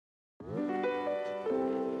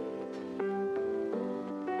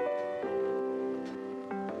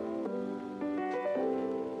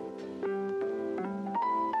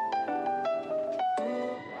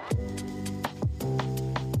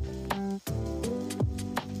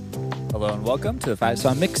Hello and welcome to the 5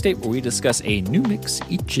 Song Mixtape, where we discuss a new mix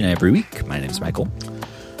each and every week. My name is Michael.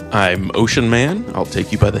 I'm Ocean Man. I'll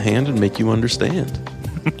take you by the hand and make you understand.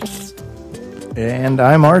 And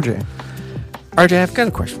I'm RJ. RJ, I've got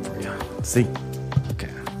a question for you. See,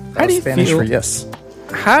 Okay. How do you Spanish feel? for yes.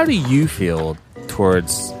 How do you feel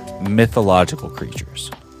towards mythological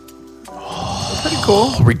creatures? Pretty cool.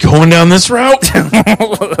 Are we going down this route?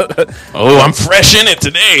 Oh, I'm fresh in it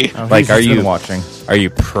today. Oh, Like, he's are just been you- watching? Are you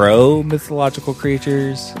pro mythological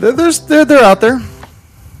creatures? They're out there.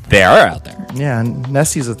 They are out there. Yeah,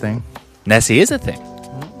 Nessie's a thing. Nessie is a thing,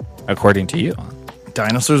 according to you.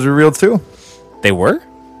 Dinosaurs are real too. They were?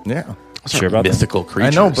 Yeah, Sure about that? Mythical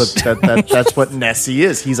creatures. I know, but that's what Nessie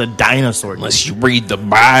is. He's a dinosaur Unless you read the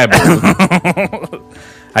Bible.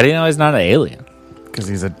 I didn't know he's not an alien. because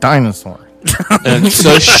he's a dinosaur. And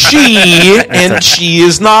so she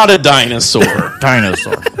is not a dinosaur.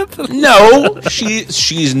 Dinosaur. No,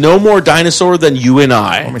 she's no more dinosaur than you and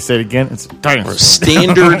Let I. me say it again. It's Or dinosaur.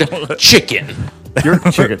 standard chicken. You're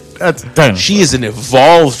a chicken. That's dinosaur. She is an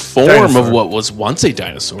evolved form Dinosaur. of what was once a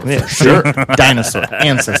dinosaur. Yeah, For sure. sure. Dinosaur.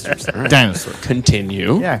 Ancestors. Dinosaur.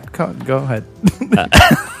 Continue. Yeah, go ahead.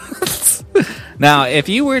 Now, if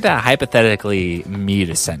you were to hypothetically meet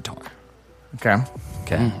a centaur, Okay.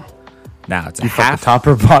 okay? Now it's a You fuck half the top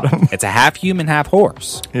or bottom? it's a half human, half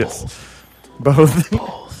horse, Yes. Both.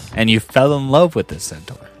 and you fell in love with this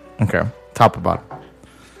centaur. Okay. Top or bottom?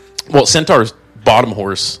 Well, centaur's bottom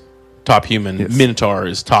horse, top human. Yes. Minotaur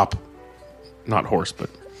is top, not horse, but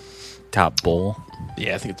Top bull.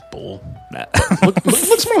 yeah, I think it's bull.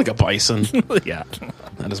 Looks more like a bison. Yeah.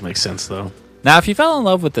 That doesn't make sense, though. Now, if you fell in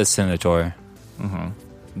love with this centaur,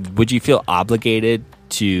 Mm-hmm. would you feel obligated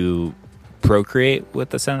to procreate with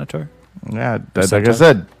the centaur? Yeah, like Centaur? I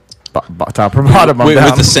said, top or bottom. I'm Wait, down.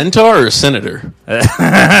 with the centaur or senator?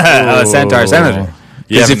 Centaur senator.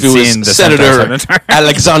 You Because if haven't it seen was the Senator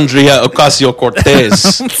Alexandria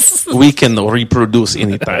Ocasio-Cortez, we can reproduce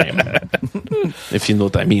anytime. If you know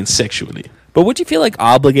what I mean, sexually. But would you feel like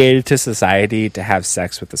obligated to society to have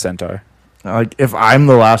sex with the centaur? Like, if I'm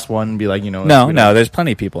the last one, be like, No, we don't- no. There's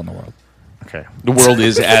plenty of people in the world. Okay. The world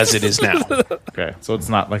is as it is now, Okay. So it's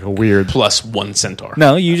not like a weird. plus one centaur.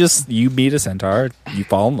 No, you meet a centaur, you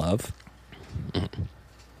fall in love.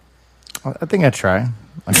 I think I'd try.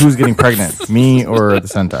 Like, who's getting pregnant? Me or the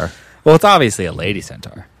centaur? Well, it's obviously a lady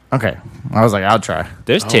centaur. Okay. I was like, I'll try.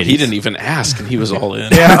 There's Oh, titties. he didn't even ask, and he was all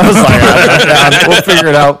in. Yeah, I was like, I'm down. We'll figure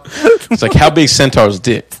it out. It's like, how big centaur's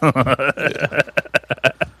dick?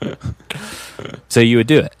 So you would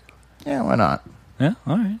do it. Yeah, why not? Yeah,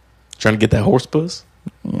 all right. Trying to get that horse buzz?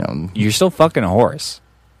 You know, You're still fucking a horse.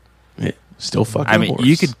 Yeah, still fucking I mean, horse.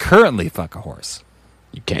 you could currently fuck a horse.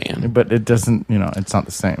 You can. but it doesn't, it's not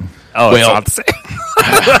the same. Oh, Well- it's not the same.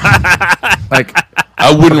 Like,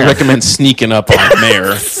 I wouldn't recommend sneaking up on a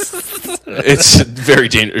mare. It's very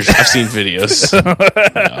dangerous. I've seen videos.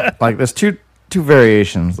 like there's two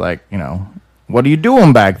variations. Like, what are you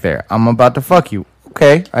doing back there? I'm about to fuck you.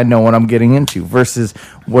 Okay, I know what I'm getting into. Versus,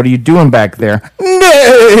 what are you doing back there?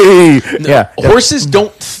 Nay! Yeah. Horses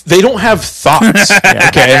don't have thoughts.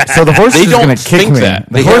 Okay, So the horse They is don't going to kick think me. that.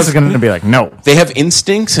 The They horse have- is going to be like, no. They have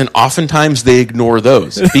instincts, and oftentimes they ignore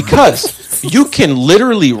those because you can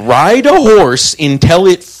literally ride a horse until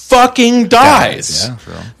it fucking dies.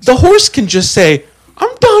 Yeah. The horse can just say,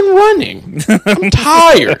 "I'm done running. I'm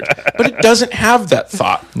tired," but it doesn't have that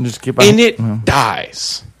thought, And just keep on. and it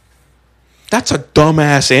dies. That's a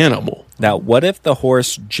dumbass animal. Now, what if the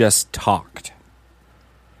horse just talked?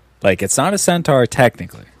 Like, it's not a centaur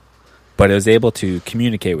technically, but it was able to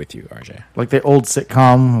communicate with you, RJ. Like the old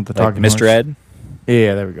sitcom with the Like talking Mr. horse. Ed?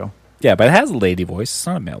 Yeah, there we go. Yeah, but it has a lady voice. It's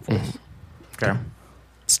not a male voice. Okay.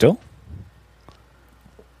 Still?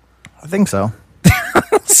 I think so.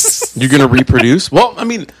 You're going to reproduce? Well, I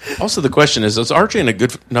mean, also the question is RJ in a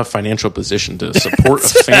good enough financial position to support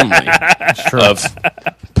a family of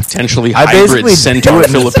potentially hybrid centaur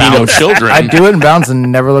Filipino children? I'd do it and bounce and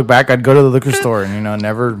never look back. I'd go to the liquor store and,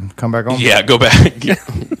 never come back home. Yeah, go back.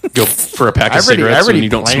 Go for a pack of cigarettes when you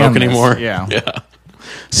don't smoke planned this. anymore. Yeah.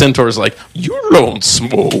 Centaur's like, you don't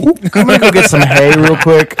smoke. I'm going to go get some hay real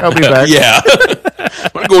quick. I'll be back. Yeah.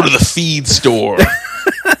 I'm going to go to the feed store.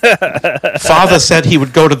 Father said he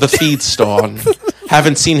would go to the feed store. And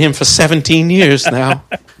haven't seen him for 17 years now.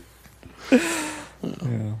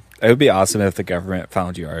 It would be awesome if the government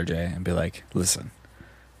found you, RJ, and be like, listen,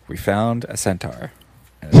 we found a centaur,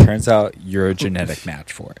 and it turns out you're a genetic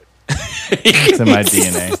match for it. It's in my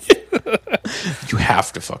DNA. You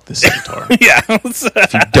have to fuck this centaur. Yeah.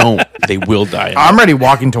 If you don't, they will die. I'm already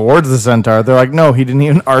walking towards the centaur. They're like, no, he didn't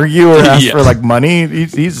even argue or ask Yeah. for money.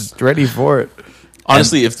 He's ready for it.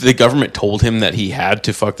 Honestly, if the government told him that he had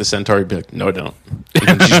to fuck the centaur, he'd be like, no, I don't. He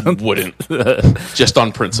just wouldn't. Just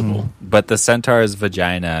on principle. But the centaur's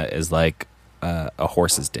vagina is like a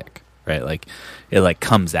horse's dick, right? Like, it like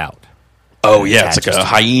comes out. Oh, yeah, it's like a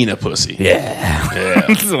hyena pussy. Yeah.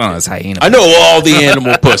 It's one of those hyena I know all the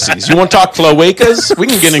animal pussies. You want to talk cloacas? We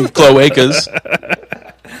can get in cloacas.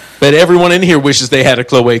 But everyone in here wishes they had a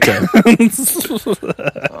cloaca.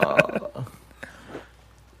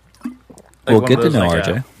 Well, good to know, RJ.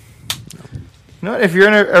 You know what? If you're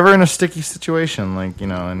ever in a sticky situation, like,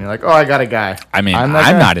 and you're like, oh, I got a guy. I mean, I'm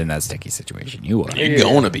not in that sticky situation. You are. You're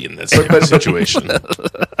going to be in this situation.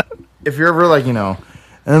 If you're ever like,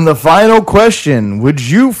 and the final question, would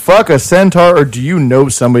you fuck a centaur or do you know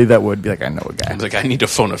somebody that would? Be like, I know a guy. I'm like, I need to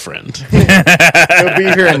phone a friend. He'll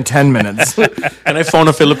be here in 10 minutes. Can I phone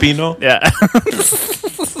a Filipino? Yeah.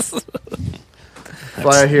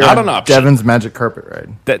 Fly here not on an option. Devin's magic carpet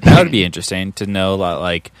ride. That would be interesting to know,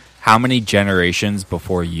 like, how many generations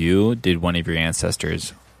before you did one of your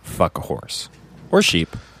ancestors fuck a horse or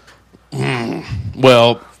sheep?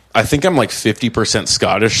 Well, I think I'm like 50%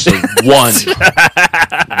 Scottish, so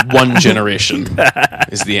one generation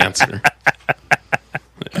is the answer.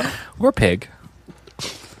 Yeah. Or pig.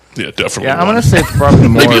 Yeah, definitely. Yeah, I'm going to say it's probably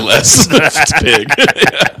more. Maybe less. It's pig.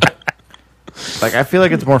 Yeah. Like, I feel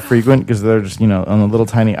like it's more frequent because they're just, on a little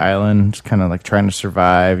tiny island, just kind of like trying to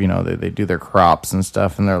survive. They do their crops and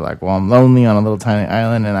stuff, and they're like, well, I'm lonely on a little tiny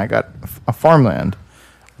island, and I got a farmland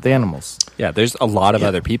with animals. Yeah, there's a lot of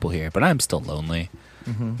other people here, but I'm still lonely.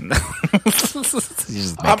 Mm-hmm. You're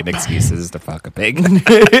just making excuses to fuck a pig.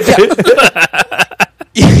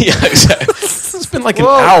 Yeah, exactly. It's been like an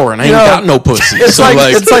hour, and I ain't got no pussy. It's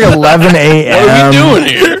like 11 a.m. What are we doing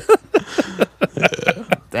here?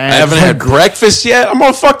 I haven't had breakfast yet. I'm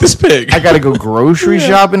gonna fuck this pig. I gotta go grocery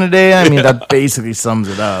shopping today. I mean, that basically sums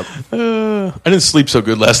it up. I didn't sleep so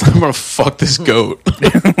good last night. I'm gonna fuck this goat.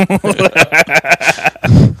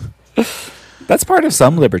 That's part of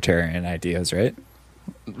some libertarian ideas, right?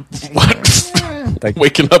 What? Like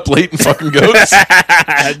waking up late and fucking goats?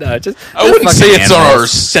 No, just I wouldn't say it's on our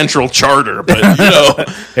central charter, but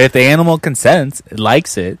if the animal consents, it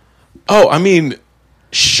likes it. Oh, I mean,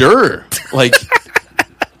 sure. Like.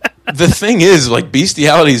 The thing is, like,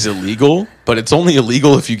 bestiality is illegal, but it's only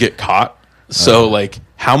illegal if you get caught. So, like,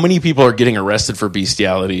 how many people are getting arrested for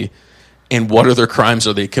bestiality, and what other crimes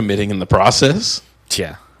are they committing in the process?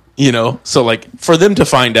 Yeah. So, like, for them to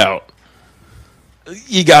find out,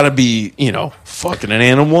 you got to be, fucking an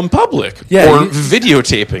animal in public. Yeah, or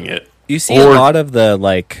videotaping it. You see a lot of the,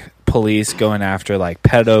 like, police going after, like,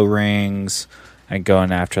 pedo rings and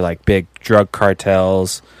going after, like, big drug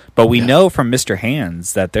cartels. But we know from Mr.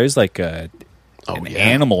 Hands that there's like an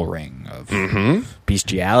animal ring of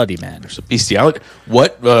bestiality men. There's a bestiality.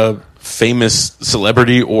 What famous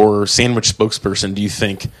celebrity or sandwich spokesperson do you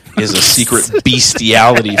think is a secret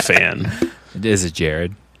bestiality fan? Is it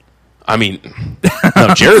Jared? I mean,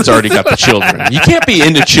 no, Jared's already got the children. You can't be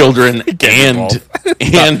into children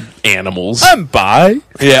and animals. I'm bi.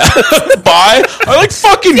 Yeah. Bi? I like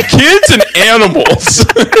fucking kids and animals.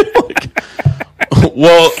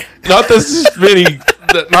 Well, not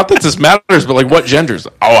that this matters, but like what genders?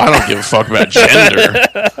 Oh, I don't give a fuck about gender.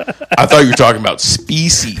 I thought you were talking about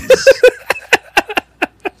species.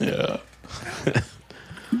 Yeah.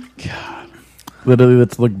 God. Literally,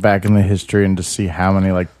 let's look back in the history and just see how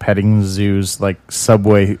many like petting zoos, like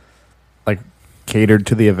Subway, like catered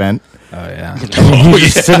to the event. Oh yeah.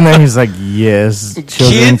 He's just sitting there. He's like, "Yes,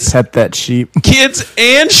 children, pet that sheep." Kids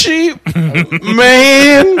and sheep,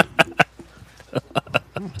 man.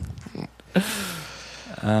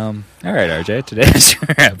 All right, RJ. Today's your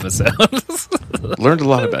episode. Learned a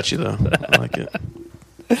lot about you, though. I like it.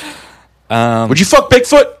 Would you fuck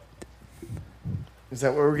Bigfoot? Is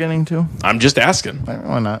that what we're getting to? I'm just asking.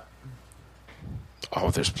 Why not? Oh,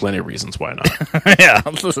 there's plenty of reasons why not. Yeah.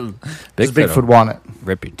 Does Bigfoot want it?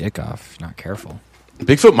 Rip your dick off if you're not careful.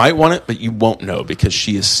 Bigfoot might want it, but you won't know because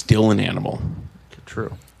she is still an animal.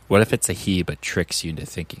 True. What if it's a he but tricks you into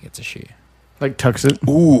thinking it's a she? Like tucks it?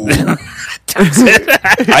 Ooh.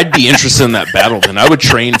 I'd be interested in that battle then. I would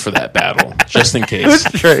train for that battle just in case.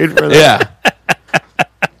 Train for that.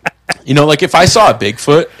 Yeah. Like if I saw a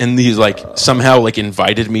Bigfoot and he's like somehow like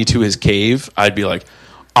invited me to his cave, I'd be like,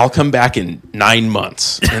 I'll come back in 9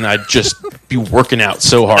 months, and I'd just be working out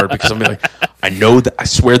so hard because I'm like, I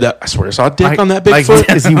swear I saw a dick on that Bigfoot.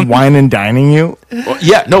 Like, is he wine and dining you? Well,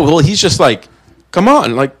 yeah, no. Well, he's just like, come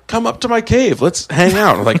on, like come up to my cave, let's hang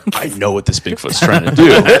out. I'm like, I know what this Bigfoot's trying to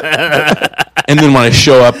do. And then when I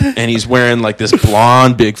show up and he's wearing like this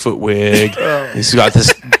blonde Bigfoot wig, he's got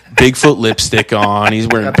this Bigfoot lipstick on. He's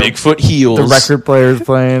wearing Bigfoot heels. The record player's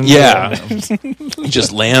playing. Yeah. He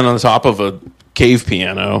just laying on top of a cave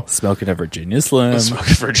piano. Smoking a Virginia Slim.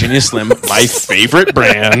 Smoking Virginia Slim, my favorite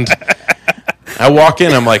brand. I walk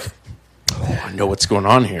in, I'm like, oh, I know what's going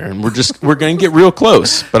on here. And we're going to get real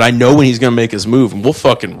close. But I know when he's going to make his move. And we'll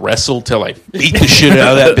fucking wrestle till I beat the shit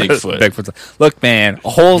out of that Bigfoot. Bigfoot's like, look, man, a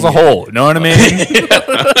hole's a hole. You know what I mean?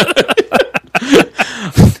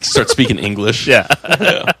 Start speaking English. Yeah.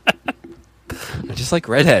 Just like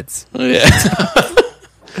redheads. Yeah.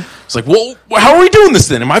 It's like, well, how are we doing this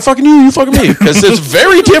then? Am I fucking you? You fucking me? Because it's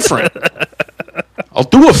very different. I'll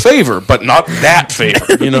do a favor, but not that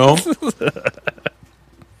favor, you know?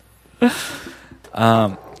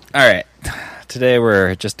 All right. Today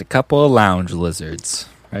we're just a couple of lounge lizards.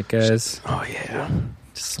 Right, guys? Oh, yeah.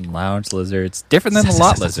 Just some lounge lizards. Different than the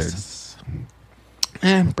lot lizard.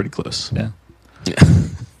 Pretty close. Yeah.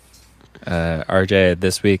 RJ,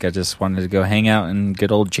 this week I just wanted to go hang out in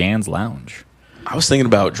good old Jan's Lounge. I was thinking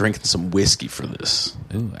about drinking some whiskey for this.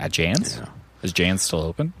 Ooh, at Jan's? Yeah. Is Jan's still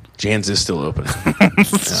open? Jan's is still open. Yeah.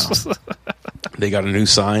 They got a new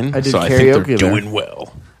sign, I did so I think they're karaoke doing there.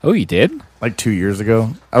 well. Oh, you did? Like 2 years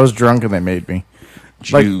ago. I was drunk and they made me.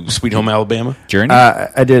 Did you Sweet Home Alabama? Journey?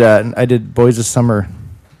 I did Boys of Summer.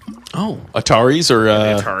 Oh, Ataris or...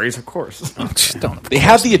 Ataris, of course. They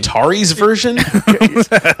have the Ataris version?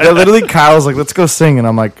 Yeah, literally, Kyle's like, let's go sing. And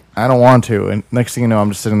I'm like, I don't want to. And next thing you know, I'm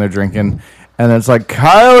just sitting there drinking. And it's like,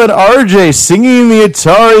 Kyle and RJ singing the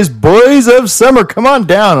Ataris Boys of Summer. Come on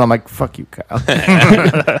down. And I'm like, fuck you, Kyle.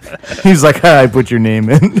 He's like, I put your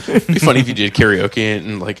name in. It'd be funny if you did karaoke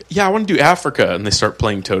and like, yeah, I want to do Africa. And they start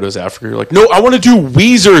playing Toto's Africa. You're like, no, I want to do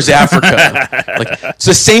Weezer's Africa. Like, it's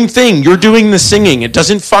the same thing. You're doing the singing. It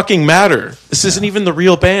doesn't fucking matter. This isn't even the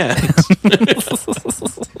real band.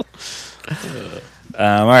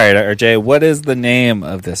 All right, RJ, what is the name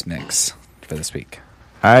of this mix for this week?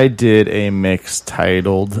 I did a mix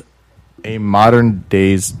titled A Modern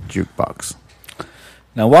Days Jukebox.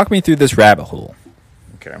 Now walk me through this rabbit hole.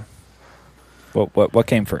 Okay. What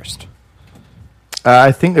came first?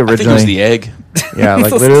 I think originally... I think it was the egg. Yeah,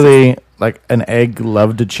 like literally, like an egg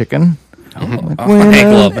loved a chicken. Egg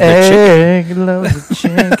loves a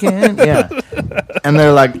chicken. Yeah. And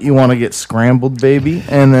they're like, you want to get scrambled, baby?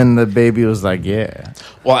 And then the baby was like, yeah.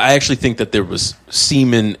 Well, I actually think that there was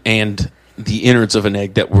semen and the innards of an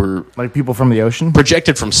egg that were Like people from the ocean?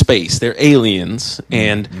 projected from space. They're aliens,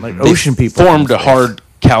 and Like they ocean people formed from a space. hard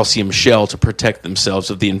calcium shell to protect themselves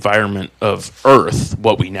of the environment of Earth,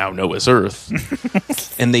 what we now know as Earth.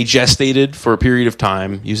 And they gestated for a period of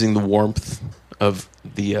time using the warmth of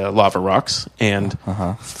the lava rocks, and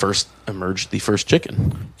first emerged the first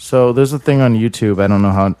chicken. So there's a thing on YouTube, I don't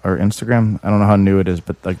know how, or Instagram, I don't know how new it is,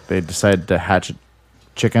 but like they decided to hatch a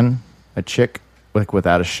chick, like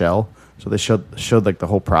without a shell. So they showed like the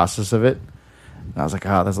whole process of it. And I was like,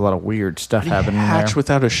 oh, there's a lot of weird stuff happening Hatch there.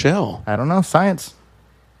 without a shell. I don't know, science.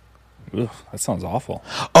 Ugh, that sounds awful.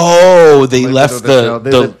 Oh, they Like left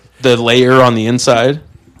the layer on the inside,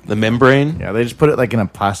 the membrane. Yeah, they just put it like in a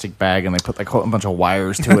plastic bag and they put like a bunch of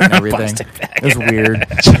wires to it and everything. It was weird.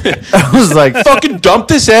 I was like, Fucking dump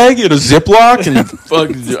this egg in a Ziploc and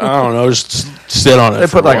I don't know, just sit on it. they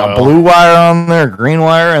put like a blue wire on there, a green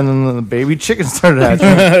wire, and then the baby chicken started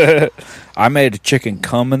hatching. I made a chicken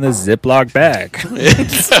come in the Ziploc bag.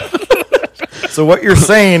 So what you're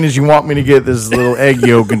saying is you want me to get this little egg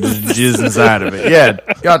yolk and just jizz inside of it.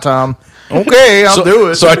 Yeah, Tom. Okay, I'll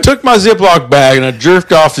do it. So I took my Ziploc bag and I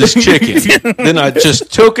jerked off this chicken. Then I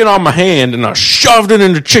just took it on my hand and I shoved it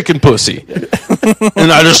into chicken pussy. And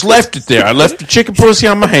I just left it there. I left the chicken pussy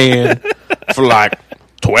on my hand for like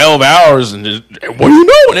 12 hours. And what do you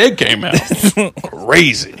know, an egg came out.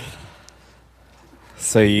 Crazy.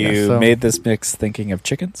 So you made this mix thinking of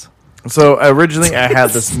chickens? So originally I had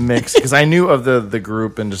this mix because I knew of the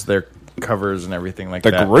group and just their covers and everything like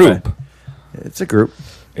The that. group? It's a group.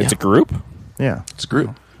 It's a group? Yeah. It's a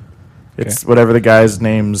group. It's whatever the guy's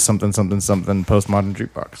name's something, Postmodern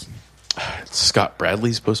Jukebox. It's Scott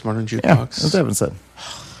Bradley's Postmodern Jukebox. Yeah, as Evan said.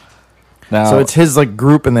 Now, So it's his like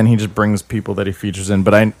group, and then he just brings people that he features in.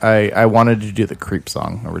 But I wanted to do the Creep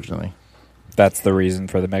song originally. that's the reason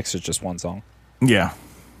for the mix. It's just one song. Yeah.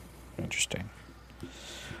 Interesting.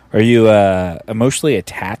 Are you emotionally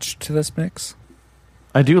attached to this mix?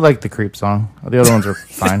 I do like the Creep song. The other ones are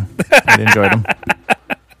fine. I enjoyed them.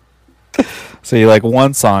 So you like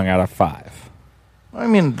one song out of 5? I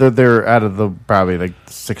mean, they're out of the probably like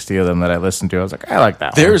 60 of them that I listened to. I was like, I like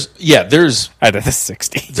that one. There's Out of the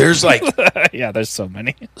 60. there's like Yeah, there's so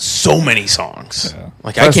many. so many songs. Yeah.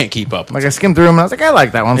 Like I can't keep up. Like I skimmed through them and I was like, I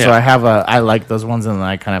like that one. So Yeah. I like those ones and then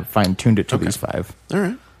I kind of fine tuned it to these 5. All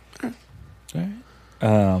right.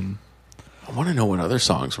 I want to know what other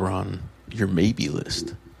songs were on your maybe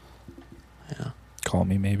list. Yeah. Call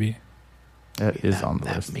Me Maybe. That is on the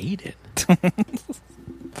that list. made it.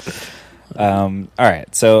 All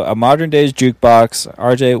right, so a modern days jukebox.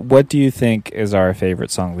 RJ, what do you think is our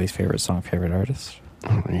favorite song, least favorite song, favorite artist?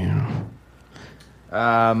 Oh, yeah.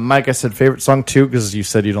 Mike, I said favorite song 2 because you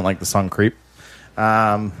said you don't like the song Creep.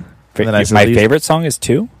 And then I said My favorite song is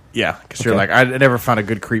 2? Yeah, because you're like, I never found a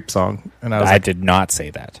good Creep song. And I was like, did not say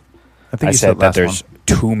that. I think I you said that last there's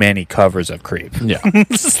too many covers of Creep. Yeah.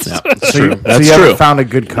 That's true. So That's you true. haven't found a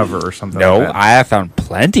good cover or something No, like that? I have found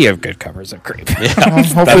plenty of good covers of Creep.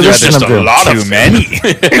 Hopefully There's this just one a good. lot Too of many.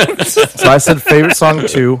 So I said favorite song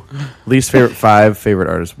 2, least favorite 5, favorite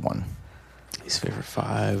artist 1. His favorite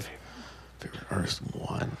 5, favorite artist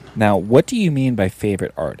 1. Now, what do you mean by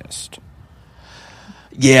favorite artist?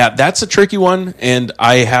 Yeah, that's a tricky one, and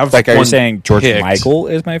I have Like, are you one saying George picked. Michael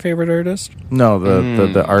is my favorite artist? No,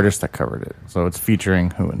 the artist that covered it. So it's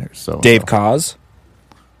featuring who in there? So Dave Koz?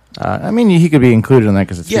 I mean, he could be included in that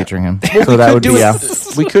because it's Yeah. featuring him. Well, So that would be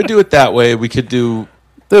We could do it that way. We could do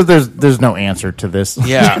There's no answer to this.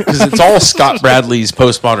 yeah, because it's all Scott Bradley's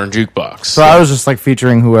postmodern jukebox. So I was just like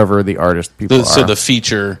featuring whoever the artist people are. So the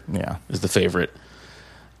feature yeah. is the favorite.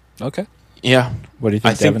 Okay. Yeah, What do you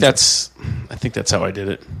think? I think Devin's- that's how I did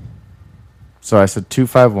it. So I said 2,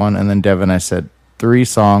 5, 1, and then Devin, I said 3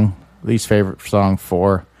 song, least favorite song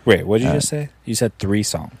 4. Wait, what did you just say? You said 3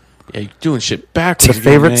 songs. Yeah, you're doing shit backwards. The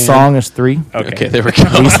favorite man. song is 3, Okay, there we go.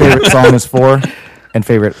 least favorite song is 4, and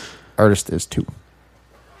favorite artist is 2.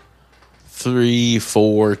 3,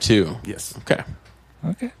 4, 2. Yes. Okay.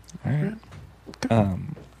 Okay. All right. All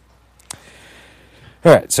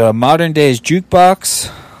right. So a modern days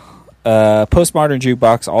jukebox, postmodern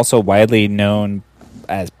jukebox, also widely known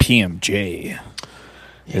as PMJ,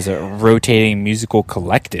 is a rotating musical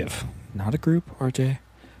collective, not a group. RJ,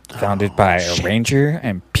 founded by arranger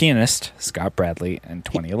and pianist Scott Bradley in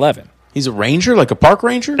 2011. He's a ranger, like a park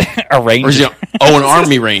ranger, A ranger. or is he an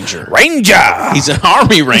army ranger? Ranger. He's an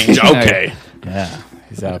army ranger. Okay. Yeah,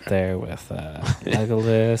 he's out there with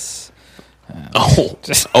Legolas.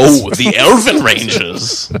 The elven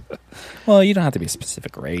rangers. Well, you don't have to be a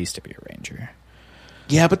specific race to be a ranger.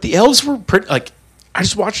 Yeah, but the elves were pretty. Like, I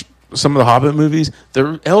just watched some of the Hobbit movies.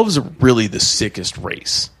 The elves are really the sickest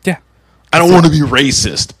race. Yeah. I don't want to be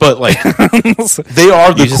racist, but like they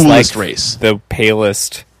are the You just coolest like race, The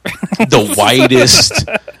palest. the whitest,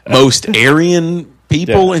 most Aryan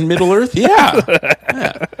people in Middle Earth. Yeah.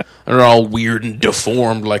 They're all weird and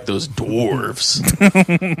deformed like those dwarves.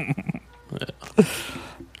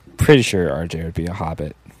 Pretty sure RJ would be a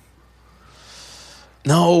hobbit.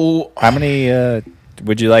 No, How many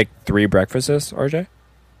would you like? 3 breakfasts, RJ?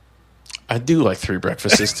 I do like 3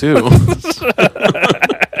 breakfasts too.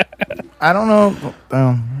 I don't know.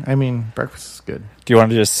 I mean, breakfast is good. Do you want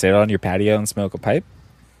to just sit on your patio and smoke a pipe?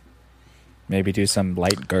 Maybe do some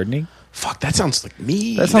light gardening? Fuck, that sounds like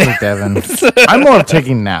me. That sounds like Devin. I'm more of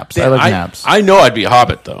taking naps. I like naps. I know I'd be a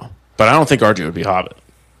hobbit though, but I don't think RJ would be a hobbit.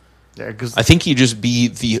 Yeah, because I think he'd just be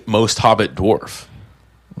the most hobbit dwarf.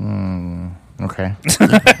 okay.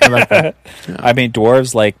 I like that. I mean,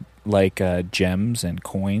 dwarves like gems and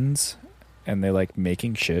coins, and they like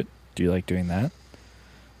making shit. Do you like doing that?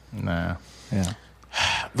 Nah. Yeah.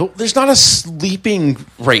 There's not a sleeping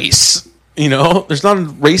race, you know? There's not a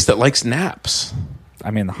race that likes naps.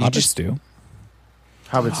 I mean, the hobbits do.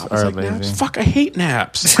 Hobbits Hobbits are like lazy. naps? Fuck, I hate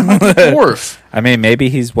naps. I'm a dwarf. I mean, maybe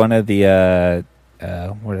he's one of the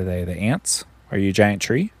what are they? The ants? Are you a giant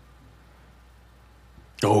tree?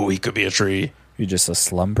 Oh, he could be a tree. You're just a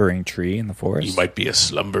slumbering tree in the forest. You might be a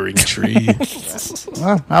slumbering tree.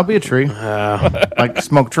 Well, I'll be a tree. Like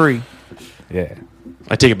smoke tree. Yeah.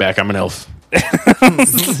 I take it back. I'm an elf. I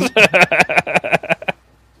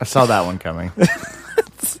saw that one coming.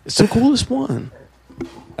 It's the coolest one.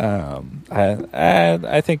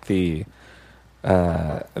 I think the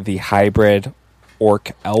hybrid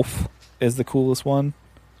orc elf is the coolest one.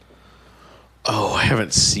 Oh, I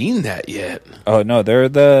haven't seen that yet. Oh no, they're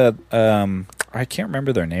the I can't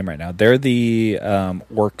remember their name right now. They're the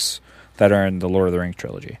orcs that are in the Lord of the Rings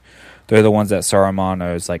trilogy. They're the ones that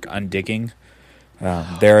Saruman is like undigging.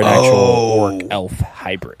 They're an actual orc elf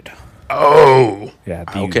hybrid. Oh, Yeah.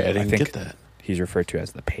 okay. I didn't think get that. He's referred to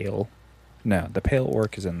as the pale. No, the pale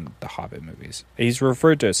orc is in the Hobbit movies. He's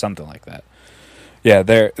referred to as something like that. Yeah,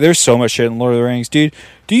 there's so much shit in Lord of the Rings, dude.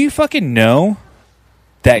 Do you fucking know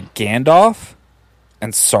that Gandalf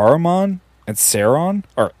and Saruman and Sauron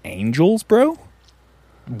are angels, bro?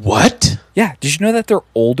 What? Yeah, did you know that they're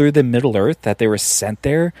older than Middle Earth? That they were sent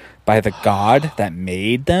there by by the god that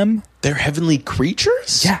made them. They're heavenly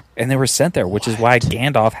creatures? Yeah, and they were sent there, which is why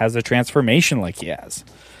Gandalf has a transformation like he has.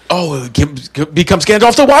 Oh, it becomes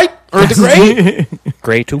Gandalf the White? Or the Gray?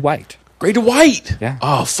 Gray to white. Gray to white. Yeah.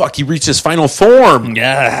 Oh, fuck, he reached his final form.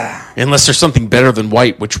 Yeah. Unless there's something better than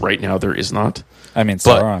white, which right now there is not. I mean,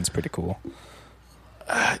 Sauron's pretty cool.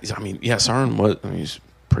 Sauron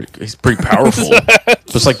he's pretty powerful.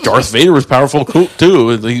 Just like Darth Vader was powerful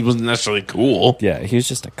too. He wasn't necessarily cool. Yeah, he was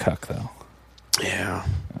just a cuck, though. Yeah.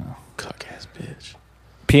 Cuck-ass bitch.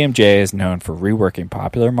 PMJ is known for reworking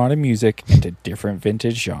popular modern music into different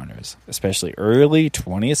vintage genres, especially early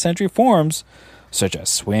 20th century forms such as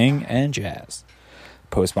swing and jazz.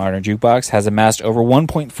 Postmodern Jukebox has amassed over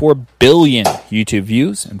 1.4 billion YouTube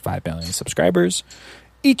views and 5 million subscribers.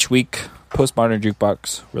 Each week, Postmodern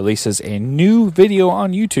Jukebox releases a new video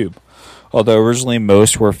on YouTube. Although originally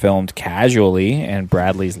most were filmed casually in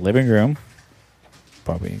Bradley's living room.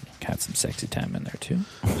 Probably had some sexy time in there too.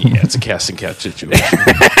 Yeah, it's a cast and catch situation.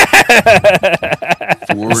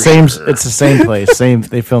 It's the same place.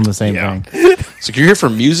 They filmed the same thing. So you're here for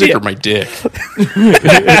music or my dick?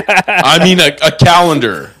 I mean a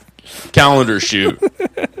calendar shoot.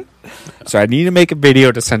 So I need to make a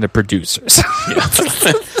video to send to producers.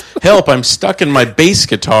 Help, I'm stuck in my bass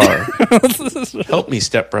guitar. Help me,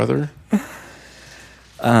 stepbrother.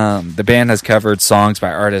 The band has covered songs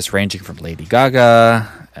by artists ranging from Lady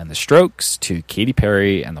Gaga and The Strokes to Katy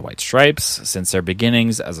Perry and the White Stripes since their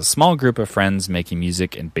beginnings as a small group of friends making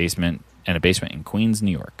music in a basement in Queens,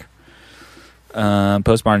 New York.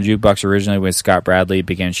 Postmodern Jukebox originally with Scott Bradley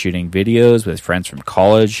began shooting videos with friends from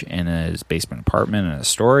college in his basement apartment in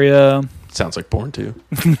Astoria. Sounds like porn too.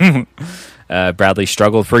 Bradley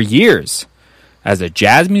struggled for years as a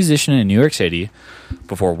jazz musician in New York City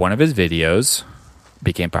before one of his videos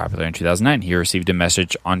became popular in 2009. He received a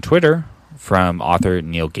message on Twitter from author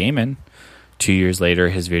Neil Gaiman. 2 years later,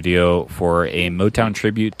 his video for a Motown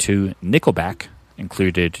tribute to Nickelback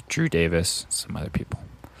included Drew Davis, some other people.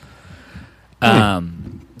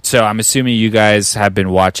 So I'm assuming you guys have been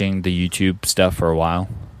watching the YouTube stuff for a while.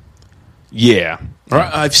 Yeah.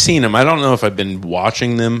 I've seen them. I don't know if I've been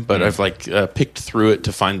watching them, but I've picked through it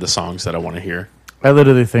to find the songs that I want to hear. I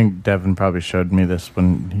literally think Devin probably showed me this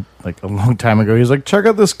when a long time ago. He's like, check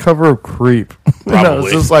out this cover of Creep. And I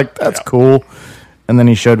was just like, that's cool. And then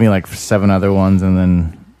he showed me 7 other ones, and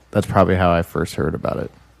then that's probably how I first heard about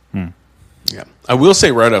it. Yeah. I will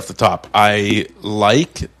say right off the top, I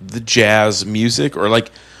like the jazz music, or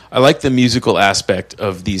I like the musical aspect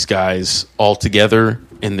of these guys all together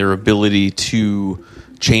and their ability to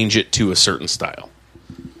change it to a certain style.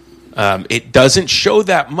 It doesn't show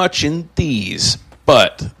that much in these,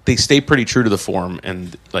 but they stay pretty true to the form,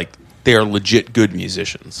 and they are legit good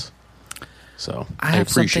musicians. So I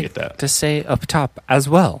appreciate that. To say up top as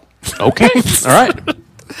well. Okay. All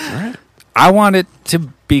right. I want it to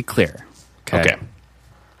be clear. Okay.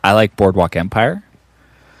 I like Boardwalk Empire.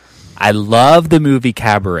 I love the movie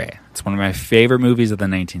Cabaret. It's one of my favorite movies of the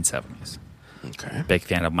 1970s. Okay. Big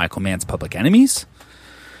fan of Michael Mann's Public Enemies.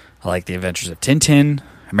 I like The Adventures of Tintin.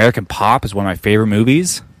 American Pop is one of my favorite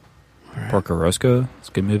movies. Right. Porco Rosso is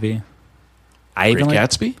a good movie. Great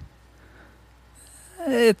Gatsby?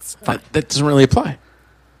 It's fun. That doesn't really apply.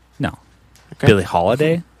 No. Okay. Billie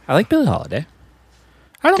Holiday. I like Billie Holiday.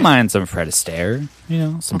 I don't mind some Fred Astaire,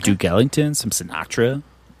 some Duke Ellington, some Sinatra.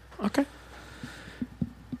 Okay.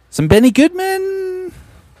 Some Benny Goodman.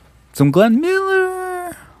 Some Glenn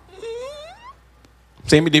Miller.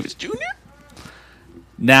 Sammy Davis Jr.?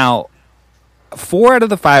 Now, 4 out of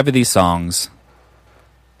the 5 of these songs,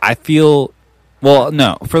 I feel... Well,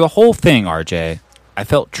 no. For the whole thing, RJ, I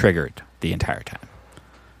felt triggered the entire time.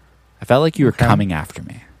 I felt like you were coming after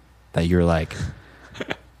me. That you were like,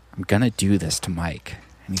 I'm going to do this to Mike.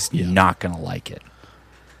 And he's not going to like it.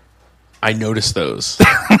 I noticed those.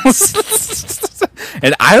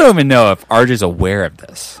 And I don't even know if RJ's aware of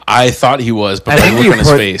this. I thought he was, but I look on his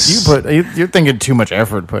face. You're thinking too much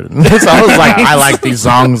effort put in this. I was like, I like these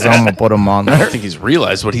songs, so I'm going to put them on there. I don't think he's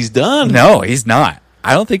realized what he's done. No, he's not.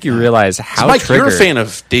 I don't think you realize how Mike, triggered... you're a fan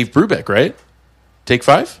of Dave Brubeck, right? Take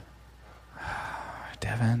 5?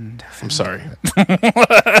 Devin. I'm sorry.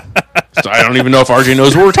 So I don't even know if RJ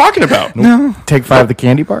knows what we're talking about. No. Take 5 the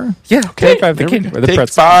candy bar? Yeah, okay. Take 5 the candy bar. Take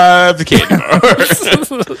 5 the candy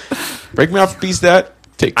bar. Break me off a piece of that.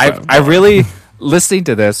 Take 5. I really, listening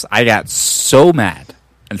to this, I got so mad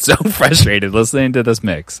and so frustrated listening to this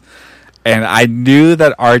mix. And I knew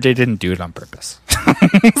that RJ didn't do it on purpose. All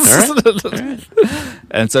right.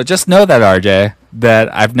 And so just know that, RJ,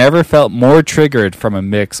 that I've never felt more triggered from a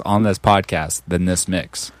mix on this podcast than this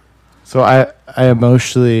mix. So I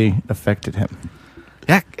emotionally affected him.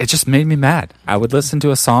 Yeah, it just made me mad. I would listen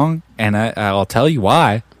to a song, and I'll tell you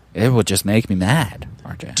why. It would just make me mad,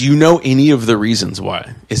 RJ. Do you know any of the reasons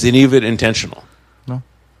why? Is any of it intentional? No.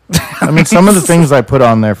 I mean, some of the things I put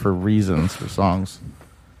on there for reasons for songs.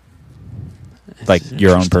 Like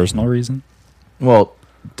your own personal reason? Well,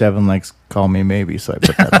 Devin likes Call Me Maybe, so I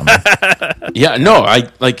put that on there. Yeah, no, I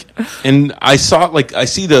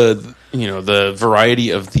see the variety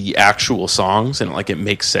of the actual songs, and like it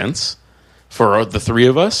makes sense for the three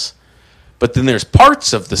of us. But then there's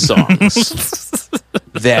parts of the songs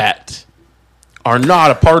that are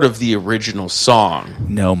not a part of the original song.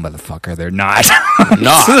 No, motherfucker, they're not.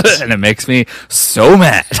 Not. And it makes me so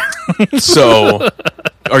mad. So,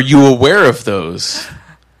 are you aware of those?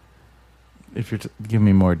 If you're give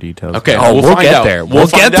me more details. Okay, we'll find get out. there. We'll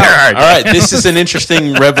get find out. there. All right, this is an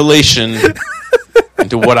interesting revelation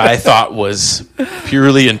into what I thought was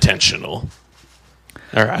purely intentional.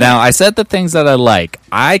 All right. Now, I said the things that I like.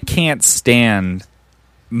 I can't stand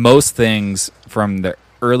most things from the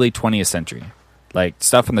early 20th century. Like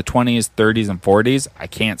stuff from the 20s, 30s, and 40s, I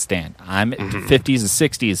can't stand. I'm 50s and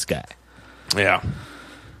 60s guy. Yeah.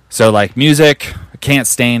 So, like, music, I can't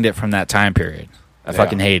stand it from that time period. I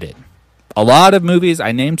fucking hate it. A lot of movies,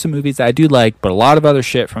 I named some movies that I do like, but a lot of other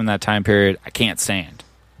shit from that time period, I can't stand.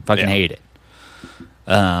 Fucking hate it.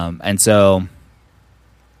 And so,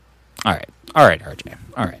 all right, RJ.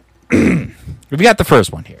 All right. We've got the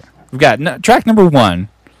first one here. We've got track number 1,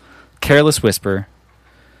 Careless Whisper.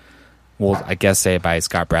 Well, I guess say it by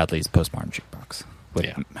Scott Bradley's Postmodern Jukebox.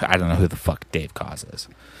 I don't know who the fuck Dave Koz is.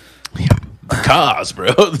 Yeah. The Koz, bro.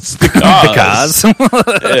 It's the Koz. The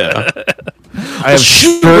Koz. Yeah. I have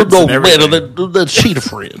shirts and everything. The cheetah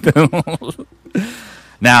friend.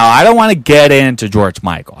 Now, I don't want to get into George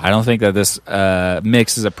Michael. I don't think that this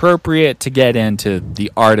mix is appropriate to get into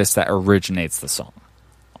the artist that originates the song.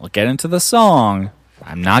 I'll get into the song.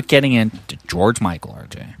 I'm not getting into George Michael,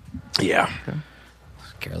 RJ. Yeah. Okay.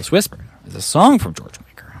 Careless Whisper is a song from George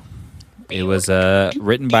Michael. It was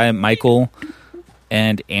written by Michael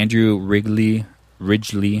and Andrew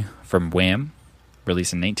Ridgeley from Wham,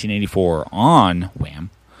 released in 1984 on Wham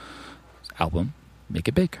album Make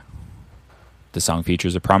It Big. The song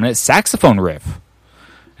features a prominent saxophone riff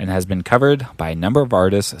and has been covered by a number of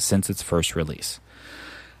artists since its first release.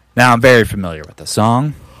 Now, I'm very familiar with the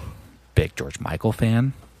song. Big George Michael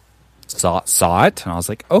fan. Saw it, and I was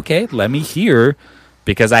like, okay, let me hear,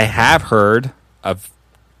 because I have heard of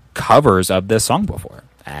covers of this song before.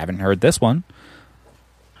 I haven't heard this one.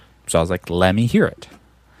 So I was like, let me hear it.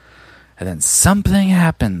 And then something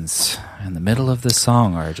happens in the middle of the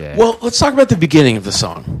song, RJ. Well, let's talk about the beginning of the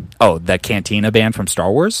song. Oh, the Cantina band from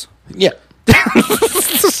Star Wars? Yeah.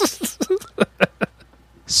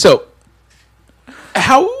 So,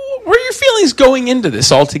 how were your feelings going into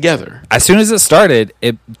this altogether? As soon as it started,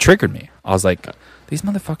 it triggered me. I was like, these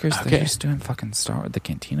motherfuckers, they're just doing fucking the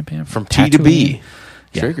Cantina band from T to B.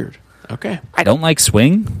 Yeah. Triggered. Okay. I don't like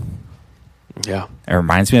swing. Yeah. It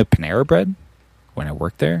reminds me of Panera Bread when I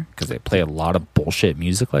worked there, because they play a lot of bullshit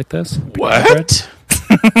music like this. What?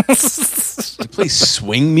 You play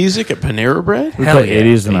swing music at Panera Bread? We play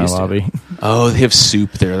 80s in our lobby. Oh, they have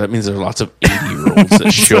soup there. That means there are lots of 80-year-olds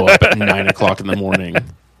that show up at 9 o'clock in the morning.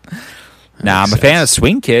 Now, I'm a fan of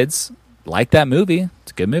Swing Kids. Like that movie.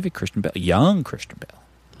 It's a good movie. Christian Bale. Young Christian Bale.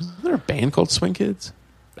 Isn't there a band called Swing Kids?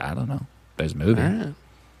 I don't know. There's a movie. All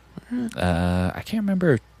right. I can't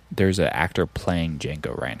remember. There's an actor playing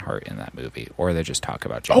Django Reinhardt in that movie, or they just talk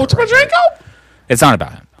about Django. Oh, it's about Reinhardt. Django? It's not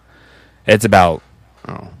about him. It's about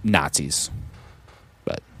Nazis.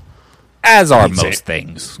 But as are most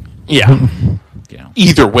things. Yeah. You know.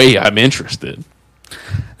 Either way, I'm interested.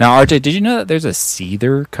 Now, RJ, did you know that there's a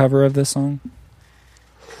Seether cover of this song?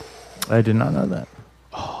 I did not know that.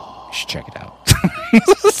 You should check it out.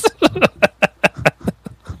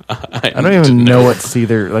 I don't even know what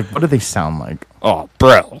Seether, like, what do they sound like? Oh,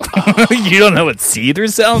 bro. You don't know what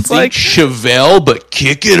Seether sounds like? Chevelle, but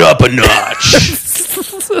kick it up a notch.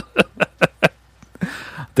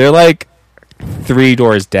 They're like Three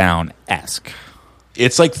Doors Down-esque.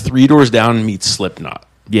 It's like Three Doors Down meets Slipknot.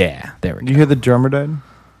 Yeah, there we go. You hear the drummer died?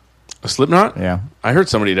 A Slipknot? Yeah. I heard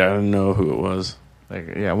somebody died. I didn't know who it was.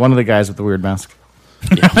 Like, yeah, one of the guys with the weird mask.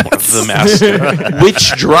 Yeah, one of the mask.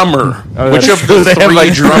 Which drummer? Oh, Which of the three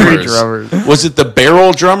drummers? drummers? Was it the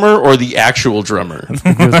barrel drummer or the actual drummer? It was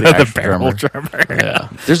the actual barrel drummer. drummer. Yeah.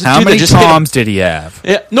 There's a How dude many that just toms did he have?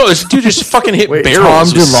 Yeah. No, this dude just fucking hit Wait,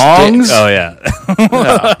 barrels. Tom with DeLonge? sticks. Oh, yeah.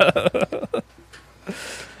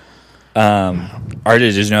 RJ,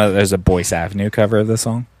 did you know that there's a Boyce Avenue cover of this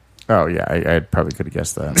song? Oh, yeah, I probably could have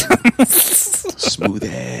guessed that. Smooth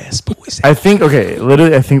ass Boys. I think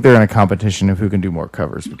literally, I think they're in a competition of who can do more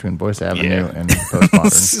covers between Boyce Avenue and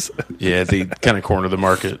Postmodern. Yeah, they kind of corner the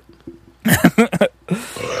market.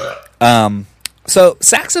 So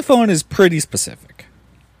saxophone is pretty specific,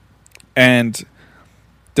 and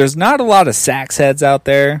there's not a lot of sax heads out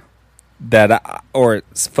there or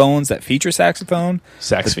phones that feature saxophone.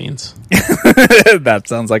 Sax Fiends. That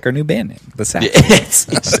sounds like our new band name, the Sax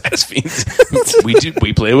Fiends. Sax Fiends.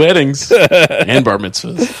 We play weddings and bar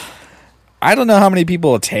mitzvahs. I don't know how many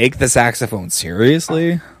people take the saxophone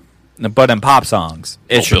seriously, but in pop songs,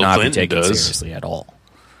 it should Bill not Clinton be taken does. seriously at all.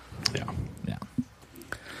 Yeah.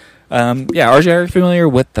 RJ, are you familiar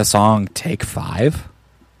with the song Take 5?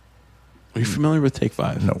 Are you familiar with Take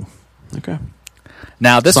 5? No. Okay.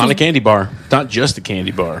 Now, It's not a candy bar. Not just a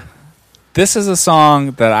candy bar. This is a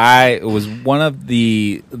song that was one of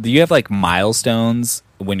the... You have, like, milestones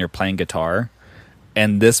when you're playing guitar,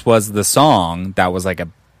 and this was the song that was, like, a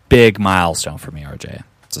big milestone for me, RJ.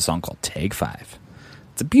 It's a song called Take 5.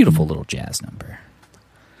 It's a beautiful little jazz number.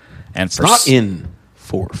 And It's not in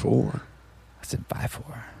 4/4. It's in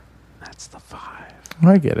 5/4. That's the 5.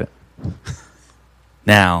 I get it.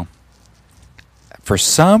 Now, for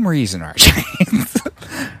some reason,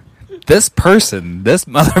 RJ, this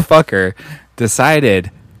motherfucker,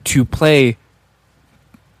 decided to play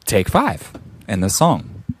Take 5 in the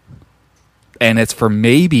song. And it's for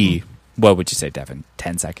maybe, what would you say, Devin?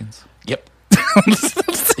 10 seconds? Yep.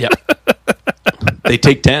 Yep. They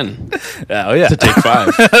take 10 Oh, yeah. to take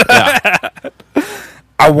 5. Yeah.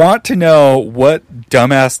 I want to know what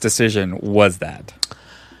dumbass decision was that?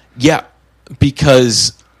 Yeah,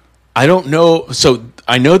 because I don't know. So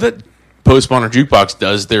I know that Postmodern Jukebox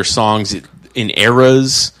does their songs in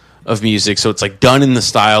eras of music. So it's like done in the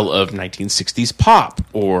style of 1960s pop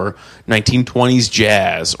or 1920s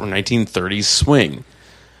jazz or 1930s swing.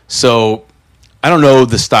 So I don't know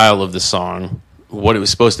the style of the song, what it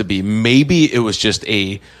was supposed to be. Maybe it was just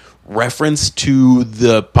a reference to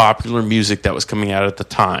the popular music that was coming out at the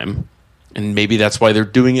time. And maybe that's why they're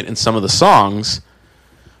doing it in some of the songs.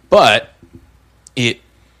 But it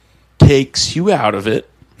takes you out of it.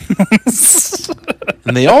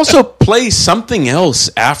 And they also play something else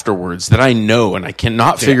afterwards that I know, and I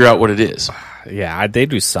cannot figure out what it is. Yeah, they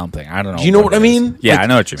do something. I don't know. Do you know what I mean? Yeah, like, I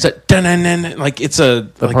know what you mean. It's a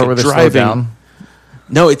The like part a where they slow driving. down.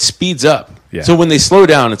 No, it speeds up. Yeah. So when they slow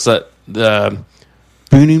down, it's the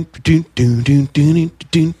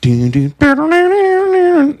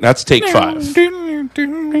that's take 5. And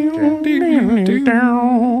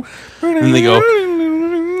they go.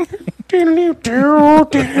 And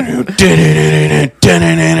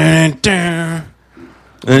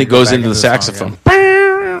then it goes into the saxophone.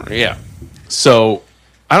 Yeah. So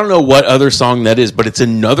I don't know what other song that is, but it's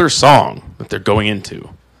another song that they're going into.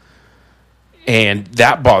 And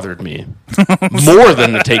that bothered me more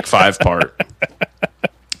than the take 5 part.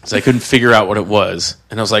 Because I couldn't figure out what it was.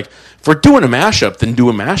 And I was like, if we're doing a mashup, then do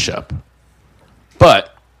a mashup.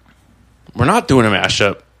 But we're not doing a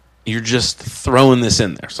mashup. You're just throwing this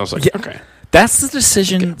in there. So I was like, okay. That's the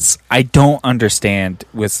decisions I don't understand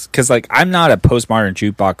because like I'm not a Postmodern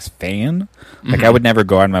Jukebox fan. Like I would never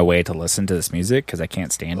go out of my way to listen to this music because I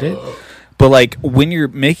can't stand it. But like when you're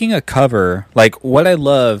making a cover, like what I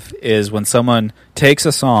love is when someone takes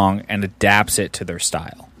a song and adapts it to their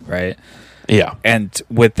style, right? Yeah. And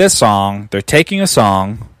with this song, they're taking a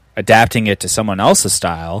song, adapting it to someone else's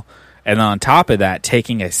style, and on top of that,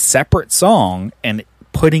 taking a separate song and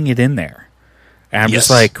putting it in there. And I'm just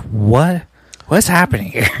like, what's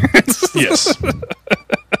happening here? Yes.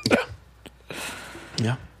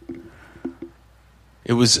 Yeah.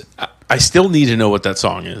 It was. I still need to know what that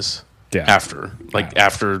song is. Yeah. After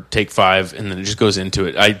take 5, and then it just goes into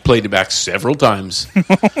it. I played it back several times. I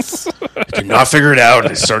could not figure it out,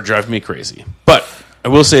 and it started driving me crazy. But I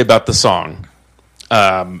will say about the song,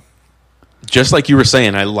 just like you were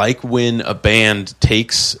saying, I like when a band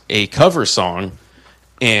takes a cover song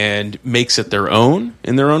and makes it their own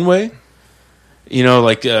in their own way. You know,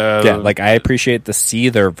 like like I appreciate the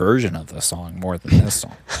Seether version of the song more than this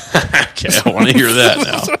song. Okay, I want to hear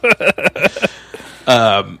that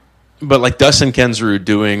now. But like Dustin Kensrue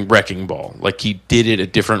doing Wrecking Ball, like he did it a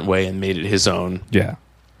different way and made it his own. Yeah,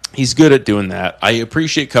 he's good at doing that. I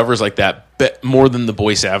appreciate covers like that more than the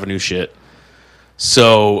Boyce Avenue shit.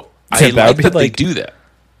 So I like that they do that.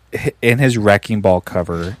 In his Wrecking Ball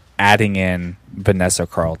cover, adding in Vanessa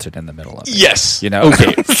Carlton in the middle of it. Yes. You know?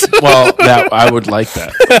 Okay. Well, I would like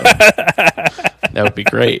that. That would be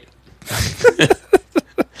great.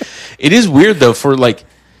 It is weird though for like,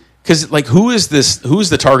 because like who is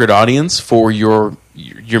the target audience for your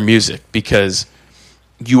music? Because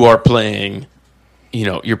you are playing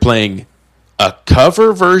you're playing a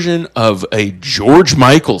cover version of a George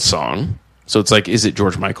Michael song. So it's like, is it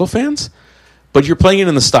George Michael fans? But you're playing it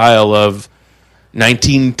in the style of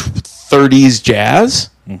 1930s jazz?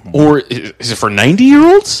 Or is it for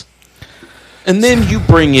 90-year-olds? And then you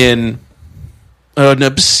bring in an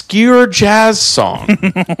obscure jazz song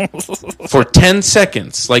for 10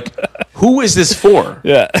 seconds. Like, who is this for?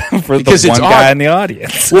 Yeah, for because the one guy in the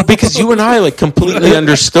audience. Well, because you and I like completely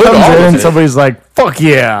understood all of it. Somebody's like, "Fuck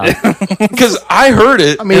yeah!" Because I heard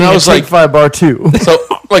it, and I was like, "Take 5 bar 2." So,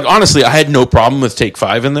 like, honestly, I had no problem with Take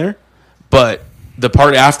 5 in there, but the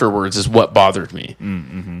part afterwards is what bothered me.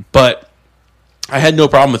 Mm-hmm. But I had no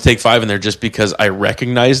problem with Take 5 in there just because I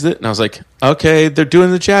recognized it, and I was like, okay, they're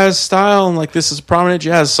doing the jazz style, and like, this is a prominent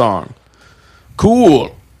jazz song.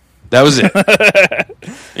 Cool. That was it.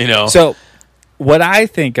 So what I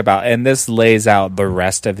think about, and this lays out the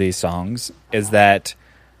rest of these songs, is that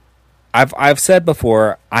I've said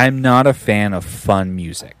before, I'm not a fan of fun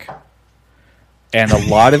music. And a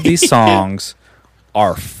lot of these songs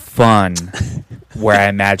are fun, where I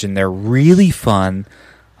imagine they're really fun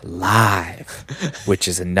live, which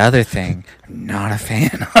is another thing I'm not a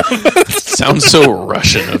fan of. Sounds so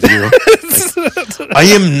Russian of you. Like, I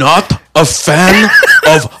am not a fan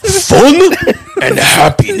of fun and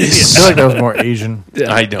happiness. I feel like that was more Asian.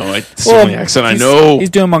 Yeah. I know. It's the only accent I know. He's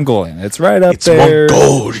doing Mongolian. It's right up there. It's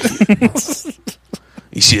Mongolian.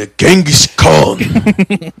 You see, a Genghis Khan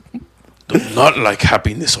do not like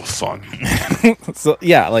happiness or fun. So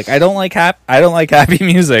yeah, like I don't like happy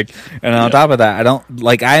music, and on top of that,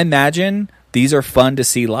 I imagine these are fun to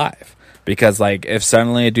see live, because like if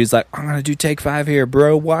suddenly a dude's like, I'm gonna do Take 5 here,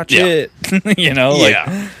 bro, watch it.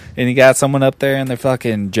 And you got someone up there and they're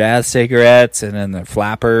fucking jazz cigarettes and then the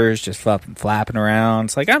flappers just fucking flapping around.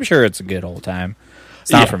 It's like, I'm sure it's a good old time.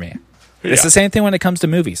 It's not for me. It's the same thing when it comes to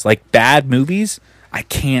movies. Like bad movies, I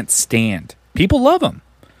can't stand. People love them.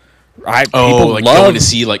 People like love going to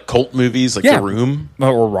see like cult movies, like The Room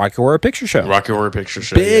or Rocky Horror Picture Show.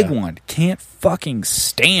 Big one. Can't fucking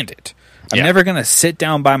stand it. I'm never gonna sit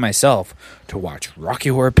down by myself to watch Rocky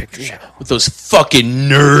Horror Picture Show with those fucking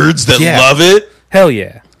nerds that love it. Hell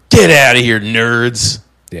yeah! Get out of here, nerds.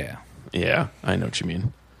 Yeah, I know what you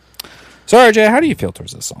mean. So RJ, how do you feel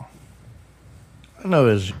towards this song? I know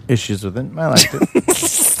there's issues with it. I liked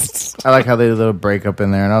it. I like how they did a little breakup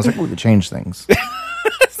in there, and I was like, "Ooh, they changed things."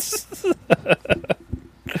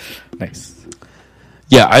 Nice.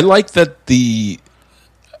 Yeah, I like that the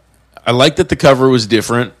cover was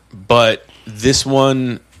different, but this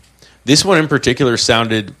one in particular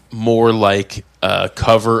sounded more like a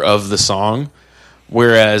cover of the song,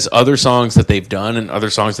 whereas other songs that they've done and other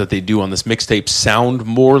songs that they do on this mixtape sound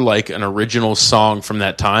more like an original song from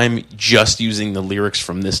that time, just using the lyrics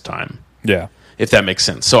from this time. Yeah. If that makes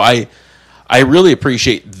sense. So I really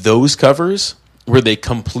appreciate those covers where they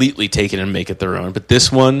completely take it and make it their own. But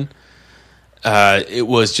this one, it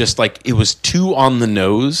was just like, it was too on the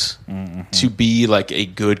nose to be like a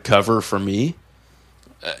good cover for me.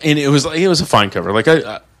 And it was a fine cover. Like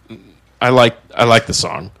I like the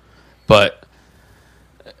song, but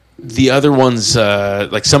the other ones,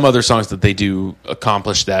 like some other songs that they do,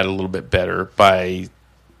 accomplish that a little bit better by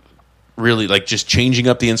really like just changing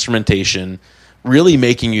up the instrumentation, really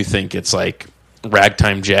making you think it's like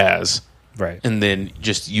ragtime jazz. Right. And then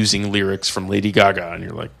just using lyrics from Lady Gaga, and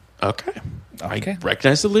you're like, okay. I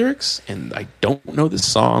recognize the lyrics, and I don't know this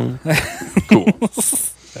song. Cool.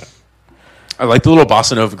 Yeah. I like the little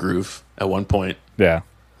bossa nova groove at one point. Yeah.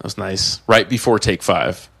 That was nice. Right before Take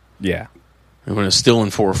 5. Yeah. And when it's still in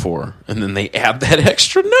 4/4, and then they add that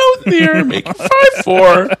extra note in there, make it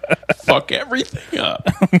 5/4. Fuck everything up.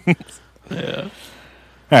 Yeah. All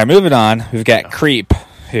right, moving on. We've got Creep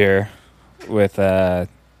here with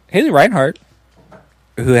Haley Reinhart,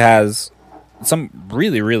 who has some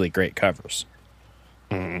really, really great covers.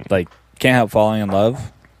 Like Can't Help Falling in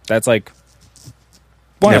Love. That's like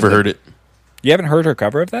never heard it. You haven't heard her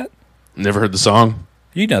cover of that? Never heard the song.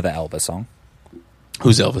 You know the Elvis song.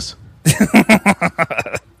 Who's Elvis?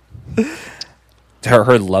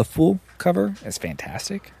 Her Love Fool cover is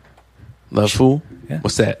fantastic. Love Fool? Yeah.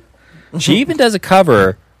 What's that? She even does a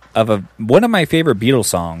cover of one of my favorite Beatles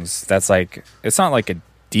songs. That's like, it's not like a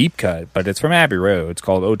deep cut, but it's from Abbey Road. It's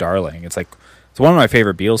called "Oh Darling." It's one of my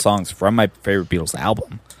favorite Beatles songs from my favorite Beatles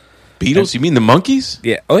album. Beatles? You mean the Monkees?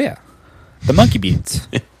 Yeah. Oh yeah, the Monkey Beats.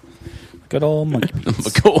 Good old Monkey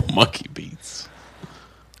Beats. Good old Monkey Beats.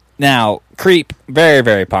 Now, Creep, very,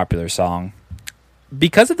 very popular song.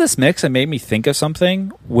 Because of this mix, it made me think of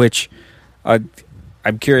something, which I'm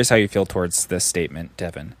curious how you feel towards this statement,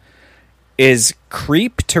 Devin. Is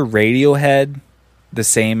Creep to Radiohead the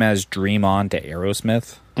same as Dream On to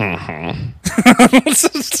Aerosmith.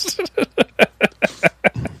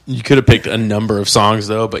 You could have picked a number of songs,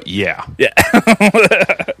 though, but yeah.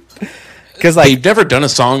 Because they've never done a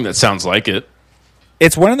song that sounds like it.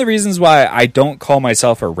 It's one of the reasons why I don't call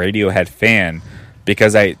myself a Radiohead fan,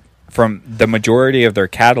 because from the majority of their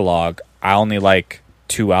catalog, I only like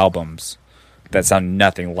 2 albums that sound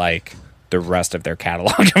nothing like the rest of their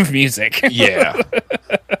catalog of music. Yeah.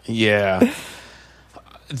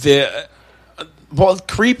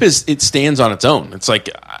 Creep it stands on its own. It's like,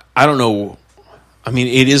 I don't know. I mean,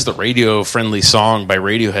 it is the radio-friendly song by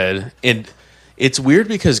Radiohead, and it's weird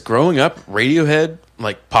because growing up, Radiohead,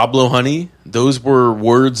 like Pablo Honey, those were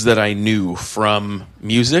words that I knew from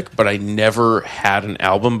music, but I never had an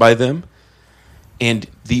album by them. And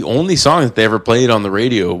the only song that they ever played on the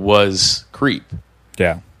radio was Creep.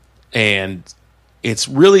 Yeah. And it's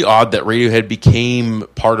really odd that Radiohead became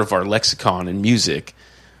part of our lexicon in music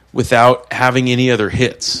without having any other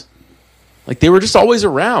hits. Like, they were just always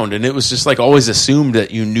around, and it was just like always assumed that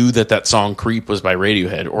you knew that song Creep was by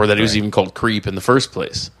Radiohead, or that it was even called Creep in the first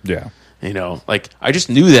place. Yeah. You know, like, I just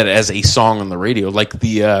knew that as a song on the radio. Like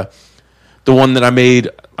the one that I made,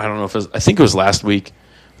 I don't know if I think it was last week,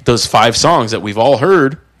 those 5 songs that we've all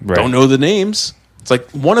heard, don't know the names. It's like,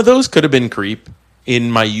 one of those could have been Creep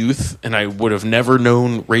in my youth, and I would have never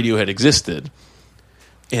known Radiohead existed.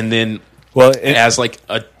 And then, as like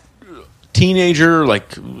a teenager,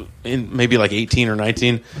 like in maybe like 18 or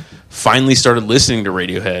 19, finally started listening to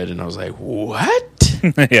Radiohead, and I was like, what?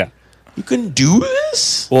 Yeah. You can do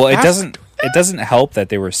this? Well, it doesn't help that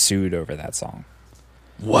they were sued over that song.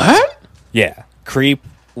 What? Yeah. Creep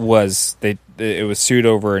was it was sued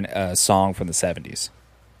over a song from the 70s.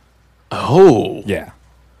 Oh. Yeah.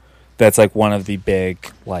 That's like one of the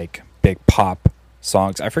big pop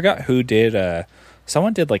songs. I forgot who did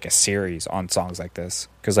someone did like a series on songs like this,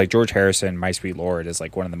 because like George Harrison, My Sweet Lord is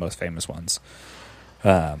like one of the most famous ones.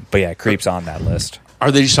 But yeah, Creep's on that list.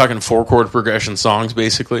 Are they just talking 4-chord progression songs,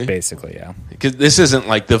 basically? Basically, yeah. Because this isn't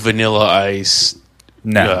like the Vanilla Ice,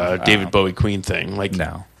 David Bowie Queen thing. Like,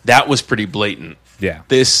 no, that was pretty blatant. Yeah.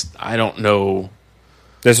 This, I don't know.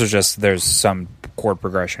 This was just, there's some chord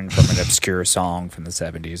progression from an obscure song from the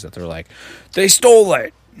 70s that they're like, they stole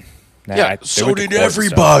it. Nah, so did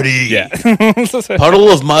everybody. Yeah. Puddle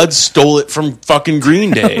of Mud stole it from fucking Green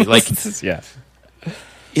Day. Like, yeah.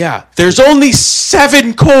 Yeah, there's only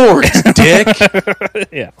 7 chords, dick.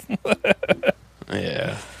 Yeah.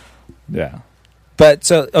 Yeah. But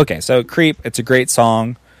so Creep, it's a great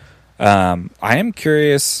song. I am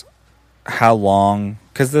curious how long,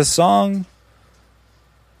 because this song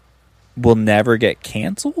will never get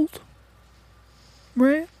canceled,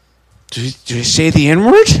 right? Do you say the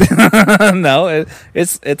N-word? No,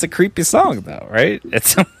 it's a creepy song though, right?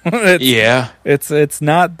 It's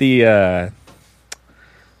not the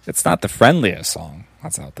it's not the friendliest song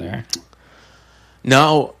that's out there.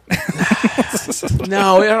 No,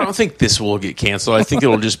 no, I don't think this will get canceled. I think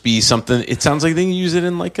it'll just be something. It sounds like they can use it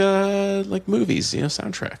in like movies,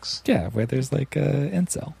 soundtracks. Yeah, where there's like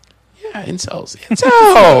incel. Yeah, incels.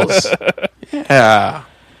 Yeah.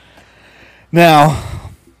 Now,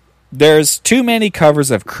 there's too many covers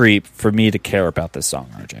of Creep for me to care about this song,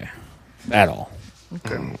 RJ, at all.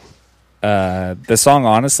 Okay. The song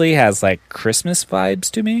honestly has like Christmas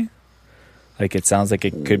vibes to me. Like, it sounds like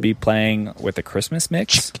it could be playing with a Christmas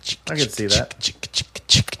mix. I could see that.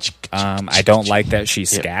 I don't like that she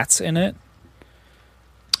scats in it.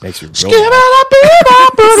 Makes me real mad.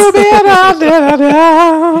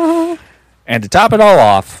 And to top it all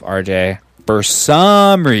off, RJ, for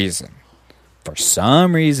some reason,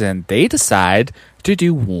 they decide to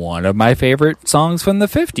do one of my favorite songs from the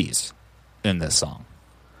 50s in this song.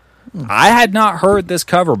 I had not heard this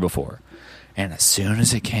cover before. And as soon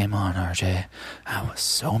as it came on, RJ, I was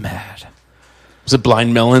so mad. Was it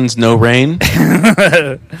Blind Melon's No Rain?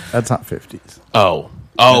 That's not 50s. Oh,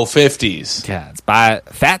 50s. Yeah, it's by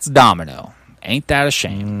Fats Domino. Ain't That a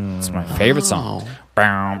Shame? It's my favorite song.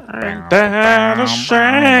 Ain't that a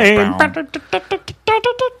shame?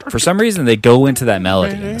 For some reason, they go into that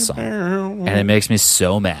melody in the song, and it makes me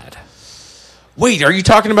so mad. Wait, are you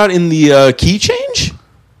talking about in the key change?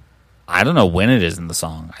 I don't know when it is in the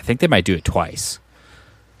song. I think they might do it twice.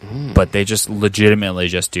 But they just legitimately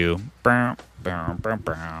just do...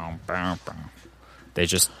 They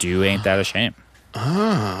just do Ain't That a Shame.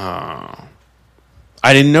 Oh.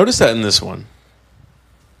 I didn't notice that in this one.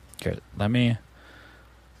 Okay, let me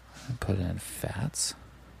put in Fats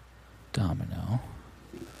Domino.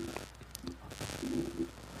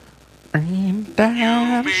 Ain't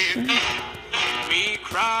that a shame?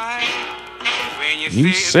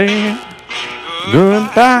 You say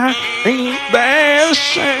Goodbye ain't that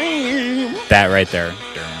shame. That right there.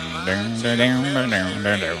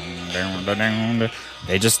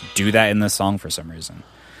 They just do that in the song for some reason.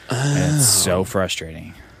 And it's so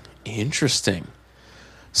frustrating. Interesting.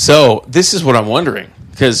 So this is what I'm wondering,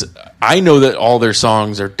 because I know that all their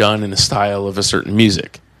songs are done in the style of a certain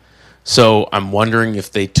music. So I'm wondering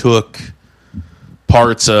if they took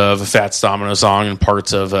parts of a Fats Domino song and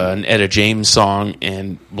parts of an Etta James song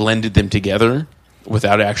and blended them together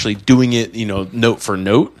without actually doing it, note for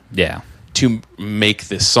note. Yeah. To make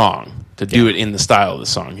this song, to do it in the style of the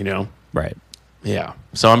song, Right. Yeah.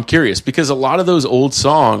 So I'm curious, because a lot of those old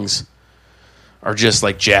songs are just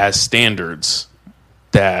like jazz standards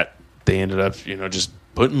that they ended up, just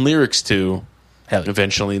putting lyrics to. Hell yeah.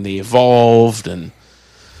 Eventually they evolved and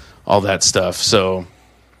all that stuff. So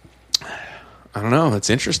I don't know. That's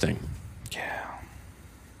interesting.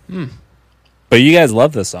 Yeah. But you guys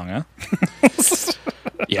love this song, huh?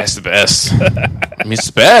 Yeah, it's the best. I mean, it's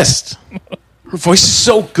the best. Her voice is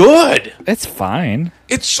so good. It's fine.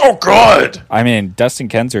 It's so good. I mean, Dustin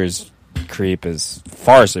Kensrue's Creep is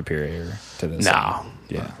far superior to this. No.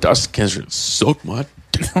 Yeah. Dustin Kensrue sucked my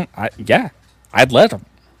dick. I'd let him.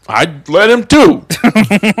 I'd let him too.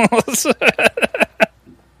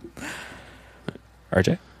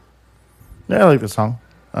 RJ? Yeah, I like the song.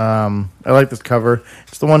 I like this cover.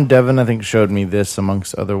 It's the one Devin, I think, showed me this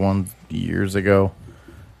amongst other ones years ago.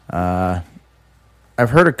 I've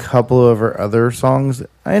heard a couple of her other songs.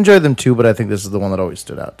 I enjoy them too, but I think this is the one that always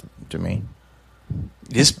stood out to me.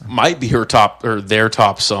 This might be her top or their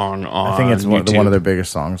top song on I think it's one of their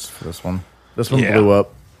biggest songs for this one. This one blew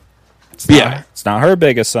up. It's not her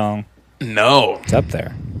biggest song. No. It's up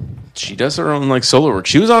there. She does her own solo work.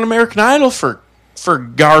 She was on American Idol for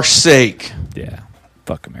gosh sake. Yeah.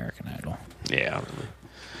 Fuck American Idol. Yeah.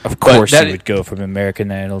 Of course you would go from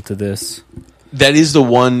American Idol to this. That is the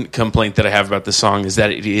one complaint that I have about the song, is that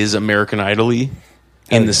it is American Idol-y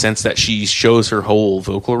in the sense that she shows her whole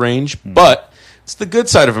vocal range. But it's the good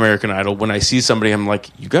side of American Idol. When I see somebody, I'm like,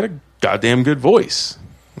 you got a goddamn good voice.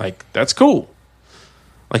 That's cool.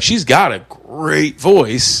 She's got a great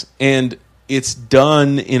voice, and it's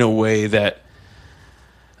done in a way that,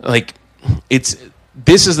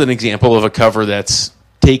 this is an example of a cover that's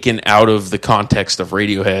taken out of the context of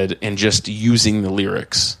Radiohead and just using the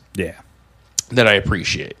lyrics. Yeah. That I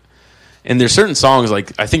appreciate. And there's certain songs, I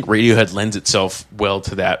think Radiohead lends itself well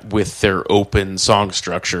to that with their open song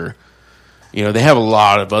structure. They have a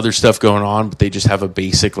lot of other stuff going on, but they just have a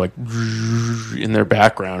basic, in their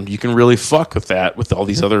background. You can really fuck with that with all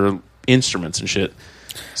these other instruments and shit.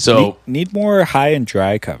 So need more high and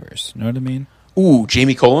dry covers. You know what I mean? Ooh,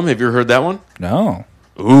 Jamie Cullum. Have you ever heard that one? No.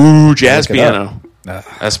 Ooh, jazz piano.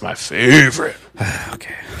 That's my favorite.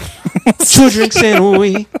 Okay. 2 drinks in a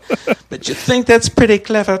week. But you think that's pretty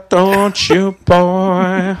clever, don't you,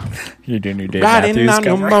 boy? You're doing your Dave Riding Matthews on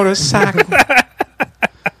your cover. motorcycle.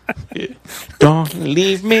 Yeah. Don't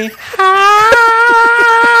leave me high.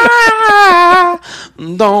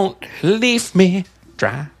 Don't leave me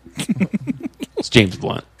dry. It's James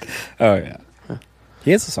Blunt. Oh, yeah.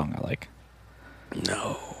 He has a song I like.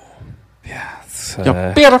 No. Yeah. It's,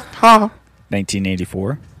 You're beautiful.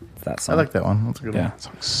 1984. That song. I like that one. That's a good one. That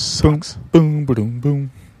song sucks. Boom, boom,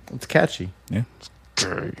 boom. It's catchy. Yeah.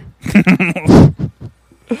 Okay.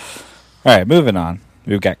 All right, moving on.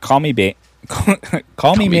 We've got Call Me Maybe.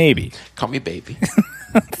 Call me baby.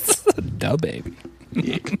 Da baby.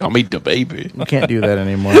 Yeah, call me the baby. You can't do that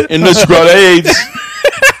anymore. In the Scrolades.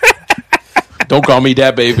 Don't call me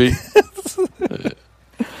that baby.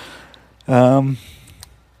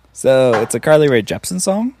 So it's a Carly Rae Jepsen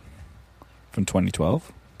song from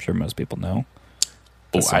 2012. I'm sure most people know.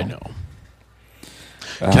 Oh, I know.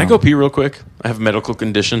 Can I go pee real quick? I have a medical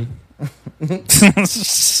condition.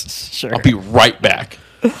 Sure. I'll be right back.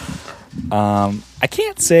 I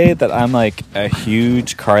can't say that I'm a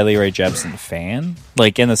huge Carly Rae Jepsen fan,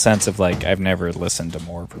 in the sense of I've never listened to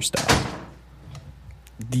more of her stuff.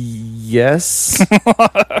 Yes.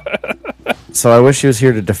 So I wish he was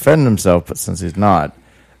here to defend himself, but since he's not,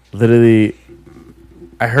 literally,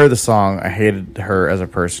 I heard the song. I hated her as a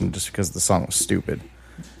person just because the song was stupid.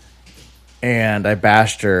 And I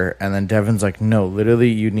bashed her, and then Devin's like, no, literally,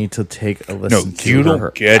 you need to take a listen to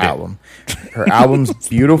her album. Her album's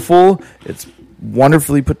beautiful. It's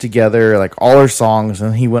wonderfully put together, all her songs.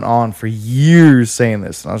 And he went on for years saying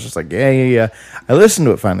this. And I was just like, yeah. I listened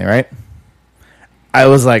to it finally, right? I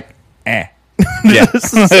was like, eh. Yeah.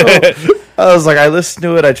 So, I was like, I listened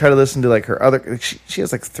to it. I tried to listen to her other. She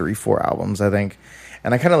has 3-4 albums, I think.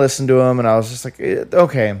 And I kind of listened to them, and I was just like,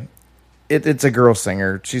 okay. It's a girl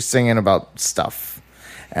singer. She's singing about stuff.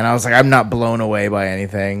 And I was like, I'm not blown away by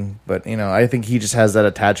anything, but I think he just has that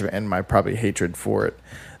attachment and my probably hatred for it,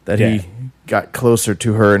 that he got closer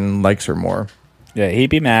to her and likes her more. Yeah, he'd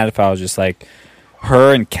be mad if I was just like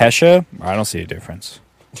her and Kesha. I don't see a difference.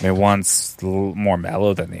 I mean, one's a little more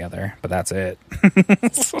mellow than the other, but that's it.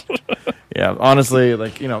 Yeah, honestly,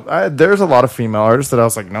 there's a lot of female artists that I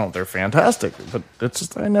was like, no, they're fantastic, but it's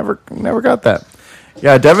just I never got that.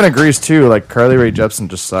 Yeah, Devin agrees too. Like Carly Rae Jepsen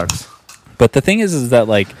just sucks. But the thing is that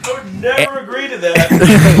I would never agree to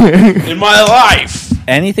that in my life.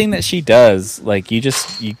 Anything that she does, like you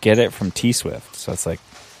get it from T Swift, so it's like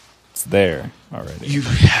it's there already. You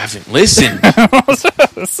haven't listened.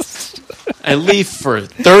 I leave for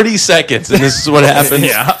 30 seconds, and this is what happens.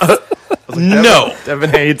 Yeah. No, Devin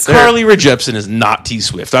hates her. Carly Rae Jepsen is not T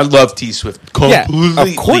Swift. I love T Swift.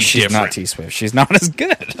 Completely of course she's different. not T Swift. She's not as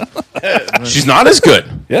good. She's not as good.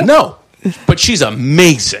 Yeah. No, but she's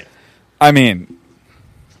amazing. I mean,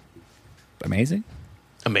 amazing.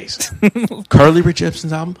 Carly Rae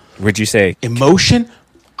Jepsen's album. Would you say Emotion?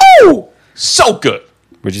 Oh, so good.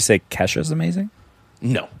 Would you say Kesha's amazing?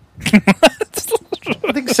 No.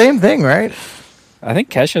 I think same thing, right? I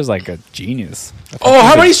think Kesha's like a genius. Oh,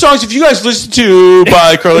 how many songs have you guys listened to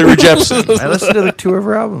by Carly Rae Jepsen? I listened to 2 of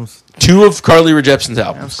her albums. 2 of Carly Rae Jepsen's I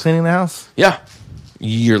was albums. cleaning the house. Yeah.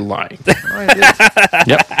 You're lying. Oh, I did.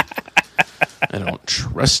 Yep. I don't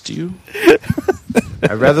trust you.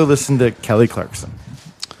 I'd rather listen to Kelly Clarkson.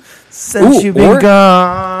 Since you've or been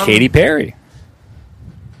gone. Katy Perry.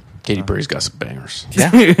 Katy Perry's got some bangers.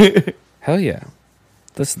 Yeah. Hell yeah.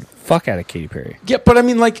 Listen the fuck out of Katy Perry. Yeah, but I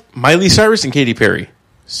mean, like, Miley Cyrus and Katy Perry.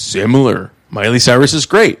 Similar. Miley Cyrus is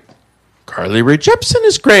great. Carly Rae Jepsen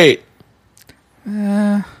is great.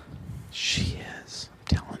 She is. I'm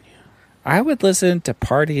telling you. I would listen to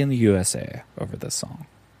Party in the USA over this song.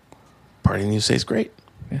 Party in the USA is great.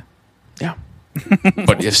 Yeah. Yeah.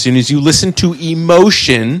 But as soon as you listen to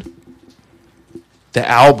Emotion, the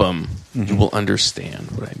album, you will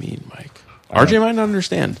understand what I mean, Mike. RJ might not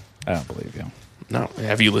understand. I don't believe you. No.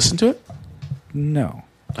 Have you listened to it? No.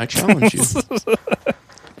 I challenge you.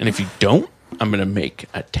 And if you don't, I'm going to make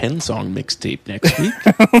a 10-song mixtape next week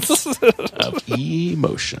of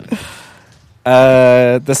Emotion.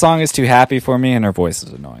 The song is too happy for me, and her voice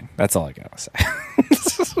is annoying. That's all I gotta say.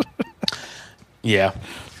 Yeah.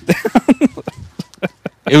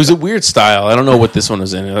 It was a weird style. I don't know what this one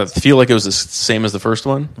was in. I feel like it was the same as the first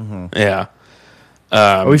one. Mm-hmm. Yeah.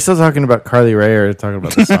 Are we still talking about Carly Rae or talking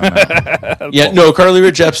about the song now? Yeah, no, Carly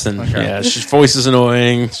Rae Jepsen. Okay. Yeah, her voice is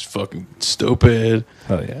annoying. She's fucking stupid.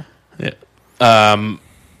 Oh, yeah. Yeah.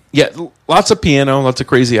 Yeah, lots of piano, lots of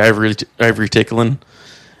crazy ivory tickling.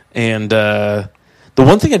 And the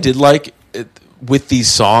one thing I did like with these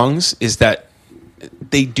songs is that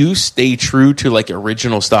they do stay true to like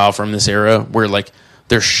original style from this era where like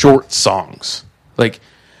they're short songs. Like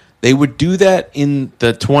they would do that in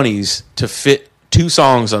the 20s to fit 2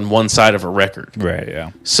 songs on one side of a record. Right,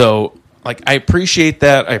 yeah. So like I appreciate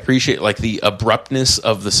that. I appreciate like the abruptness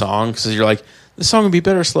of the song because you're like, this song would be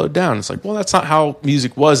better slowed down. It's like, well, that's not how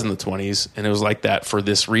music was in the 20s, and it was like that for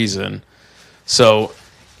this reason. So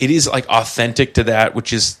it is like authentic to that,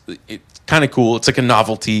 which is kind of cool. It's like a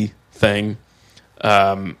novelty thing.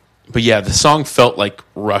 But yeah, the song felt like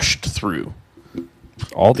rushed through.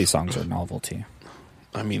 All these songs are novelty.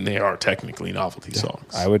 I mean, they are technically novelty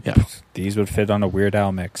songs. These would fit on a Weird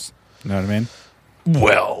Al mix. You know what I mean?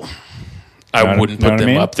 Well, I wouldn't put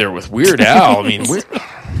them up there with Weird Al. I mean,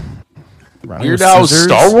 Weird Al's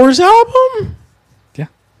Star Wars album? Yeah.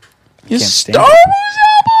 His Star Wars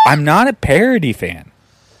album? I'm not a parody fan.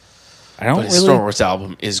 But his Star Wars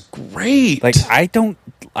album is great. Like,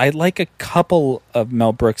 I like a couple of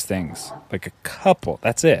Mel Brooks things. Like, a couple.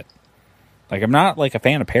 That's it. Like, I'm not, like, a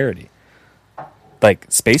fan of parody. Like,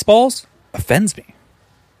 Spaceballs offends me.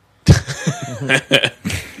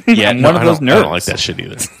 Yeah, I'm one of those nerds. I don't like that shit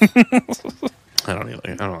either. I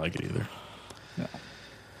don't like it either. No.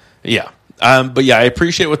 Yeah. But yeah, I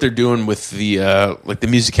appreciate what they're doing with the like the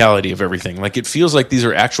musicality of everything. Like it feels like these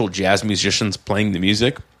are actual jazz musicians playing the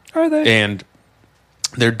music. Are they? And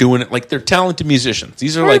they're doing it like they're talented musicians.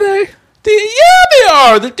 These are like they? Yeah, they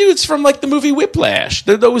are. They're dudes from like the movie Whiplash.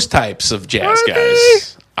 They're those types of jazz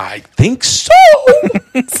guys. They? I think so.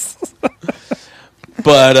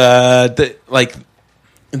 But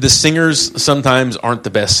the singers sometimes aren't the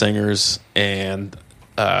best singers, and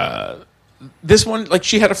this one, like,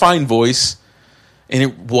 she had a fine voice, and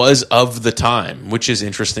it was of the time, which is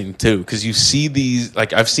interesting too, because you see these,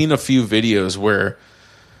 like, I've seen a few videos where,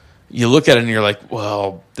 you look at it and you're like,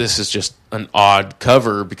 well, this is just an odd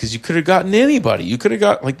cover because you could have gotten anybody. You could have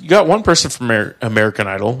got you got one person from American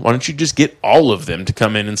Idol. Why don't you just get all of them to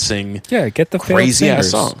come in and sing? Yeah, get the crazy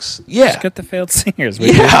ass songs. Yeah, just get the failed singers.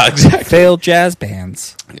 Yeah, exactly. Failed jazz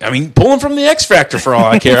bands. I mean, pull them from the X Factor for all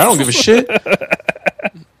I care. I don't give a shit.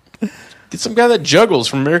 Get some guy that juggles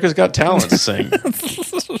from America's Got Talent to sing.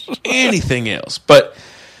 Anything else, but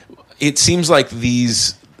it seems like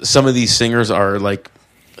some of these singers are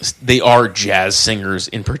they are jazz singers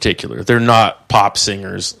in particular. They're not pop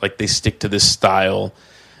singers. Like, they stick to this style,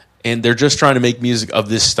 and they're just trying to make music of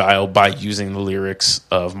this style by using the lyrics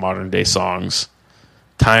of modern day songs,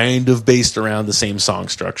 kind of based around the same song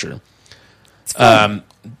structure.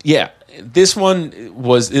 Yeah, this one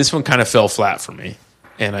kind of fell flat for me,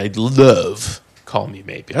 and I love Call Me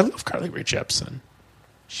Maybe. I love Carly Rae Jepsen.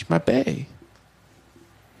 She's my bae.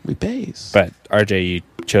 We bays. But RJ, you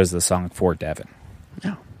chose the song for Devin.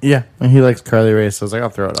 Yeah. Yeah, and he likes Carly Rae, so I was like, I'll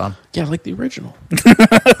throw it on. Yeah, I like the original.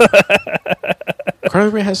 Carly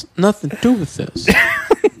Rae has nothing to do with this.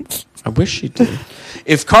 I wish she did.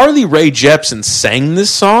 If Carly Rae Jepsen sang this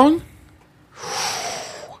song,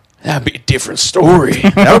 that'd be a different story.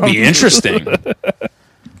 That would be interesting.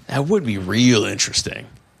 That would be real interesting.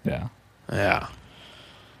 Yeah. Yeah.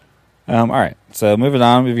 All right. So moving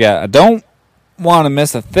on, we've got I Don't Want to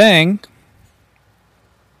Miss a Thing.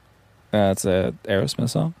 It's a Aerosmith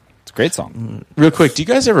song. It's a great song. Real quick, do you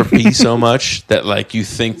guys ever pee so much that you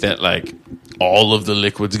think that all of the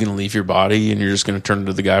liquid's going to leave your body and you're just going to turn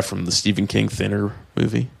into the guy from the Stephen King Thinner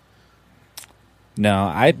movie? No,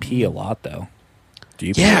 I pee a lot though. Do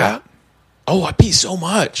you pee a lot? Oh, I pee so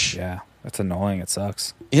much. Yeah. That's annoying. It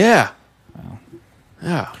sucks. Yeah. Wow.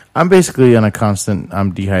 Yeah. I'm basically on a constant.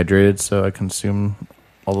 I'm dehydrated, so I consume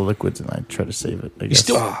all the liquids and I try to save it. I guess.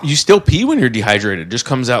 You still pee when you're dehydrated. It just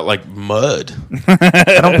comes out like mud.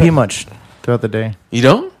 I don't pee much throughout the day. You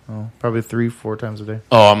don't? Oh, probably 3-4 times a day.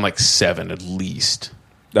 Oh, I'm like 7 at least.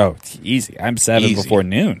 Oh, it's easy. I'm 7 before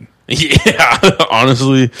noon. Yeah,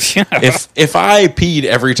 honestly, if I peed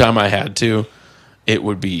every time I had to, it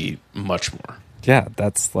would be much more. Yeah,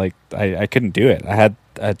 that's I couldn't do it. I had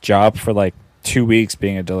a job for 2 weeks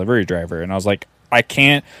being a delivery driver, and I was like, I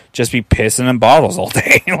can't just be pissing in bottles all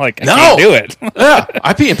day. I can't do it. Yeah,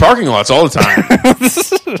 I pee in parking lots all the time.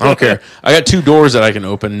 I don't care. I got 2 doors that I can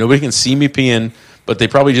open. Nobody can see me peeing, but they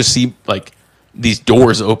probably just see these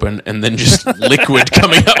doors open and then just liquid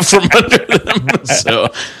coming out from under them. So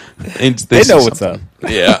they know what's up.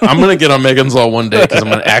 Yeah, I'm gonna get on Megan's Law one day because I'm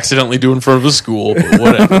gonna accidentally do it in front of a school. But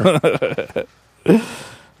whatever.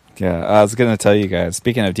 Yeah, I was gonna tell you guys.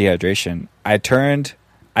 Speaking of dehydration,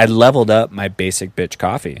 I leveled up my basic bitch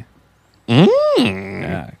coffee.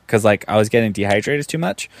 Yeah, because I was getting dehydrated too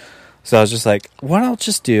much, so I was just like, what I'll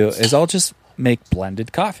just do is I'll just make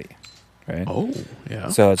blended coffee, right? Oh, yeah.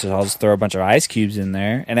 So I'll just throw a bunch of ice cubes in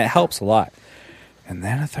there, and it helps a lot. And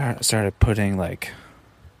then I started putting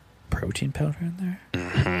protein powder in there.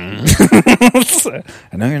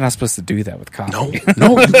 I know you're not supposed to do that with coffee. No, you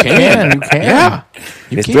can. You can. Yeah.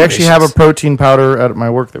 We actually have a protein powder at my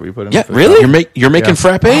work that we put in. Yeah, really? You're making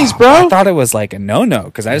frappes, bro? I thought it was a no-no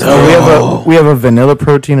because we have a vanilla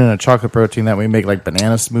protein and a chocolate protein that we make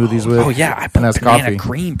banana smoothies with. Oh yeah, I put banana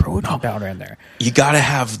cream protein powder in there. You got to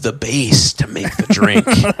have the base to make the drink.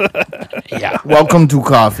 Yeah. Welcome to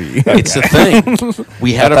coffee. It's the thing.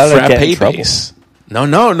 We had a frappe base.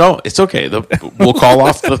 No. It's okay. We'll call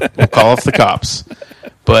off the cops.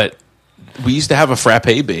 But we used to have a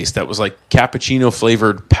frappe base that was cappuccino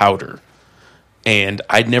flavored powder, and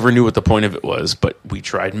I never knew what the point of it was. But we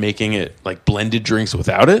tried making it blended drinks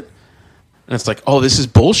without it, and it's oh, this is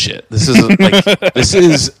bullshit. This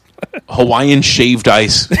is Hawaiian shaved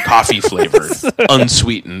ice coffee flavored,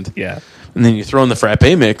 unsweetened. Yeah, and then you throw in the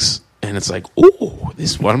frappe mix, and it's ooh,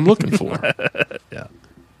 this is what I'm looking for.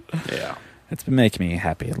 Yeah. It's been making me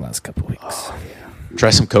happy the last couple of weeks. Oh, yeah. Try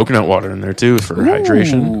some coconut water in there too for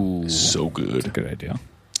hydration. It's so good. That's a good idea.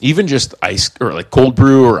 Even just ice or cold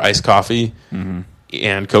brew or iced coffee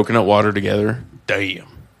and coconut water together. Damn.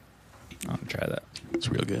 I'll try that. It's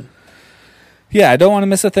real good. Yeah, I Don't Want to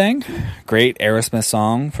Miss a Thing. Great Aerosmith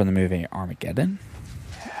song from the movie Armageddon.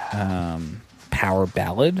 Power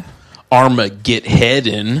ballad.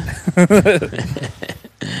 Armageddon.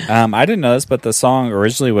 I didn't know this, but the song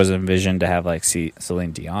originally was envisioned to have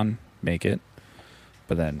Celine Dion make it,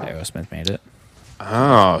 but then Aerosmith made it.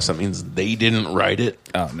 Oh, so that means they didn't write it?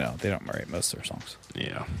 Oh, no, they don't write most of their songs.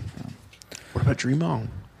 Yeah. What about Dream On?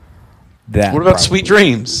 What about Sweet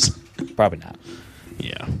Dreams? Probably not.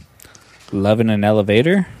 Yeah. Love in an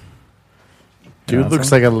Elevator. Dude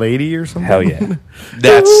looks like a lady or something. Hell yeah.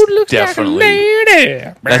 That's definitely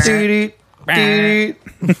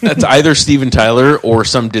that's either Steven Tyler or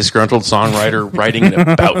some disgruntled songwriter writing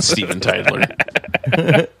about Steven Tyler.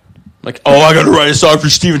 Like, oh, I got to write a song for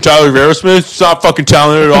Steven Tyler of Aerosmith. It's not fucking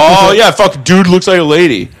talented at all. Oh, yeah, fucking dude looks like a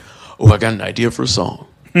lady. Oh, I got an idea for a song.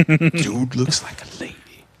 Dude looks like a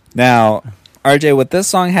lady. Now, RJ, what this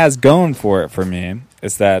song has going for it for me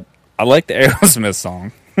is that I like the Aerosmith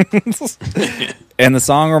song. And the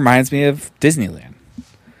song reminds me of Disneyland.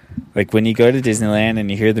 Like when you go to Disneyland and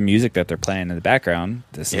you hear the music that they're playing in the background,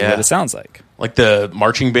 this is what it sounds like. Like the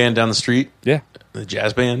marching band down the street? Yeah. The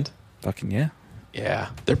jazz band? Fucking yeah. Yeah,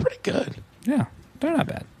 they're pretty good. Yeah, they're not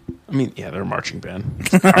bad. I mean, yeah, they're a marching band.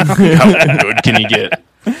 How good can you get?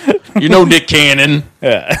 You know Nick Cannon.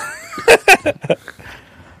 Yeah.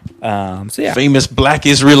 So yeah. Famous black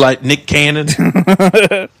Israelite Nick Cannon.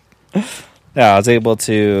 Yeah, I was able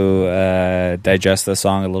to digest the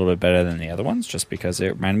song a little bit better than the other ones just because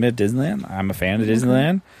it reminded me of Disneyland. I'm a fan of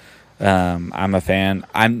Disneyland. I'm a fan.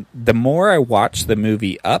 The more I watch the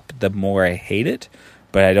movie Up, the more I hate it.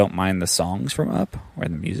 But I don't mind the songs from Up or the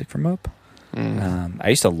music from Up. I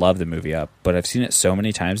used to love the movie Up, but I've seen it so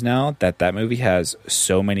many times now that movie has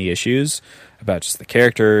so many issues about just the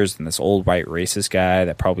characters and this old white racist guy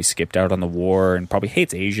that probably skipped out on the war and probably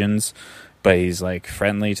hates Asians, but he's like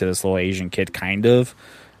friendly to this little Asian kid kind of.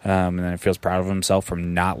 And then feels proud of himself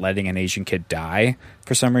from not letting an Asian kid die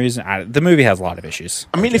for some reason. The movie has a lot of issues.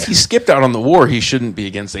 I mean, if he skipped out on the war, he shouldn't be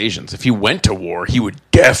against Asians. If he went to war, he would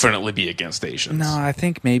definitely be against Asians. No, I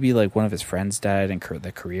think maybe like one of his friends died in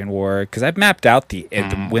the Korean War. Because I've mapped out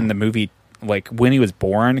when the movie, like when he was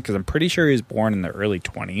born, because I'm pretty sure he was born in the early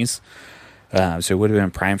 20s. So it would have been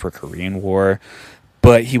prime for Korean War.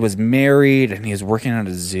 But he was married and he was working at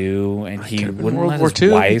a zoo and he wouldn't let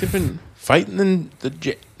his wife... Fighting the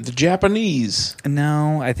Japanese.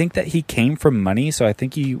 No, I think that he came from money, so I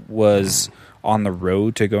think he was on the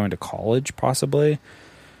road to going to college, possibly.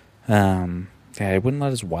 Yeah, he wouldn't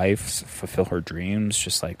let his wife fulfill her dreams,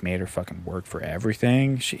 just like made her fucking work for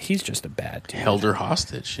everything. He's just a bad dude. Held her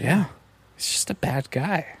hostage. Yeah. He's just a bad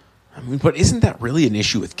guy. I mean, but isn't that really an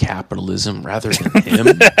issue with capitalism rather than him?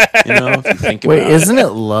 You know, if you think about it. Isn't it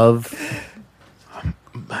love?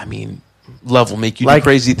 I mean... Love will make you do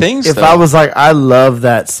crazy things. If I was like, I love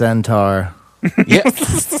that centaur. Yeah.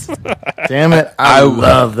 Damn it. I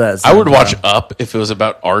love that centaur. I would watch Up if it was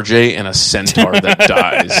about RJ and a centaur that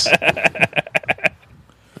dies.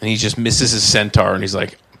 And he just misses his centaur and he's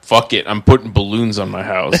like, fuck it, I'm putting balloons on my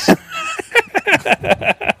house.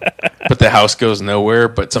 But the house goes nowhere,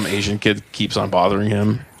 but some Asian kid keeps on bothering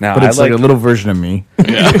him. No, but it's like a little version of me.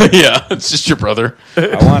 Yeah, yeah, it's just your brother.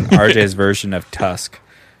 I want RJ's version of Tusk,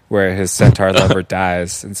 where his centaur lover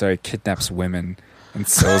dies, and so he kidnaps women and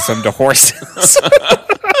sells them to horses. All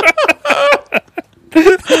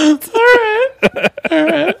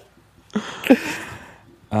right.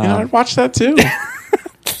 Yeah, I'd watch that too.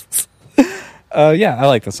 Yeah, I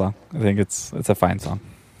like the song. I think it's a fine song.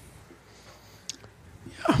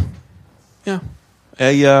 Yeah.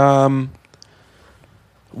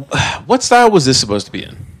 What style was this supposed to be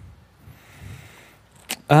in?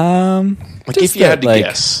 Like if you had to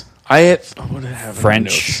guess, what did I have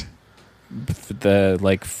French,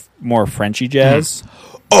 more Frenchy jazz.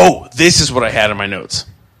 Oh, this is what I had in my notes.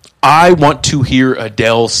 I want to hear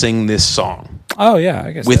Adele sing this song. Oh yeah,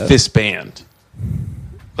 I guess with this band,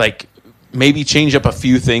 like maybe change up a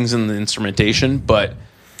few things in the instrumentation, but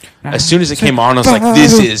as soon as it came on, I was like,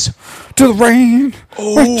 "This is to the rain."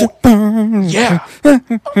 Oh, yeah.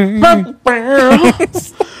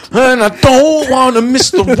 And I don't want to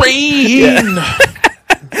miss the rain.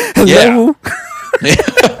 Hello.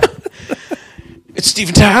 Yeah. It's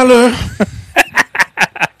Steven Tyler.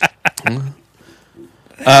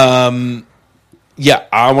 Yeah,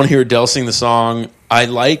 I want to hear Adele sing the song. I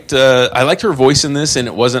liked her voice in this, and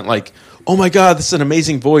it wasn't like, oh my god, this is an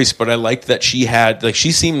amazing voice, but I liked that she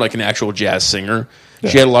seemed like an actual jazz singer. Yeah.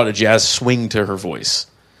 She had a lot of jazz swing to her voice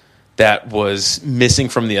that was missing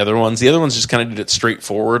from the other ones. The other ones just kind of did it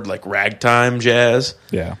straightforward, like ragtime jazz.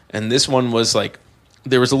 Yeah. And this one was like,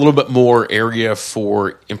 there was a little bit more area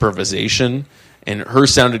for improvisation, and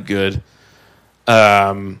hers sounded good.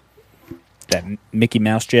 That Mickey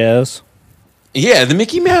Mouse jazz. Yeah, the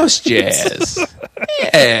Mickey Mouse jazz.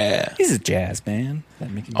 Yeah. He's a jazz man.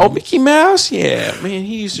 Mickey Mouse. Oh, Mickey Mouse? Yeah. Man,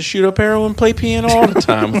 he used to shoot up arrow and play piano all the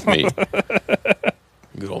time with me.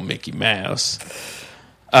 Good old Mickey Mouse.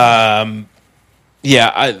 Yeah,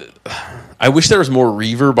 I wish there was more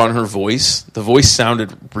reverb on her voice. The voice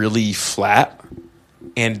sounded really flat,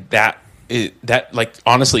 and that like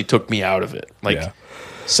honestly took me out of it. Like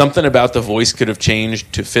something about the voice could have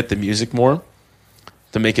changed to fit the music more,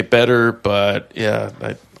 to make it better. But yeah,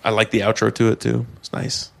 I like the outro to it too. It's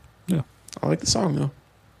nice. Yeah, I like the song though.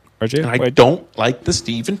 RJ, and I don't like the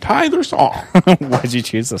Steven Tyler song. Why'd you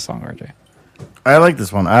choose the song, RJ? I like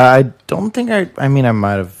this one. I don't think I mean, I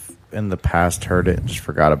might have in the past heard it and just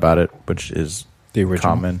forgot about it, which is the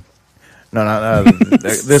original. Common. No,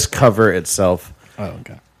 this cover itself. Oh,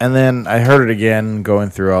 okay. And then I heard it again going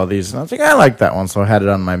through all these, and I was like, I like that one, so I had it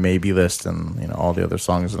on my maybe list, and all the other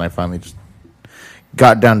songs, and I finally just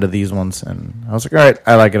got down to these ones, and I was like, all right,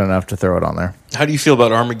 I like it enough to throw it on there. How do you feel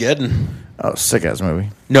about Armageddon? Oh, sick ass movie.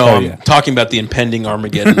 No, I'm talking about the impending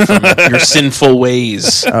Armageddon from your sinful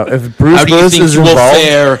ways. If Bruce How do you Willis think is you will involved,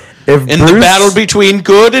 fare the battle between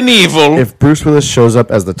good and evil? If Bruce Willis shows up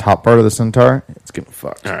as the top part of the centaur, it's getting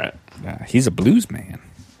fucked. All right. He's a blues man.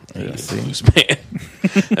 He's a blues man.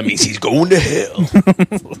 That means he's going to hell.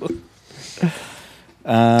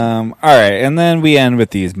 All right, and then we end with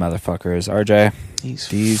these motherfuckers, RJ.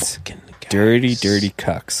 These dirty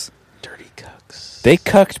cucks. Dirty cucks. They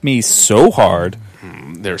cucked me so hard.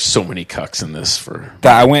 There's so many cucks in this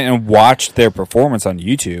that I went and watched their performance on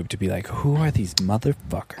YouTube to be like, who are these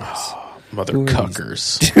motherfuckers? Oh, mother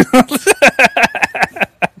cuckers.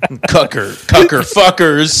 Cucker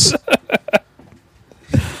fuckers.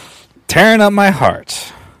 Tearing Up My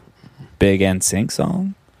Heart. Big NSYNC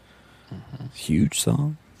song. Huge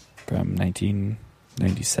song from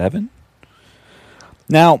 1997.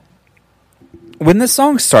 Now, when this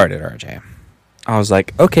song started, RJ, I was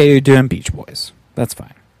like, okay, you're doing Beach Boys. That's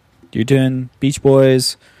fine. You're doing Beach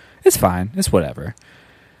Boys. It's fine. It's whatever.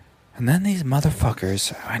 And then these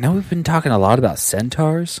motherfuckers, I know we've been talking a lot about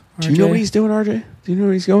centaurs, RJ. Do you know what he's doing, RJ? Do you know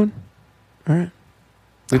where he's going? All right.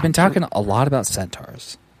 We've been talking a lot about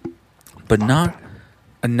centaurs, but not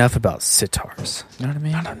enough about sitars. You know what I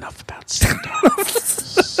mean? Not enough about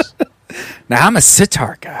sitars. Now, I'm a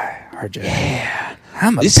sitar guy, RJ. Yeah.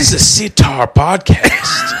 This is a sitar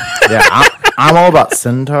podcast. Yeah, I'm all about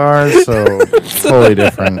centaurs, so totally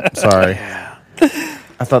different. Sorry. Yeah.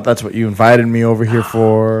 I thought that's what you invited me over here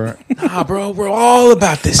for. Nah, bro, we're all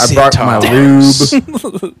about this I sitar. brought my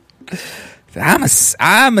lube.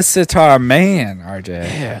 I'm a sitar man, RJ.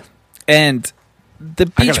 Yeah. And the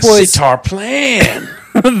Beach I got a Boys sitar plan.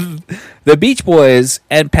 The Beach Boys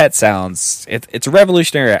and Pet Sounds. It's a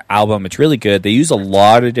revolutionary album. It's really good. They use a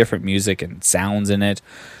lot of different music and sounds in it.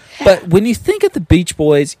 But when you think of the Beach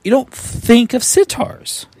Boys, you don't think of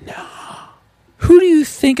sitars. No. Who do you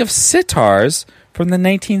think of sitars from the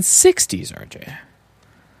 1960s, RJ?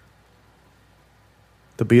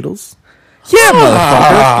 The Beatles? Yeah,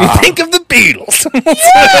 motherfucker. You think of the Beatles.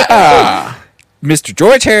 Yeah. Mr.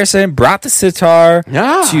 George Harrison brought the sitar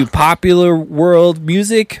to popular world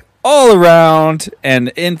music all around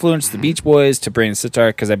and influenced the Beach Boys to bring the sitar,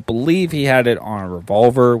 because I believe he had it on a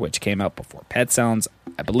Revolver, which came out before Pet Sounds,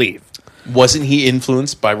 I believe. Wasn't he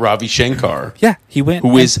influenced by Ravi Shankar? Yeah, he went.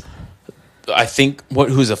 Who is, I think,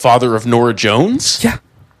 who's the father of Norah Jones? Yeah.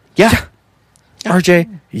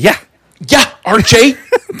 RJ, yeah. Yeah,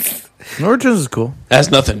 RJ. Norah Jones is cool. That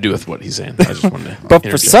has nothing to do with what he's saying. I just wanted to But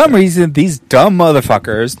for some reason, these dumb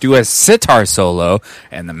motherfuckers do a sitar solo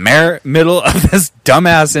in the middle of this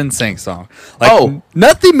dumbass NSYNC song. Like,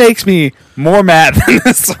 nothing makes me more mad than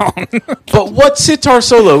this song. But what sitar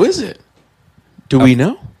solo is it? Do we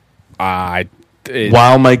know?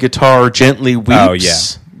 While My Guitar Gently Weeps. Oh, yeah.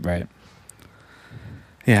 Right.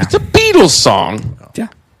 Yeah. It's a Beatles song. Yeah.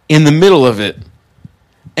 In the middle of it.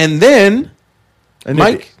 And then...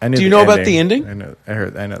 Mike, do you know about the ending? I know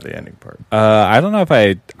the ending part. I don't know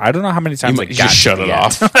how many times I just shut it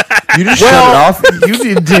off. You just shut it off.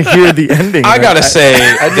 You need to hear the ending. I gotta say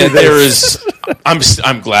that there is.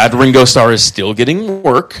 I'm glad Ringo Starr is still getting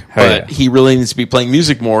work, but he really needs to be playing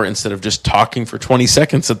music more instead of just talking for 20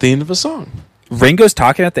 seconds at the end of a song. Ringo's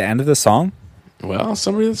talking at the end of the song? Well,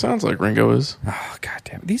 somebody that sounds like Ringo is. Oh, God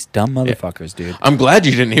damn it. These dumb motherfuckers, dude. I'm glad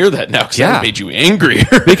you didn't hear that now, because that made you angrier.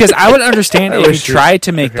 Because I would understand if you tried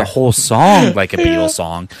to make the whole song like a Beatles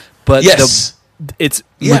song, but it's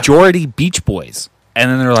majority Beach Boys. And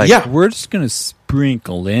then they're like, we're just going to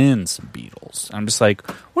sprinkle in some Beatles. I'm just like,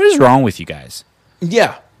 what is wrong with you guys?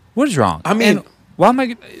 Yeah. What is wrong? I mean...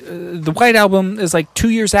 the White Album is like 2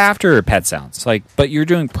 years after Pet Sounds. But you're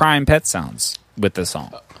doing prime Pet Sounds with this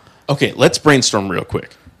song. Okay, let's brainstorm real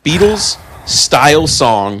quick. Beatles style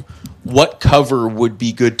song, what cover would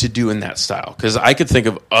be good to do in that style? Because I could think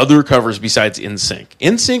of other covers besides NSYNC.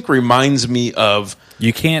 NSYNC reminds me of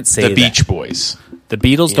you can't say the Beach Boys. The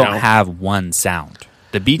Beatles don't have one sound.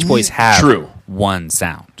 The Beach Boys have one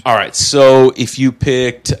sound. All right, so if you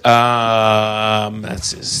picked,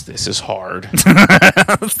 this is hard.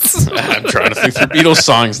 I'm trying to think through Beatles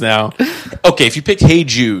songs now. Okay, if you picked "Hey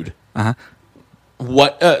Jude,"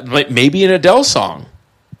 what? Like maybe an Adele song.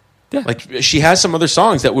 Yeah, like she has some other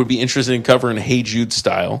songs that would be interested in covering "Hey Jude"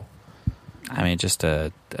 style. I mean, just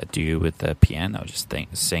a dude with the piano, just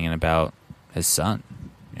singing about his son.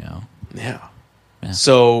 You know. Yeah.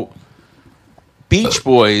 So, Beach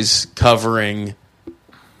Boys covering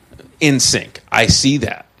NSYNC. I see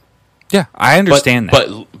that. Yeah, I understand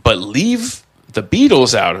that. But leave the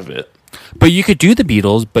Beatles out of it. But you could do the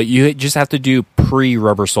Beatles, but you just have to do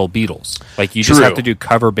pre-Rubber Soul Beatles. Like, you just have to do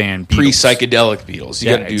cover band Beatles. Pre-psychedelic Beatles. You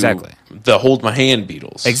got to do the Hold My Hand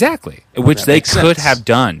Beatles. Exactly. Which they could have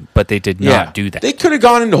done, but they did not do that. They could have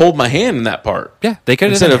gone into Hold My Hand in that part. Yeah, they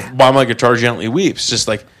could have. Instead of While My Guitar Gently Weeps. Just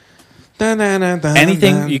like...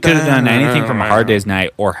 anything. You could have done anything from A Hard Day's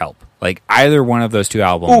Night or Help. Like, either one of those two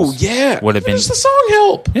albums. Oh, yeah. Would have been... There's the song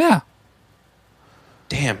Help. Yeah.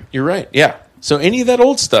 Damn, you're right. Yeah. So any of that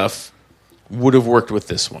old stuff would have worked with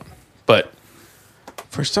this one. But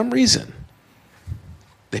for some reason,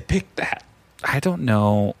 they picked that. I don't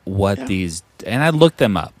know what these... And I looked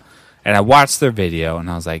them up. And I watched their video, and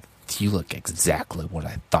I was like, you look exactly what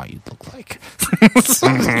I thought you'd look like.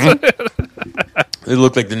 They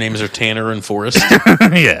look like their names are Tanner and Forrest.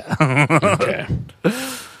 Yeah. Okay.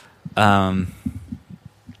 But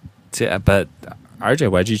RJ,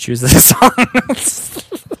 why'd you choose this song?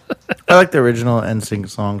 I like the original NSYNC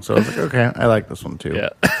song, so I was like, okay, I like this one too.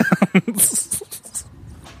 Yeah.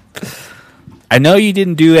 I know you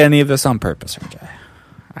didn't do any of this on purpose, RJ.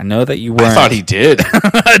 I know that you weren't. I thought he did.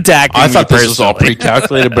 Attacking I thought this was all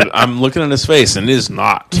pre-calculated, but I'm looking at his face, and it is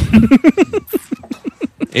not.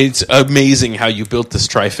 It's amazing how you built this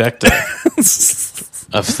trifecta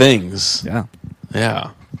of things. Yeah.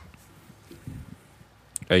 Yeah.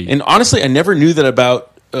 And honestly, I never knew that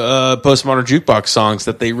about Postmodern Jukebox songs,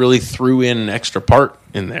 that they really threw in an extra part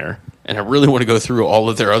in there. And I really want to go through all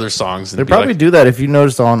of their other songs. They probably do that. If you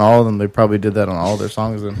notice on all of them, they probably did that on all their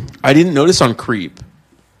songs. Then I didn't notice on Creep.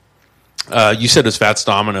 You said it was Fats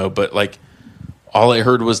Domino, but like all I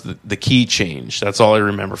heard was the key change. That's all I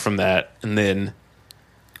remember from that. And then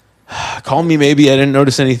Call Me Maybe, I didn't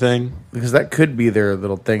notice anything. Because that could be their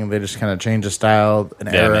little thing. They just kind of change a style, an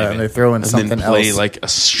era, maybe. And they throw in something else. And then play like a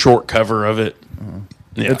short cover of it. Mm-hmm.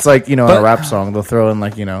 Yeah. It's like, in a rap song, they'll throw in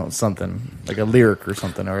like, something, like a lyric or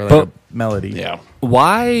something, or like a melody. Yeah.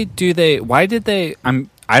 Why did they,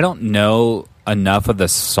 I don't know enough of the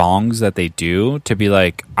songs that they do to be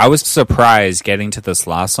like, I was surprised getting to this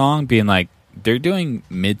last song being like, they're doing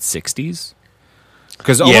mid-60s?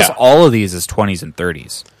 Because almost all of these is 20s and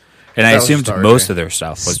 30s. And I assumed most of their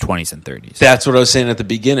stuff was 20s and 30s. That's what I was saying at the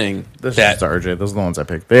beginning. This is RJ. Those are the ones I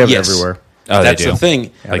picked. They have it everywhere. Oh, that's the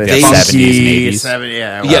thing. Yeah, like the 70s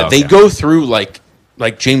and 80s. They go through like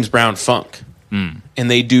James Brown funk. And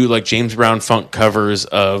they do like James Brown funk covers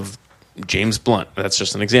of James Blunt. That's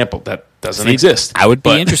just an example. That doesn't exist. I would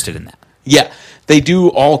be interested in that. Yeah. They do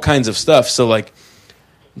all kinds of stuff. So like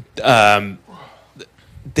it's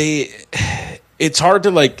hard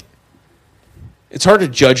to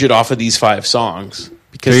judge it off of these 5 songs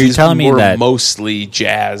because these were that mostly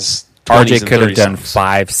jazz. RJ could have done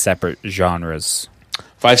 5 separate genres.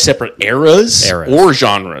 5 separate eras or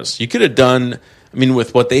genres. You could have done,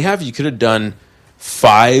 with what they have, you could have done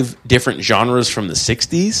 5 different genres from the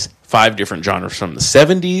 60s, 5 different genres from the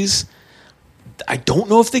 70s. I don't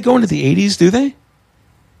know if they go into the 80s, do they?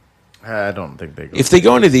 I don't think they go. If they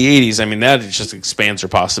go into the 80s, that just expands their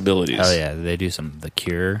possibilities. Oh, yeah. They do The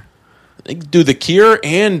Cure. They do The Cure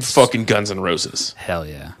and fucking Guns N' Roses. Hell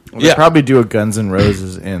yeah. Well, they probably do a Guns N'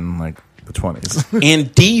 Roses in like the 20s.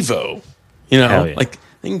 And Devo. Like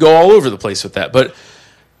they can go all over the place with that. But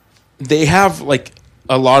they have like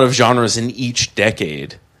a lot of genres in each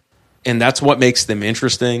decade. And that's what makes them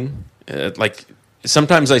interesting. Like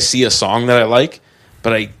sometimes I see a song that I like,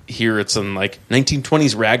 but I hear it's in like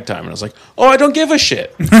 1920s ragtime, and I was like, "Oh, I don't give a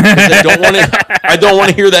shit. I don't want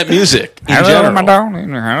to hear that music in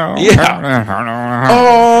general." Yeah.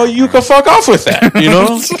 Oh, you can fuck off with that.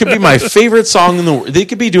 It could be my favorite song in the world. They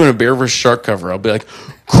could be doing a Bear vs. Shark cover. I'll be like,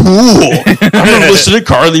 "Cool. I'm gonna listen to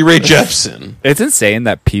Carly Rae Jepsen." It's insane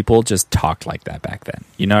that people just talked like that back then.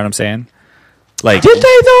 You know what I'm saying? Like, did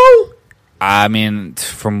they though?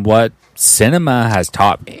 From what cinema has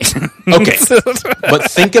taught me. Okay, but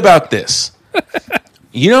think about this.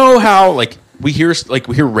 You know how we hear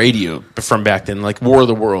radio from back then, like War of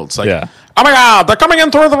the Worlds, like, oh my God, they're coming in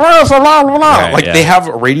through the roof, blah blah blah. Right, they have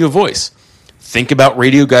a radio voice. Think about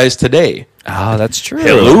radio guys today. Oh, that's true.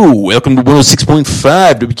 Hello, welcome to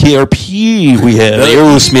 106.5 WKRP. We have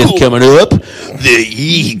Aerosmith coming up. The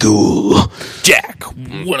Eagle. Jack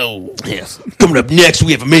 10. Yes. Coming up next,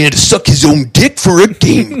 we have a man to suck his own dick for a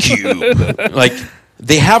GameCube. Like,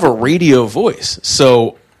 they have a radio voice.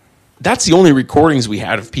 So that's the only recordings we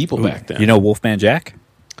had of people back then. You know Wolfman Jack?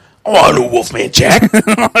 Oh, I know Wolfman Jack.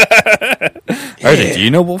 RJ, do you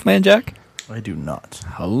know Wolfman Jack? I do not.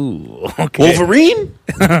 Oh, okay. Wolverine?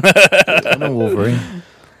 I know Wolverine.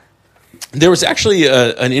 There was actually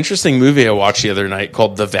an interesting movie I watched the other night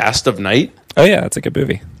called The Vast of Night. Oh, yeah, it's a good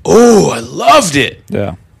movie. Oh, I loved it.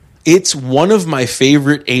 Yeah. It's one of my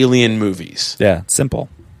favorite alien movies. Yeah, it's simple.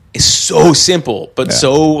 It's so simple, but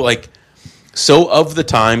so of the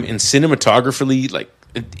time, and cinematographically, like,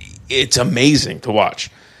 it's amazing to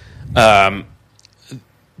watch.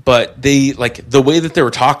 But they, like, the way that they were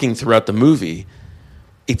talking throughout the movie,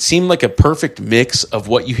 it seemed like a perfect mix of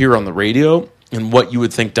what you hear on the radio and what you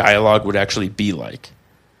would think dialogue would actually be like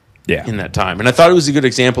in that time. And I thought it was a good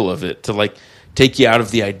example of it to, like, take you out of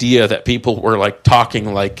the idea that people were, like,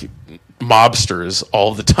 talking like mobsters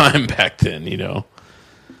all the time back then, you know?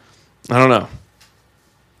 I don't know.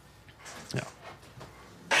 Yeah.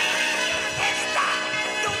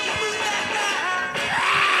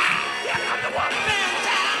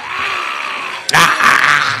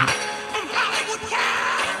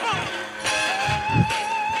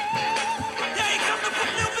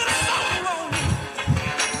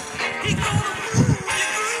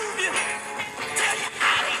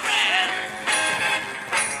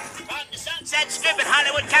 Strip in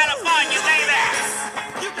Hollywood, California, baby.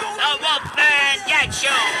 The Wolfman Jack Show.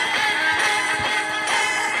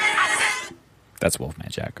 That's Wolfman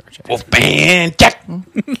Jack, RJ. Wolfman Jack.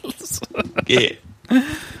 Yeah.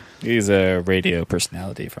 He's a radio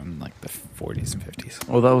personality from, like, the 40s and 50s.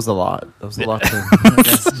 Well, that was a lot. That was a lot.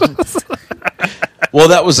 Well,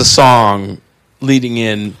 that was a song leading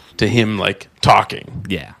in to him, like, talking.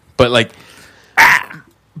 Yeah. But, like,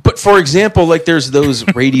 but for example, like, there's those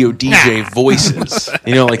radio DJ voices.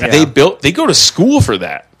 You know, like, they go to school for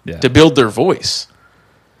that to build their voice.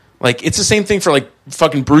 Like, it's the same thing for, like,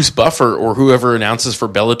 fucking Bruce Buffer or whoever announces for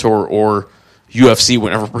Bellator or UFC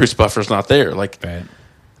whenever Bruce Buffer's not there. Like,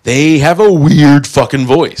 they have a weird fucking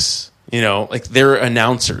voice. You know, like, they're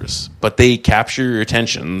announcers, but they capture your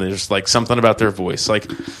attention. There's, like, something about their voice. Like,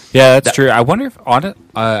 yeah, that's true. I wonder if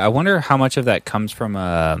I wonder how much of that comes from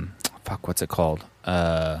what's it called?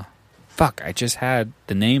 I just had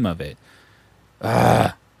the name of it.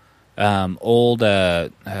 Old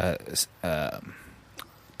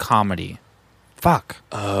comedy. Like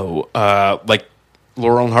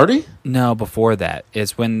Laurel and Hardy? No, before that.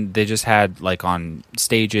 It's when they just had, like, on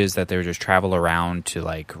stages that they would just travel around to,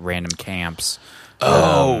 like, random camps.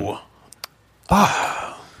 Oh.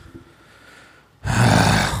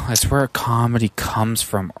 That's where comedy comes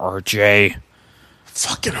from, RJ.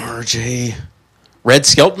 Fucking RJ. Red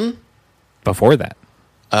Skelton? Before that.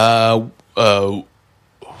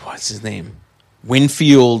 What's his name?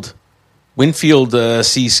 Winfield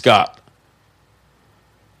C. Scott.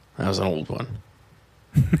 That was an old one.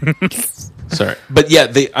 Sorry. But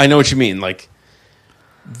yeah, I know what you mean. Like,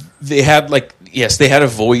 they had, like, yes, they had a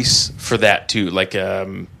voice for that too. Like,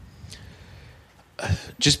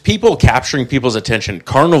 just people capturing people's attention.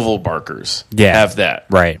 Carnival barkers have that.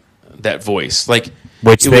 Right. That voice. Like,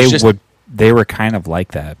 which they were kind of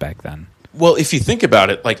like that back then. Well, if you think about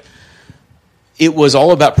it, like, it was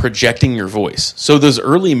all about projecting your voice. So those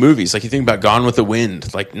early movies, like, you think about Gone with the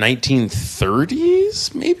Wind, like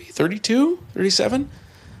 1930s, maybe 32, 37,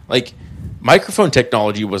 like, microphone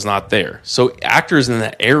technology was not there. So actors in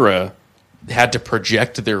that era had to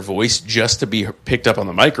project their voice just to be picked up on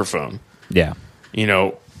the microphone. Yeah. You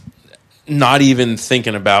know, not even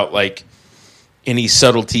thinking about, like, any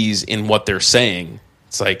subtleties in what they're saying.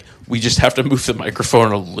 It's like, we just have to move the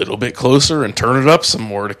microphone a little bit closer and turn it up some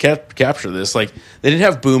more to capture this. Like, they didn't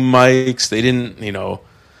have boom mics. They didn't, you know,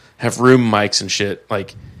 have room mics and shit.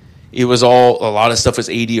 Like, it was all, a lot of stuff was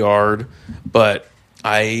ADR'd. But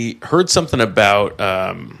I heard something about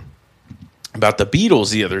the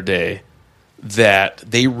Beatles the other day, that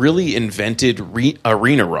they really invented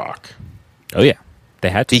arena rock. Oh, yeah. They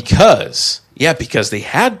had to. Because they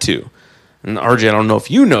had to. And RJ, I don't know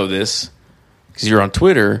if you know this, because you're on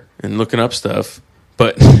Twitter and looking up stuff,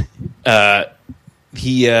 but the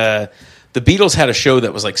Beatles had a show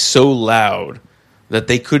that was, like, so loud that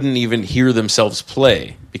they couldn't even hear themselves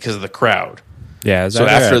play because of the crowd. Yeah. So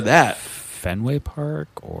after that, Fenway Park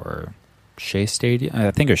or Shea Stadium,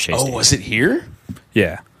 I think it was Shea Stadium. Oh, was it here?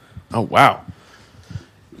 Yeah. Oh, wow.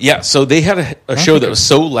 Yeah, so they had a show that was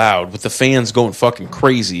so loud with the fans going fucking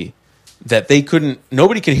crazy that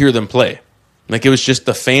nobody could hear them play. Like, it was just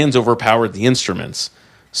the fans overpowered the instruments.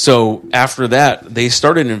 So after that, they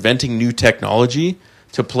started inventing new technology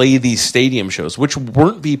to play these stadium shows, which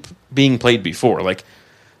weren't being played before.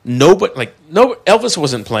 Elvis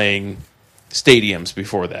wasn't playing stadiums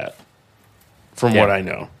before that, from what I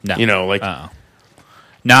know. No.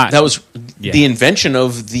 That was the invention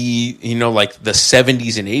of the the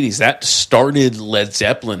 70s and 80s. That started Led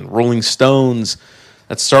Zeppelin, Rolling Stones.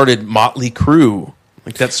 That started Motley Crue.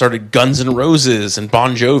 Like, that started Guns N' Roses and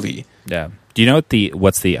Bon Jovi. Yeah. Do you know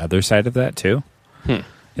what's the other side of that too?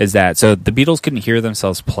 Is that so the Beatles couldn't hear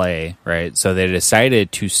themselves play, right? So they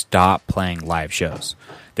decided to stop playing live shows.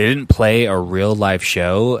 They didn't play a real live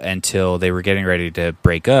show until they were getting ready to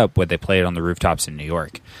break up, when they played on the rooftops in New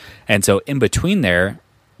York. And so in between there,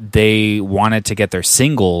 they wanted to get their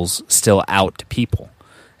singles still out to people.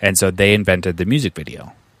 And so they invented the music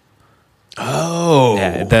video. Oh.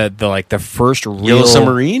 Yeah, the first real Yellow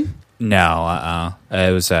Submarine? No,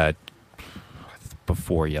 it was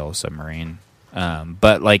before Yellow Submarine.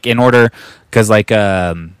 But like, in order, because like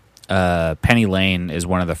Penny Lane is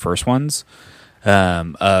one of the first ones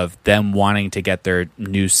of them wanting to get their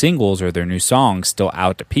new singles or their new songs still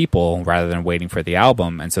out to people rather than waiting for the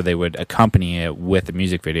album. And so they would accompany it with the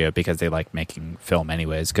music video because they like making film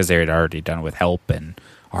anyways, because they had already done it with Help and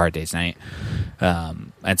A Hard Day's Night.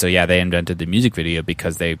 And so, yeah, they invented the music video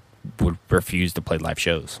because they would refuse to play live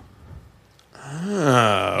shows.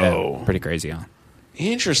 Oh. Yeah, pretty crazy, huh?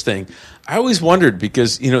 Interesting. I always wondered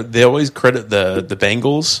because, they always credit the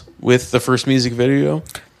Bengals with the first music video.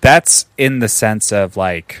 That's in the sense of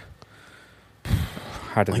like,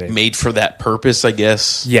 how do they made for that purpose, I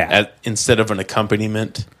guess? Yeah. Instead of an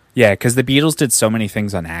accompaniment. Yeah, because the Beatles did so many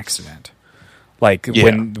things on accident. Like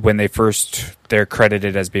when they're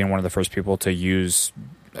credited as being one of the first people to use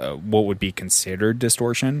what would be considered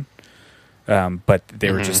distortion. But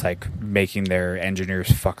they were just like making their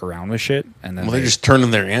engineers fuck around with shit, and then they're just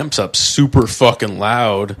turning their amps up super fucking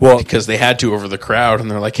loud, because they had to over the crowd,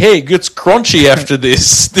 and they're like, "Hey, it gets crunchy after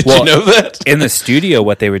this." Did you know that? In the studio,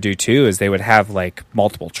 what they would do too is they would have like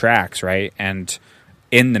multiple tracks, right? And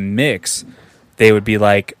in the mix, they would be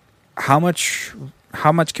like, "How much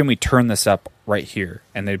can we turn this up right here?"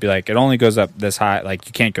 And they'd be like, "It only goes up this high. Like,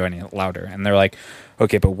 you can't go any louder." And they're like,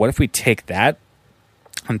 "Okay, but what if we take that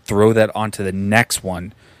and throw that onto the next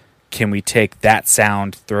one? Can we take that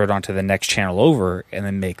sound, throw it onto the next channel over, and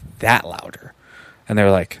then make that louder?" And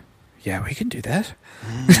they're like, "Yeah, we can do that."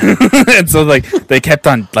 And so like they kept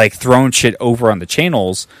on like throwing shit over on the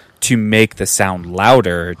channels to make the sound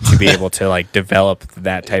louder, to be able to like develop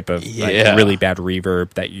that type of like, really bad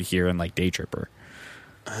reverb that you hear in like Day Tripper.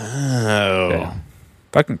 Oh. Yeah.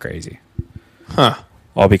 Fucking crazy. Huh.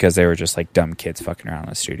 All because they were just like dumb kids fucking around in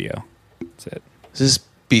the studio. That's it. Is this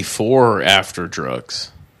before or after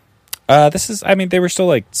drugs? They were still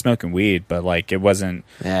like smoking weed, but like it wasn't.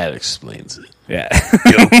 That explains it. Yeah.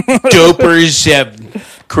 Dopers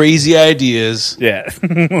have crazy ideas. Yeah.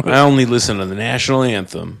 I only listen to the national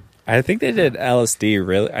anthem. I think they did LSD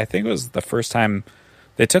really. I think it was the first time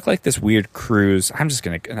they took like this weird cruise.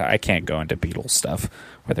 I can't go into Beatles stuff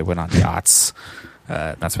where they went on yachts.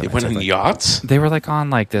 That's what they went on yachts. They were like on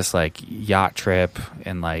like this like yacht trip,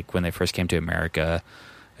 and like when they first came to America,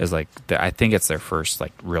 is like I think it's their first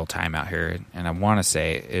like real time out here, and I want to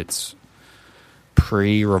say it's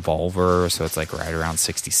pre-Revolver, so it's like right around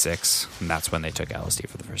 66, and that's when they took LSD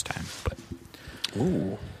for the first time. But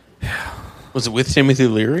ooh, was it with Timothy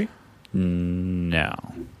Leary? No,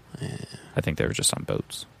 I think they were just on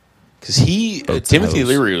boats. Because Timothy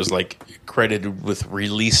Leary was like credited with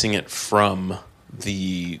releasing it from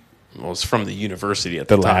the university at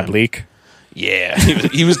the time. Lab leak. Yeah,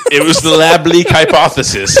 he was. It was the lab leak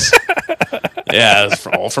hypothesis. Yeah, it's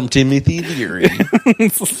all from Timothy Leary.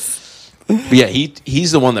 But yeah,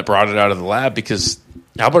 he's the one that brought it out of the lab because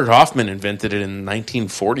Albert Hoffman invented it in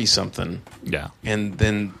 1940 something. Yeah, and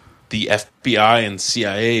then the FBI and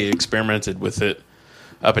CIA experimented with it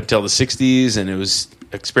up until the 60s, and it was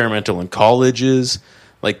experimental in colleges.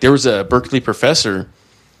 Like there was a Berkeley professor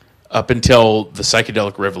up until the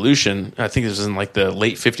psychedelic revolution. I think it was in like the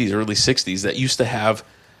late 50s, early 60s, that used to have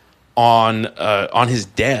on his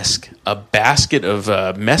desk a basket of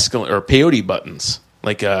mescaline or peyote buttons,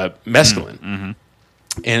 like mescaline,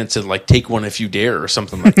 and it said like "take one if you dare" or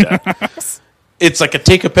something like that. It's like a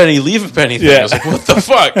take a penny, leave a penny thing. I was like, what the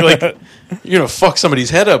fuck? Like, you're gonna fuck somebody's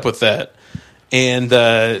head up with that. And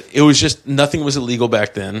it was just, nothing was illegal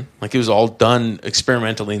back then. Like, it was all done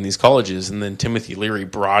experimentally in these colleges. And then Timothy Leary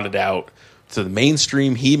brought it out to the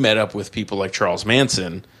mainstream. He met up with people like Charles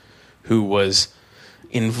Manson, who was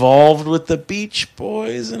involved with the Beach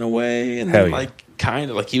Boys in a way, and Hell then yeah. like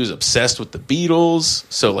kind of like he was obsessed with the Beatles.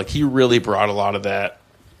 So like he really brought a lot of that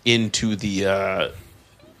into the.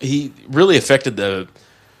 He really affected the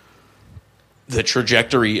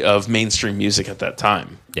trajectory of mainstream music at that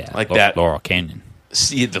time. Yeah, like that Laurel Canyon.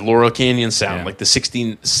 See the Laurel Canyon sound, Yeah. like the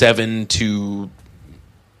 67 to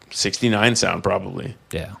 69 sound, probably.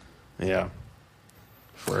 Yeah. Yeah.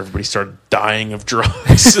 Before everybody started dying of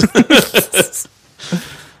drugs.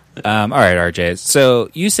 All right, RJ. So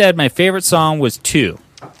you said my favorite song was 2.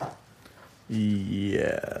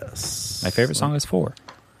 Yes. My favorite song is 4.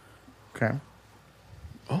 Okay.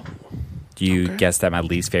 Oh, Do you Okay. guess that my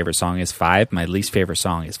least favorite song is 5? My least favorite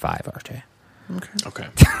song is 5, RJ. okay.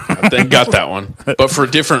 I think got that one, but for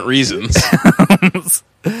different reasons.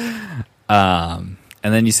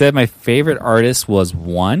 And then you said my favorite artist was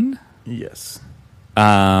 1. Yes.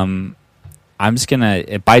 I'm just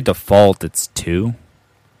gonna by default it's 2,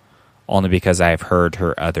 only because I've heard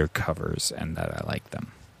her other covers and that I like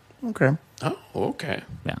them. Okay. Oh, okay.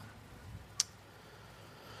 Yeah.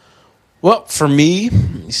 Well, for me,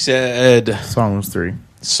 he said Song was 3.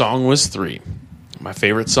 song was 3. My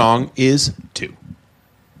favorite song is 2.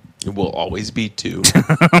 It will always be 2.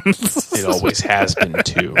 It always has been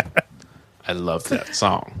 2. I love that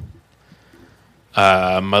song.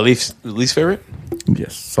 My least favorite?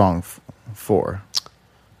 Yes. Song 4.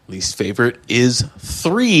 Least favorite is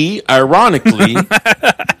 3, ironically,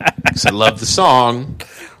 because I love the song.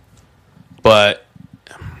 But,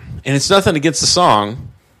 and it's nothing against the song,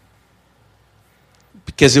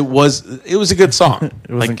 because it was a good song.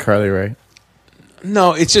 It wasn't Carly Rae.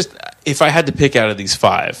 No, it's just if I had to pick out of these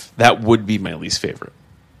 5, that would be my least favorite.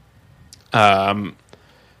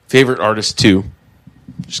 Favorite artist 2,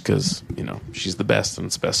 just because she's the best and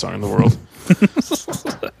it's the best song in the world.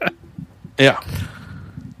 Yeah,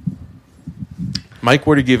 Mike,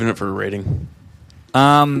 what are you giving it for a rating?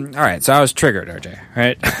 All right, so I was triggered, RJ.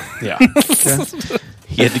 Right? Yeah,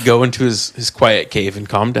 he had to go into his quiet cave and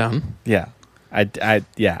calm down. Yeah.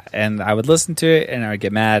 Yeah, and I would listen to it and I would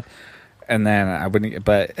get mad, and then I wouldn't.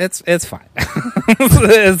 But it's fine.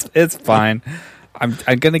 it's fine. I'm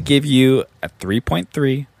gonna give you a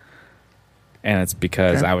 3.3, and it's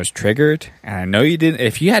because Okay. I was triggered, and I know you didn't.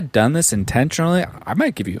 If you had done this intentionally, I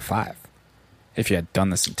might give you a 5. If you had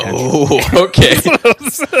done this intentionally. Oh, okay.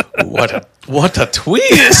 What a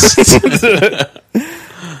twist!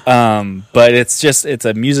 But it's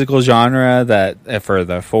a musical genre that for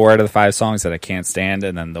the 4 out of the 5 songs that I can't stand,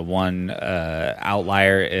 and then the one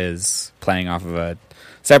outlier is playing off of a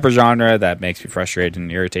separate genre that makes me frustrated and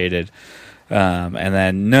irritated. And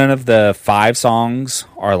then none of the 5 songs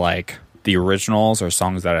are like the originals or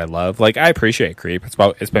songs that I love. Like I appreciate Creep. It's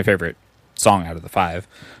my favorite song out of the 5,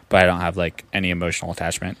 but I don't have like any emotional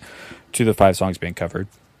attachment to the 5 songs being covered.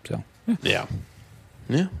 So Yeah.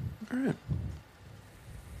 All right.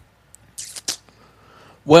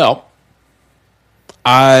 Well,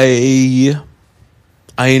 I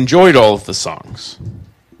enjoyed all of the songs.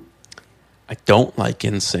 I don't like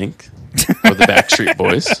NSYNC or the Backstreet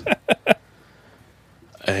Boys.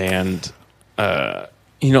 And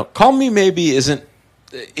Call Me Maybe isn't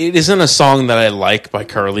a song that I like by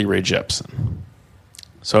Carly Rae Jepsen.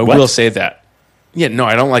 So I will say that. Yeah, no,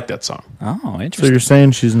 I don't like that song. oh, So interesting. you're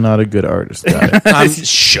saying she's not a good artist. Got it.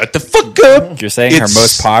 Shut the fuck up. You're saying her It's-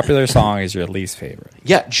 most popular song is your least favorite.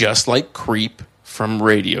 Yeah, just like Creep from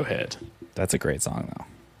Radiohead. That's a great song, though.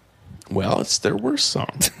 Well, it's their worst song.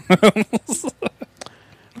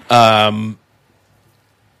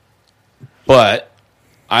 But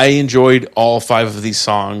I enjoyed all 5 of these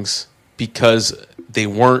songs because they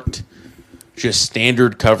weren't just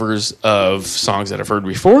standard covers of songs that I've heard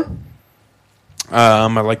before. I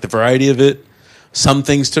like the variety of it. Some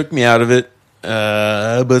things took me out of it,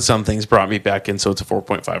 but some things brought me back in, so it's a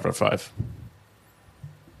 4.5 out of 5.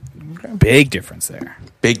 Big difference there.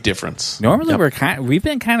 Big difference. Normally, Yep. we've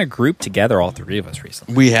been kind of grouped together, all 3 of us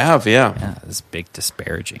recently. We have, yeah. Yeah, this is big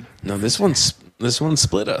disparaging. No, this one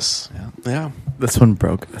split us. Yeah. This one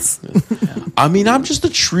broke us. I mean, I'm just a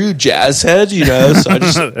true jazz head, so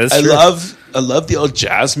That's I true. love the old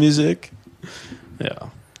jazz music. Yeah.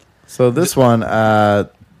 So this one,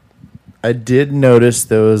 I did notice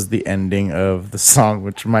there was the ending of the song,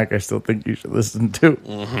 which Mike, I still think you should listen to,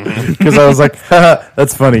 because I was like, haha,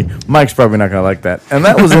 "That's funny." Mike's probably not gonna like that, and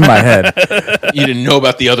that was in my head, You didn't know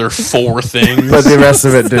about the other 4 things. but the rest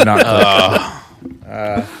of it did not.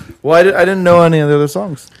 Well, I didn't know any of the other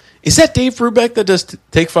songs. Is that Dave Brubeck that does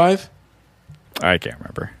Take 5? I can't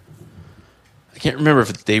remember. I can't remember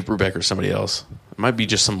if it's Dave Brubeck or somebody else. It might be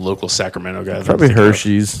just some local Sacramento guy. that I'm Probably thinking of.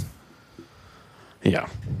 Hershey's. Yeah.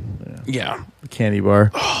 Yeah. candy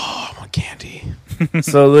bar. Oh, I want candy.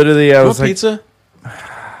 So literally, I You was want like, pizza?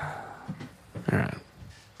 All right.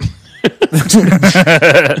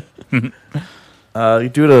 you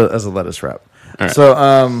do it as a lettuce wrap. right. So,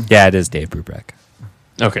 Yeah, it is Dave Brubeck.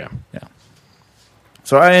 Okay. Yeah.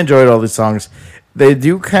 so I enjoyed all these songs. They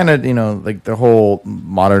do kind of, like the whole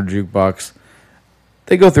modern jukebox.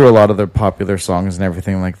 They go through a lot of their popular songs and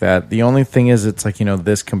everything like that. The only thing is, it's like,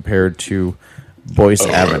 this compared to Boyce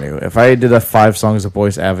Avenue. If I did 5 songs of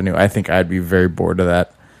Boyce Avenue, I think I'd be very bored of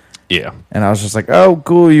that. Yeah. And I was just like, oh,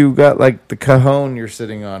 cool, you got like the cajon you're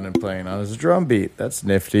sitting on and playing on as a drum beat. That's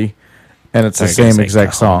nifty. And it's the same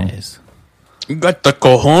exact song. You got the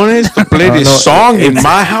cojones to play this song in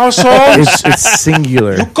my household? It's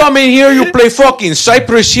singular. You come in here, you play fucking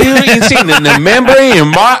Cypress Hill insane in the membrane in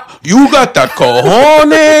my... You got the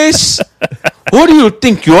cojones? Who do you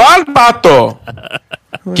think you are, Pato?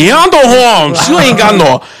 Keanu Holmes, you ain't got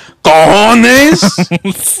no cojones.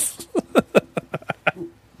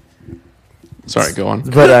 Sorry, go on.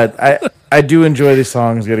 But I do enjoy these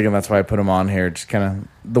songs. Yet again, that's why I put them on here. Just kind of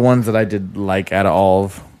the ones that I did like out of all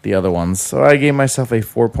of the other ones. So I gave myself a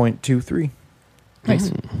 4.23.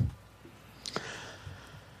 Nice.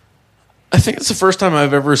 I think it's the first time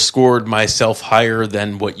I've ever scored myself higher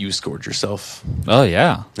than what you scored yourself. Oh,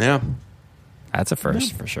 yeah. Yeah. That's a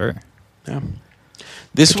first for sure. Yeah.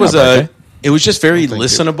 This Good was job, RJ. it was just very thank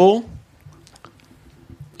listenable.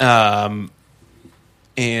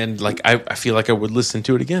 And like I feel like I would listen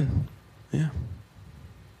to it again. Yeah.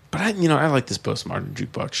 But I like this postmodern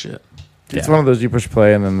jukebox shit. It's one of those you push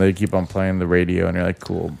play and then they keep on playing the radio and you're like,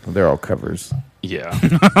 cool. They're all covers. Yeah.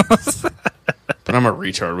 But I'm a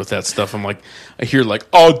retard with that stuff. I'm like, I hear like,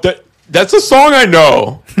 oh, that's a song I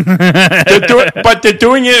know. But they're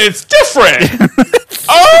doing it. It's different.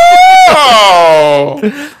 Oh.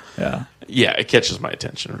 Yeah. Yeah, it catches my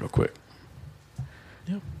attention real quick.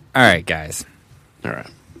 All right, guys. All right.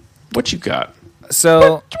 What you got?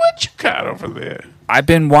 So What you got over there? I've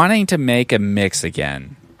been wanting to make a mix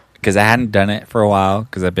again because I hadn't done it for a while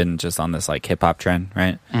because I've been just on this like hip hop trend,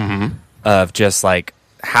 right? Mm-hmm. Of just like,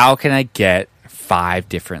 how can I get 5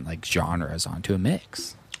 different like genres onto a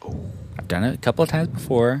mix? I've done it a couple of times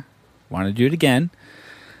before. Want to do it again.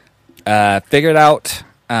 Figured out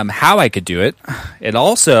how I could do it. It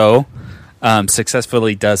also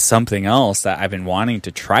successfully does something else that I've been wanting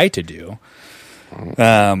to try to do,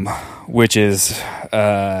 which is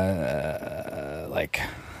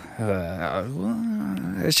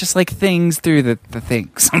it's just like things through the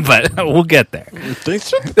things, but we'll get there.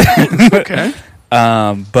 Okay.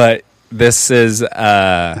 But this is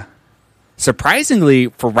surprisingly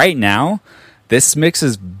for right now, this mix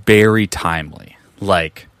is very timely.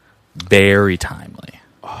 Like very timely.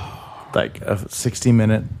 Like a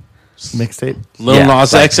 60-minute mixtape. Lil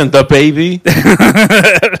Nas X and the Baby.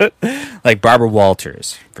 Like Barbara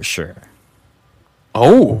Walters, for sure.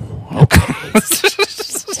 Oh, okay.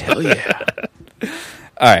 Hell yeah.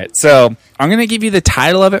 All right, so I'm going to give you the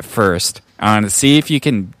title of it first. I'm going to see if you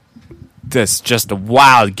can just a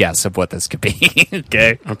wild guess of what this could be.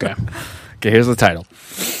 Okay, here's the title.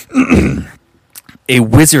 A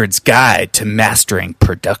Wizard's Guide to Mastering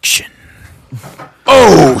Production.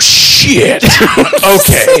 Oh, shit.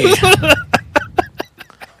 Okay.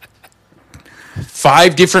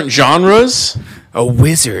 5 different genres? A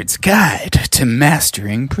Wizard's Guide to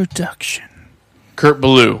Mastering Production. Kurt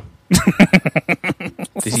Ballou.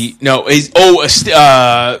 Is he? No.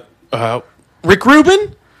 Rick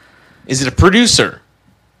Rubin? Is it a producer?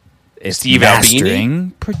 It's Steve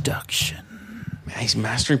Mastering Production. He's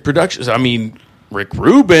mastering productions. I mean, Rick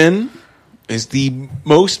Rubin is the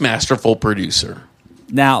most masterful producer.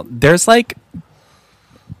 Now, there's like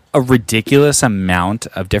a ridiculous amount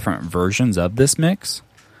of different versions of this mix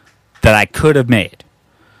that I could have made.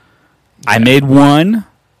 I made one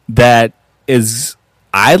that is,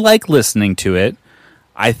 I like listening to it.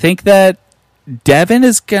 I think that Devin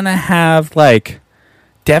is going to have like,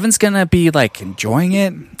 Devin's going to be like enjoying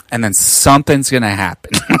it, and then something's going to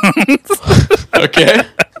happen. Okay.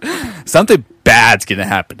 Something bad's going to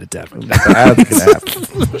happen to Devin. That's gonna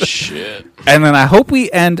happen. Shit. And then I hope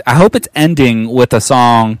it's ending with a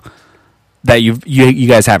song that you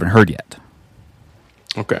guys haven't heard yet.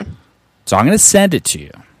 Okay. So I'm going to send it to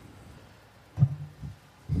you.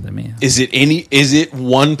 Is it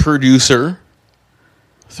one producer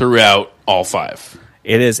throughout all 5?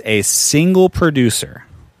 It is a single producer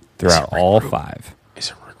throughout all 5. Is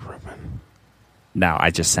it Rick Rubin? Now, I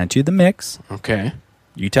just sent you the mix. Okay.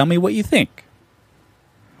 You tell me what you think.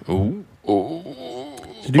 Ooh.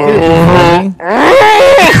 Did you get it before me?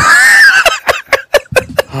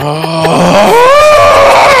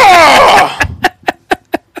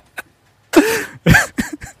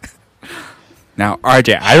 Now,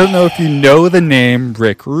 RJ, I don't know if you know the name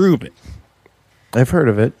Rick Rubin. I've heard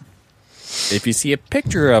of it. If you see a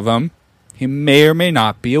picture of him, he may or may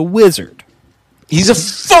not be a wizard. He's a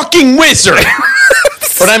fucking wizard.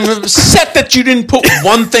 But I'm upset that you didn't put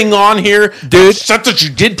one thing on here. Dude, I'm upset that you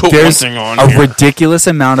did put one thing on here. There's a ridiculous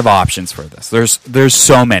amount of options for this. There's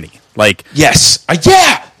so many. Like, yes.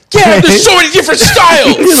 Yeah, there's so many different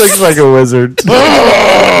styles. He looks like a wizard.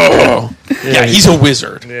 Oh. Yeah, he's a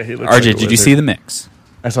wizard. Yeah, he looks RJ, like a did wizard. you see the mix?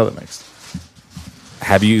 I saw the mix.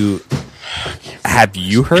 Have you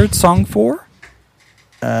heard song 4?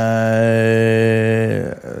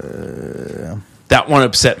 That one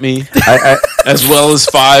upset me, as well as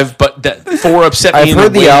 5. But that 4 upset me. I've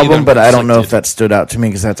heard the album, but I don't know if that stood out to me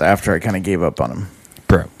because that's after I kind of gave up on him.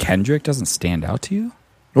 Bro, Kendrick doesn't stand out to you?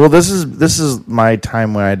 Well, this is my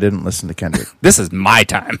time when I didn't listen to Kendrick. This is my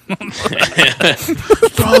time. Bro,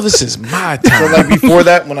 this is my time. So like before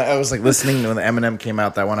that, when I was like listening when the Eminem came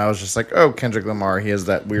out, that one I was just like, oh, Kendrick Lamar, he has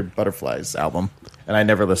that weird Butterflies album, and I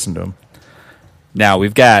never listened to him. Now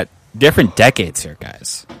we've got different decades here,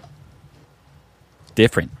 guys.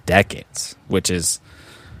 Different decades, which is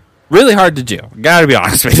really hard to do. Gotta be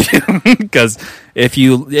honest with you, because if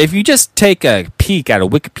you just take a peek at a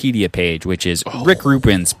Wikipedia page, which is Rick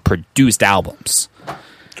Rubin's produced albums,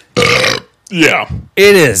 yeah,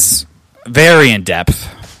 it is very in depth.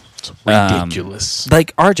 It's ridiculous.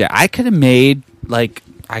 Like RJ, I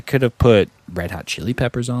could have put Red Hot Chili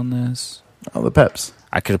Peppers on this. Oh, the Peps.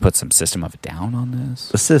 I could have put some System of a Down on this.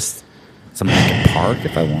 Assist. Some Linkin Park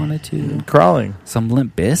if I wanted to. Crawling. Some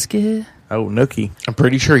Limp Bizkit. Oh, Nookie. I'm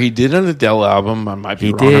pretty sure he did an Adele album. I might be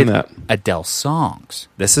He wrong did on that. Adele songs.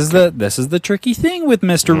 This is the tricky thing with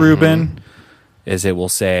Mr. Rubin, is it will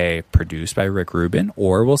say produced by Rick Rubin,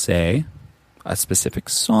 or will say a specific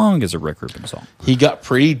song is a Rick Rubin song. He got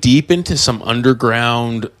pretty deep into some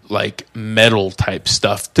underground, like, metal type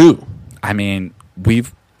stuff too. I mean,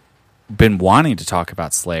 we've been wanting to talk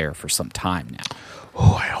about Slayer for some time now.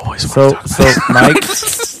 Oh, I always want to talk So Mike,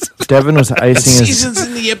 Devin was icing his Seasons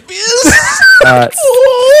in the Abyss.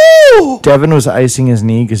 Devin was icing his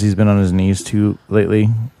knee because he's been on his knees too lately,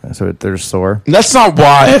 so they're sore. That's not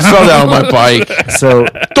why. I saw that on my bike. So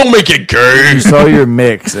Don't make it gay. you saw your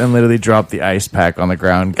mix and literally dropped the ice pack on the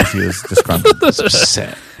ground because he was disgruntled.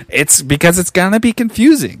 Upset. It's because it's gonna be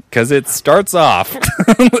confusing because it starts off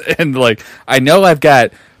and like I know I've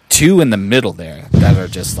got 2 in the middle there that are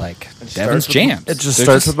just like Devin's jams. It just They're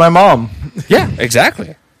starts with my mom. Yeah,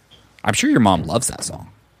 exactly. I'm sure your mom loves that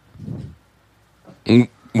song. Wait,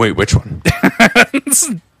 which one?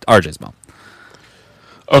 RJ's mom.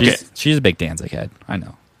 Okay. She's a big Danzig head. I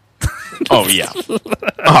know. Oh, yeah.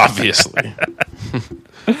 Obviously.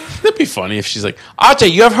 That'd be funny if she's like,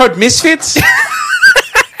 RJ, you have heard Misfits?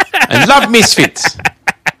 I love Misfits.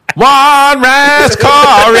 One last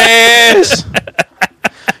chorus.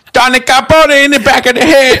 Johnny got bought in the back of the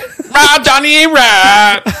head. Right, Johnny,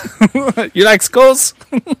 right. You like skulls?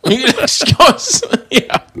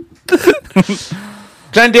 Yeah.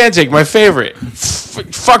 Glenn Danzig, my favorite.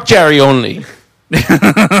 Fuck Jerry only.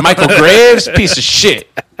 Michael Graves, piece of shit.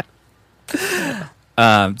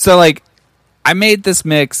 So like, I made this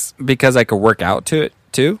mix because I could work out to it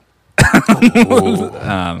too.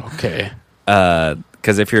 Okay.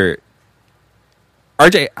 Because if you're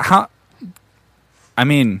RJ, I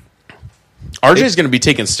mean, RJ's going to be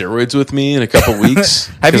taking steroids with me in a couple weeks.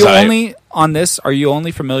 have you only on this? Are you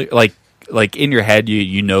only familiar like in your head?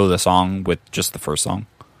 You know the song with just the first song.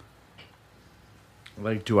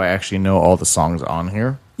 Like, do I actually know all the songs on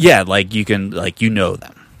here? Yeah, like you can know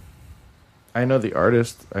them. I know the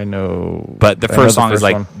artist. I know, But the first song is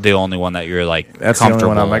like one. the only one that you're like That's the only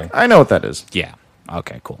comfortable. one I'm like, I know what that is. Yeah.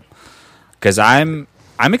 Okay. Cool. Because I'm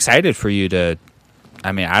excited for you to.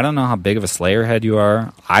 I mean, I don't know how big of a Slayer head you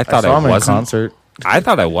are. I thought saw I him in wasn't. concert. I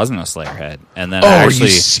thought I wasn't a Slayer head, and then Oh, I are actually you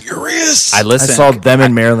serious? I I listened. saw them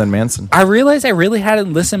and Marilyn Manson. I realized I really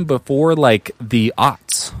hadn't listened before, like the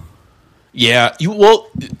aughts. Yeah, And so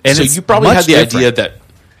it's you probably much had the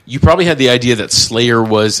different. idea that Slayer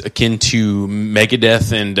was akin to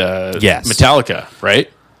Megadeth and Yes. Metallica, right?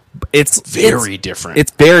 It's Very different.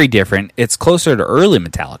 It's very different. It's closer to early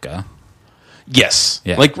Metallica. Yes,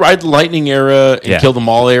 Yeah. like Ride the Lightning era and Yeah. Kill Them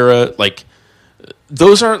All era. Like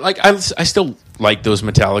those are like I still like those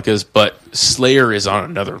Metallicas, but Slayer is on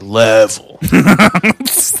another level.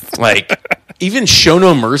 Like even Show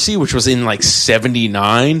No Mercy, which was in like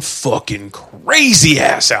 '79, fucking crazy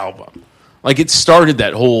ass album. Like it started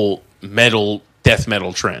that whole death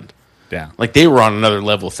metal trend. Yeah. Like they were on another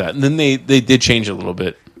level with that, and then they did change a little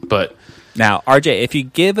bit, but. Now, RJ, if you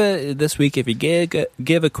give a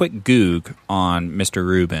quick goog on Mr.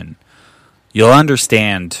 Rubin, you'll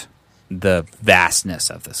understand the vastness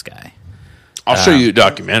of this guy. I'll show you a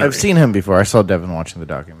documentary. I've seen him before. I saw Devin watching the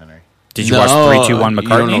documentary. Did you watch 321 McCartney? You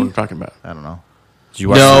don't know what I'm talking about. I don't know. Did you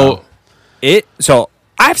watch So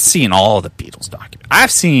I've seen all the Beatles documentaries.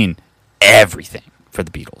 I've seen everything for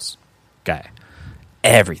the Beatles. Okay.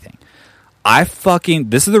 Everything.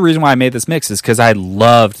 This is the reason why I made this mix, is because I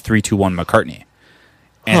loved 321 McCartney.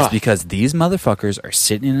 And it's because these motherfuckers are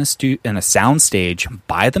sitting in a sound stage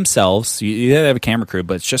by themselves. You have a camera crew,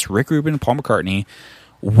 but it's just Rick Rubin and Paul McCartney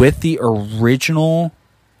with the original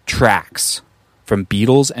tracks from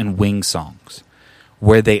Beatles and Wings songs,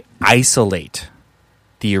 where they isolate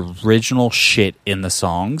the original shit in the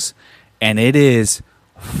songs, and it is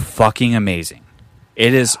fucking amazing.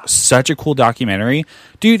 It is such a cool documentary.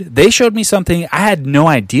 Dude, they showed me something I had no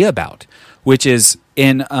idea about, which is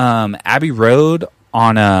in Abbey Road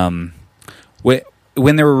on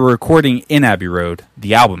when they were recording in Abbey Road,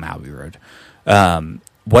 the album Abbey Road.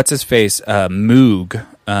 What's his face? Moog,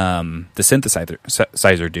 the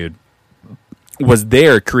synthesizer dude, was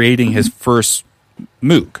there creating his first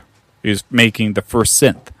Moog. He was making the first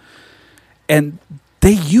synth. And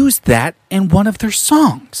they used that in one of their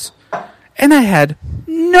songs. And I had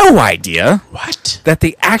no idea that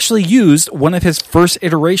they actually used one of his first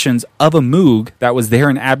iterations of a Moog that was there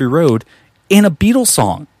in Abbey Road in a Beatles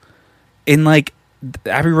song.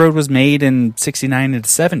 Abbey Road was made in 69 and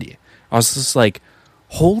 70. I was just like,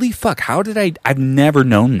 holy fuck, I've never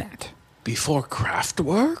known that. Before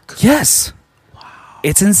Kraftwerk? Yes. Wow.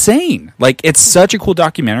 It's insane. It's such a cool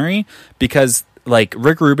documentary because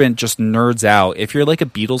Rick Rubin just nerds out. If you're a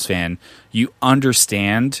Beatles fan, you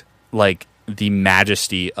understand the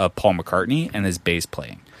majesty of Paul McCartney and his bass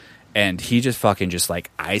playing. And he just fucking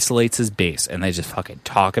isolates his bass, and they just fucking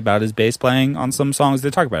talk about his bass playing on some songs. They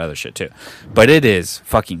talk about other shit too. But it is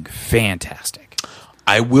fucking fantastic.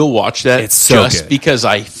 I will watch that. It's so just good. because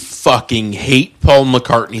I fucking hate Paul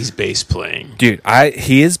McCartney's bass playing. Dude,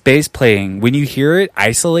 his bass playing, when you hear it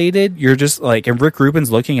isolated, you're just and Rick Rubin's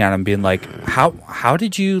looking at him being like, how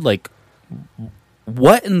did you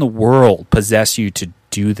what in the world possessed you to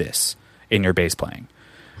do this in your bass playing?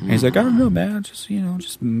 And he's like, I don't know, man. And he's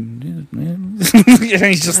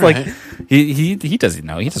just he doesn't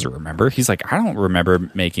know. He doesn't remember. He's like, I don't remember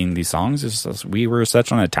making these songs. It's just, we were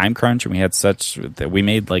such on a time crunch, and we had we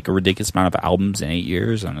made a ridiculous amount of albums in 8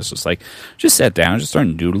 years, and it's just just sat down, just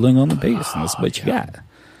started noodling on the bass, and that's what you got.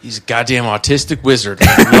 He's a goddamn autistic wizard.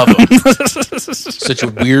 I love him. Such a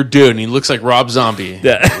weird dude, and he looks like Rob Zombie.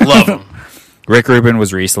 Yeah. Love him. Rick Rubin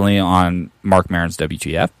was recently on Mark Maron's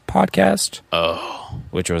WTF podcast.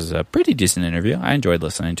 Which was a pretty decent interview. I enjoyed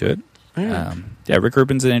listening to it. Rick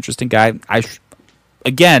Rubin's an interesting guy.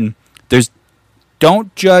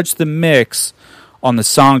 Don't judge the mix on the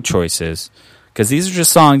song choices, because these are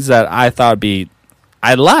just songs that I thought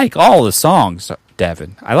I like all the songs,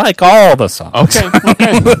 Devin. I like all the songs. Okay.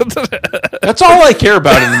 That's all I care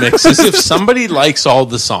about in the mix, is if somebody likes all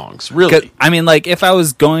the songs. Really. If I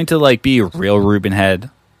was going to be a real Rubin head,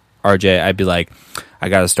 RJ, I'd be like, I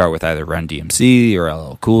got to start with either Run DMC or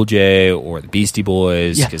LL Cool J or the Beastie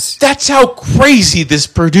Boys. Yeah, that's how crazy this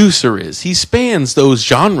producer is. He spans those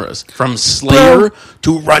genres from Slayer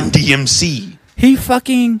to Run DMC. He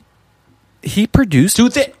produced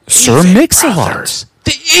the Sir Mix-a-Lot.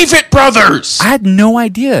 The Evett Brothers. I had no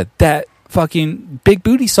idea that fucking Big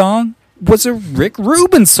Booty song was a Rick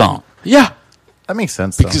Rubin song. Yeah. That makes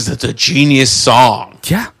sense, because it's a genius song.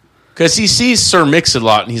 Yeah. Because he sees Sir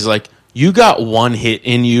Mix-a-Lot and he's like, you got one hit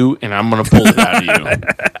in you, and I'm going to pull it out of you.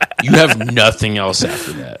 You have nothing else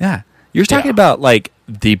after that. Yeah. You're talking about,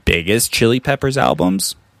 the biggest Chili Peppers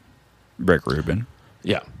albums? Rick Rubin.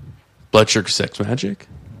 Yeah. Blood Sugar Sex Magic.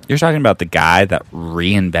 You're talking about the guy that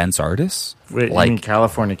reinvents artists? Wait, you mean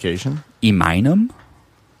Californication? Eminem?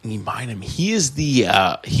 He is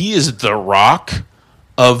the Rock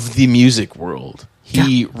of the music world.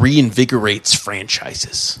 He reinvigorates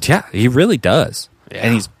franchises. Yeah, he really does. Yeah.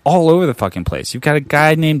 And he's all over the fucking place. You've got a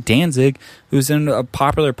guy named Danzig who's in a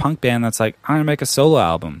popular punk band that's like, I'm going to make a solo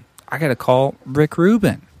album. I got to call Rick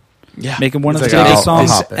Rubin. Yeah. Making one of the biggest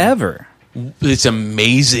songs ever. This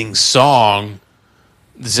amazing song,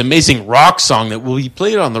 this amazing rock song that will be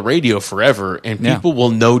played on the radio forever, and people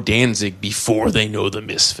will know Danzig before they know the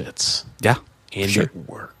Misfits. Yeah. And it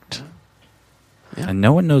worked. Yeah. And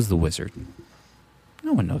no one knows the Wizard.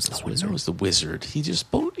 No one knows this wizard. Knows the wizard. He's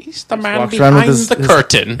the man walks behind the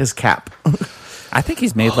curtain. His cap. I think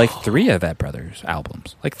he's made 3 Evett Brothers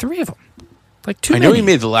albums. 3 of them. 2. I know he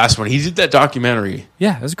made the last one. He did that documentary.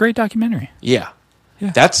 Yeah, it was a great documentary. Yeah.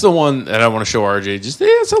 That's the one that I want to show RJ. Just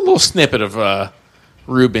it's a little snippet of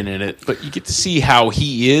Rubin in it, but you get to see how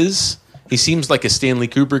he is He seems like a Stanley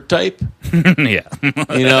Kubrick type. Yeah.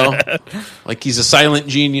 You know, like he's a silent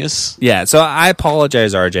genius. Yeah, so I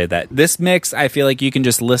apologize, RJ, that this mix, I feel like you can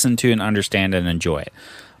just listen to and understand and enjoy it.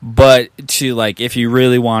 But to like, if you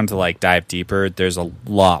really want to like dive deeper, there's a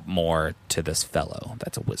lot more to this fellow.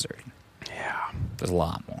 That's a wizard. Yeah, there's a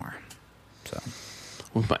lot more. So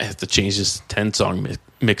we might have to change this 10-song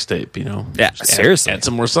mixtape. You know? Yeah, just seriously. add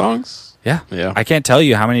some more songs. Yeah. I can't tell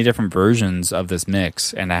you how many different versions of this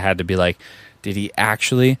mix, and I had to be like, did he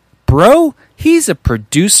actually? Bro, he's a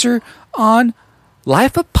producer on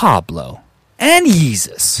Life of Pablo and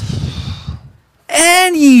Yeezus.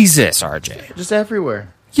 And Yeezus, RJ. Just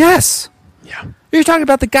everywhere. Yes. Yeah. You're talking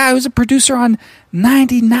about the guy who's a producer on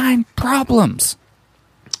 99 Problems.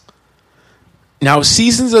 Now,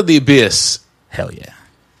 Seasons of the Abyss. Hell yeah.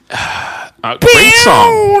 Great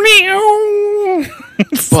song.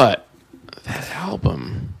 But that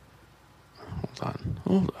album.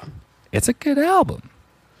 Hold on. It's a good album.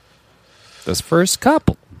 Those first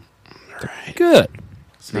couple. Right. Good.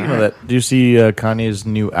 Speaking of that, do you see Kanye's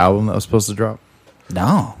new album that was supposed to drop?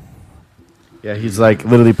 No. Yeah, he's like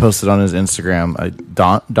literally posted on his Instagram,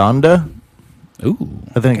 Donda. Ooh.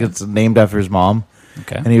 I think it's named after his mom.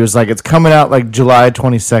 Okay. And he was like, it's coming out like July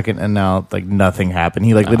 22nd, and now like nothing happened.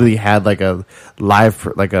 He like literally had like a live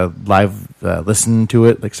listen to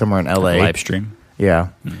it like somewhere in LA. Live stream. Yeah.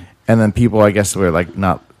 And then people, I guess, were like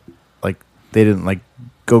not like they didn't like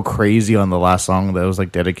go crazy on the last song that was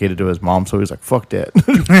like dedicated to his mom. So he was like, fuck that.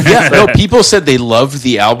 Yeah, no, people said they loved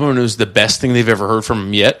the album and it was the best thing they've ever heard from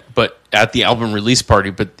him yet, but at the album release party,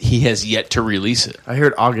 but he has yet to release it. I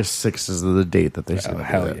heard August 6th is the date that they said.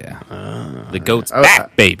 Hell yeah. The goat's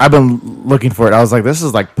back, baby. I've been looking for it. I was like, this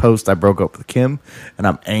is like post I broke up with Kim, and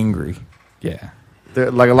I'm angry. Yeah.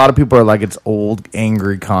 Like a lot of people are like, it's old,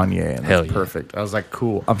 angry Kanye, and Hell it's yeah. perfect. I was like,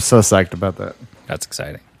 cool. I'm so psyched about that. That's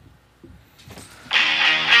exciting.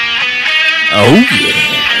 Oh,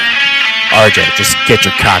 yeah. RJ, just get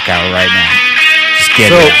your cock out right now. Just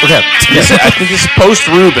get it out. Okay. I think this is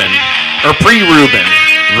post-Ruben, or pre-Ruben.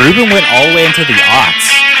 Ruben went all the way into the aughts.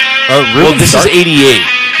 Well, this is 88.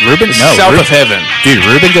 Ruben, This is South of Heaven. Dude,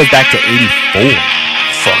 Ruben goes back to 84.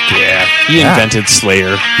 Fuck yeah. He invented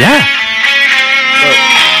Slayer. Yeah.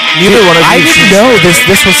 Neither one of I you didn't know this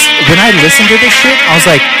was, when I listened to this shit, I was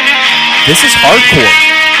like, this is hardcore.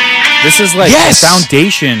 This is like the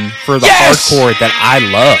foundation for the hardcore that I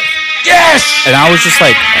love. Yes! And I was just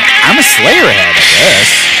like, I'm a Slayer head, I guess.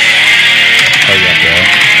 Oh yeah, bro.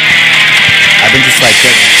 I've been just like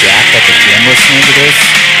getting jacked at the gym listening to this.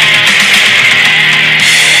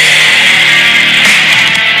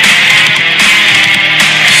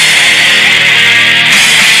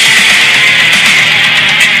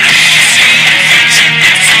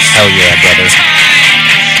 Hell yeah, brother.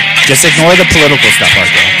 Just ignore the political stuff,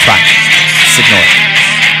 RJ. Fine. Just ignore it.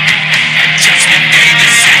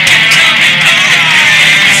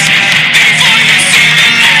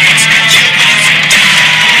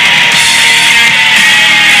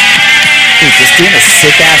 Dude, just doing a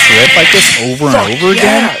sick-ass riff like this over and over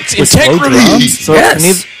again? It's with slow integrity. drums? So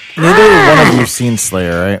neither one of you seen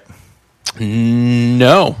Slayer, right?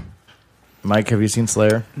 No. Mike, have you seen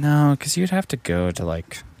Slayer? No, because you'd have to go to,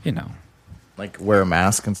 like, you know. Like wear a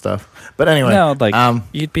mask and stuff. But anyway, No, like,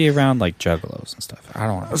 you'd be around, like, juggalos and stuff. I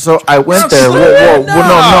don't want to. so I went there.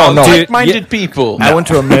 No. Like-minded people. I went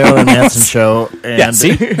to a Marilyn Manson show. And Yeah,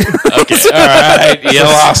 see? Okay, all right. You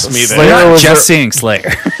lost me there. Slayer Not was just seeing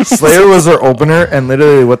Slayer. Slayer was their opener, and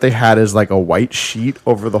literally what they had is like a white sheet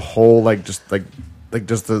over the whole, like just the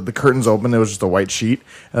curtains open. It was just a white sheet,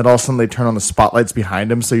 and all of a sudden they turn on the spotlights behind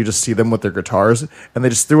them, so you just see them with their guitars, and they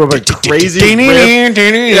just threw up a crazy riff.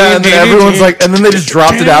 Yeah, and then everyone's like, and then they just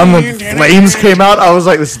dropped it down, and the flames came out. I was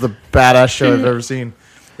like, this is the badass show I've ever seen.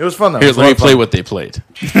 It was fun though. Here, let me play what they played.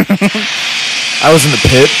 I was in the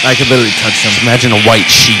pit. I could literally touch them. Imagine a white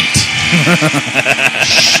sheet.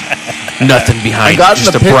 Nothing behind I got it, in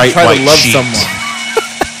just the a pit bright trying white to love sheet. someone.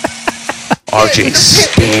 RJ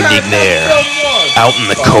standing there, out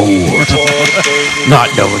in the cold,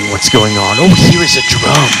 not knowing what's going on. Oh, here is a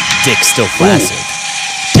drum. Dick's still flaccid.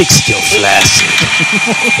 Dick's still flaccid.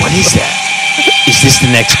 What is that? Is this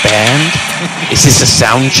the next band? Is this a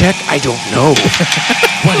sound check? I don't know.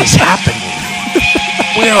 What is happening?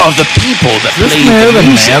 Where are the people that Is this play the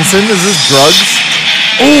Marilyn music? Manson? Is this drugs?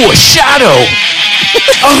 Oh, a shadow!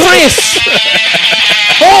 A riff!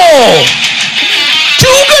 Oh!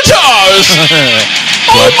 Two guitars!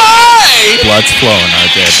 Oh my! Blood's flowing,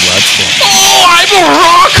 RJ. Blood's flowing. Oh, I'm a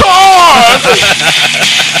rock hard!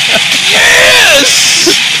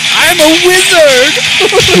 Yes! I'm a wizard!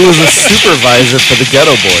 He was a supervisor for the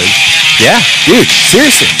Ghetto Boys. Yeah, dude,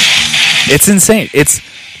 seriously. It's insane. It's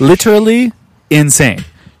literally insane.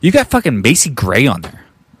 You got fucking Macy Gray on there.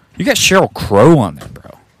 You got Sheryl Crow on there,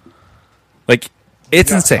 bro. Like,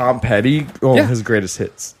 it's insane. Tom Petty, his greatest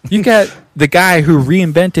hits. You got the guy who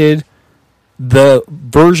reinvented the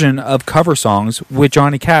version of cover songs with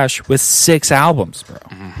Johnny Cash with 6 albums, bro.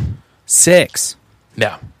 6.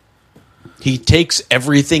 Yeah. He takes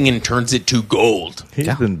everything and turns it to gold.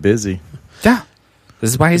 He's been busy. Yeah.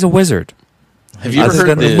 This is why he's a wizard. Have you ever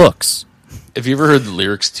heard the looks? Have you ever heard the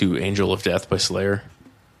lyrics to Angel of Death by Slayer?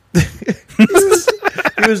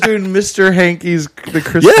 He was doing Mr. Hanky's The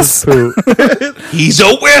Christmas Poo. He's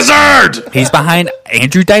a wizard! He's behind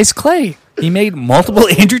Andrew Dice Clay. He made multiple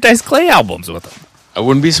Andrew Dice Clay albums with him. I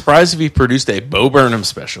wouldn't be surprised if he produced a Bo Burnham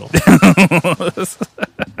special.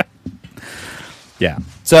 Yeah.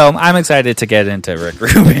 So I'm excited to get into Rick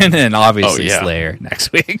Rubin and obviously Slayer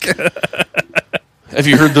next week. Have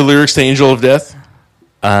you heard the lyrics to Angel of Death?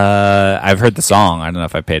 I've heard the song. I don't know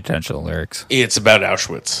if I paid attention to the lyrics. It's about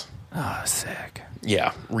Auschwitz. Oh, sick.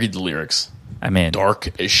 Yeah, read the lyrics. I mean,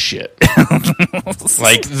 dark as shit.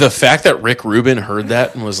 Like the fact that Rick Rubin heard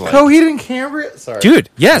that and was like, Coheed and Cambria? Sorry.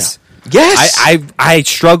 Dude, yes. Yeah. Yes. I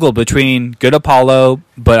struggled between Good Apollo,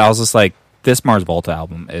 but I was just like, this Mars Volta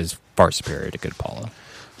album is far superior to Good Apollo.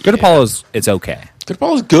 Good Apollo it's okay. Good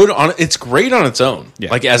Apollo's good on it's great on its own,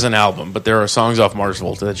 yeah. Like as an album, but there are songs off Mars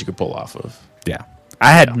Volta that you could pull off of. Yeah.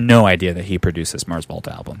 I had no idea that he produced this Mars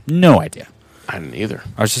Volta album. No idea. I didn't either.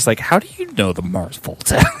 I was just like, how do you know the Mars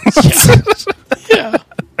Volta? Yeah.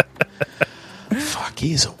 Fuck,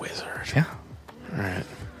 he's a wizard. Yeah.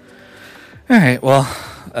 All right. Well,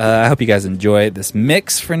 I hope you guys enjoy this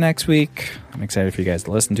mix for next week. I'm excited for you guys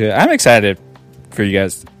to listen to it. I'm excited for you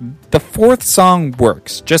guys. The 4th song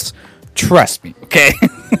works. Just trust me, okay?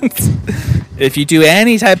 If you do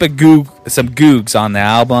any type of some googs on the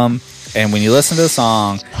album, and when you listen to the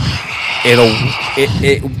song,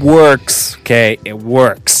 it works, okay? It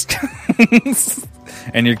works.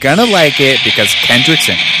 And you're gonna like it because Kendrick's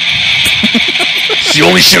in it. It's the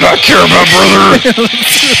only shit I care about, brother.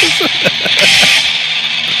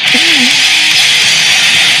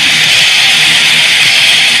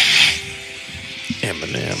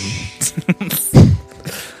 Eminem.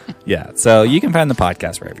 Yeah, so you can find the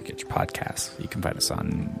podcast wherever you get your podcasts. You can find us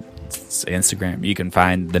on Instagram. You can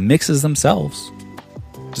find the mixes themselves.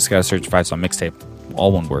 Just gotta search 5-Song Mixtape,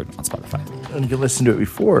 all one word, on Spotify. And you can listen to it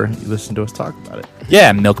before you listen to us talk about it.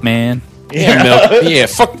 Yeah, Milkman. Yeah,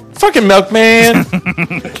 fucking Milkman.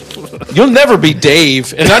 You'll never be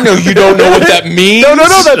Dave, and I know you don't know what that means. No,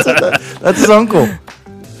 that's his uncle.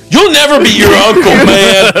 You'll never be your uncle,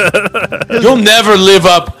 man. You'll never live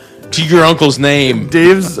up to your uncle's name.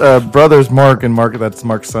 Dave's brother's Mark, and that's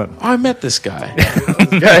Mark's son. Oh, I met this guy.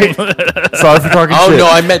 Okay. Sorry for talking shit. Oh no,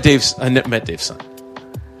 I met Dave's son.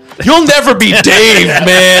 You'll never be Dave,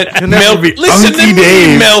 man. You'll never be Listen Unky to Dave.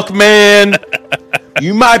 me, Milkman.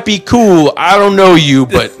 You might be cool. I don't know you,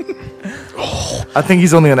 but I think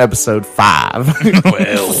he's only on episode 5. Welcome to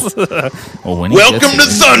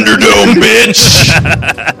Thunderdome,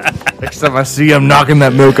 bitch. Next time I see you, I'm knocking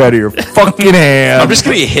that milk out of your fucking hand. I'm just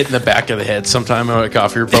gonna get hit in the back of the head sometime at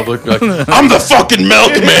Coffee Republic. Like, I'm the fucking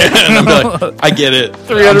Milkman. I'm like, I get it.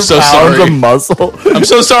 300 I'm so pounds sorry. of muscle. I'm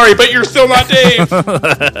so sorry, but you're still not Dave.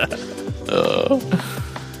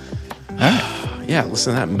 Yeah,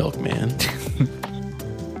 listen to that Milkman.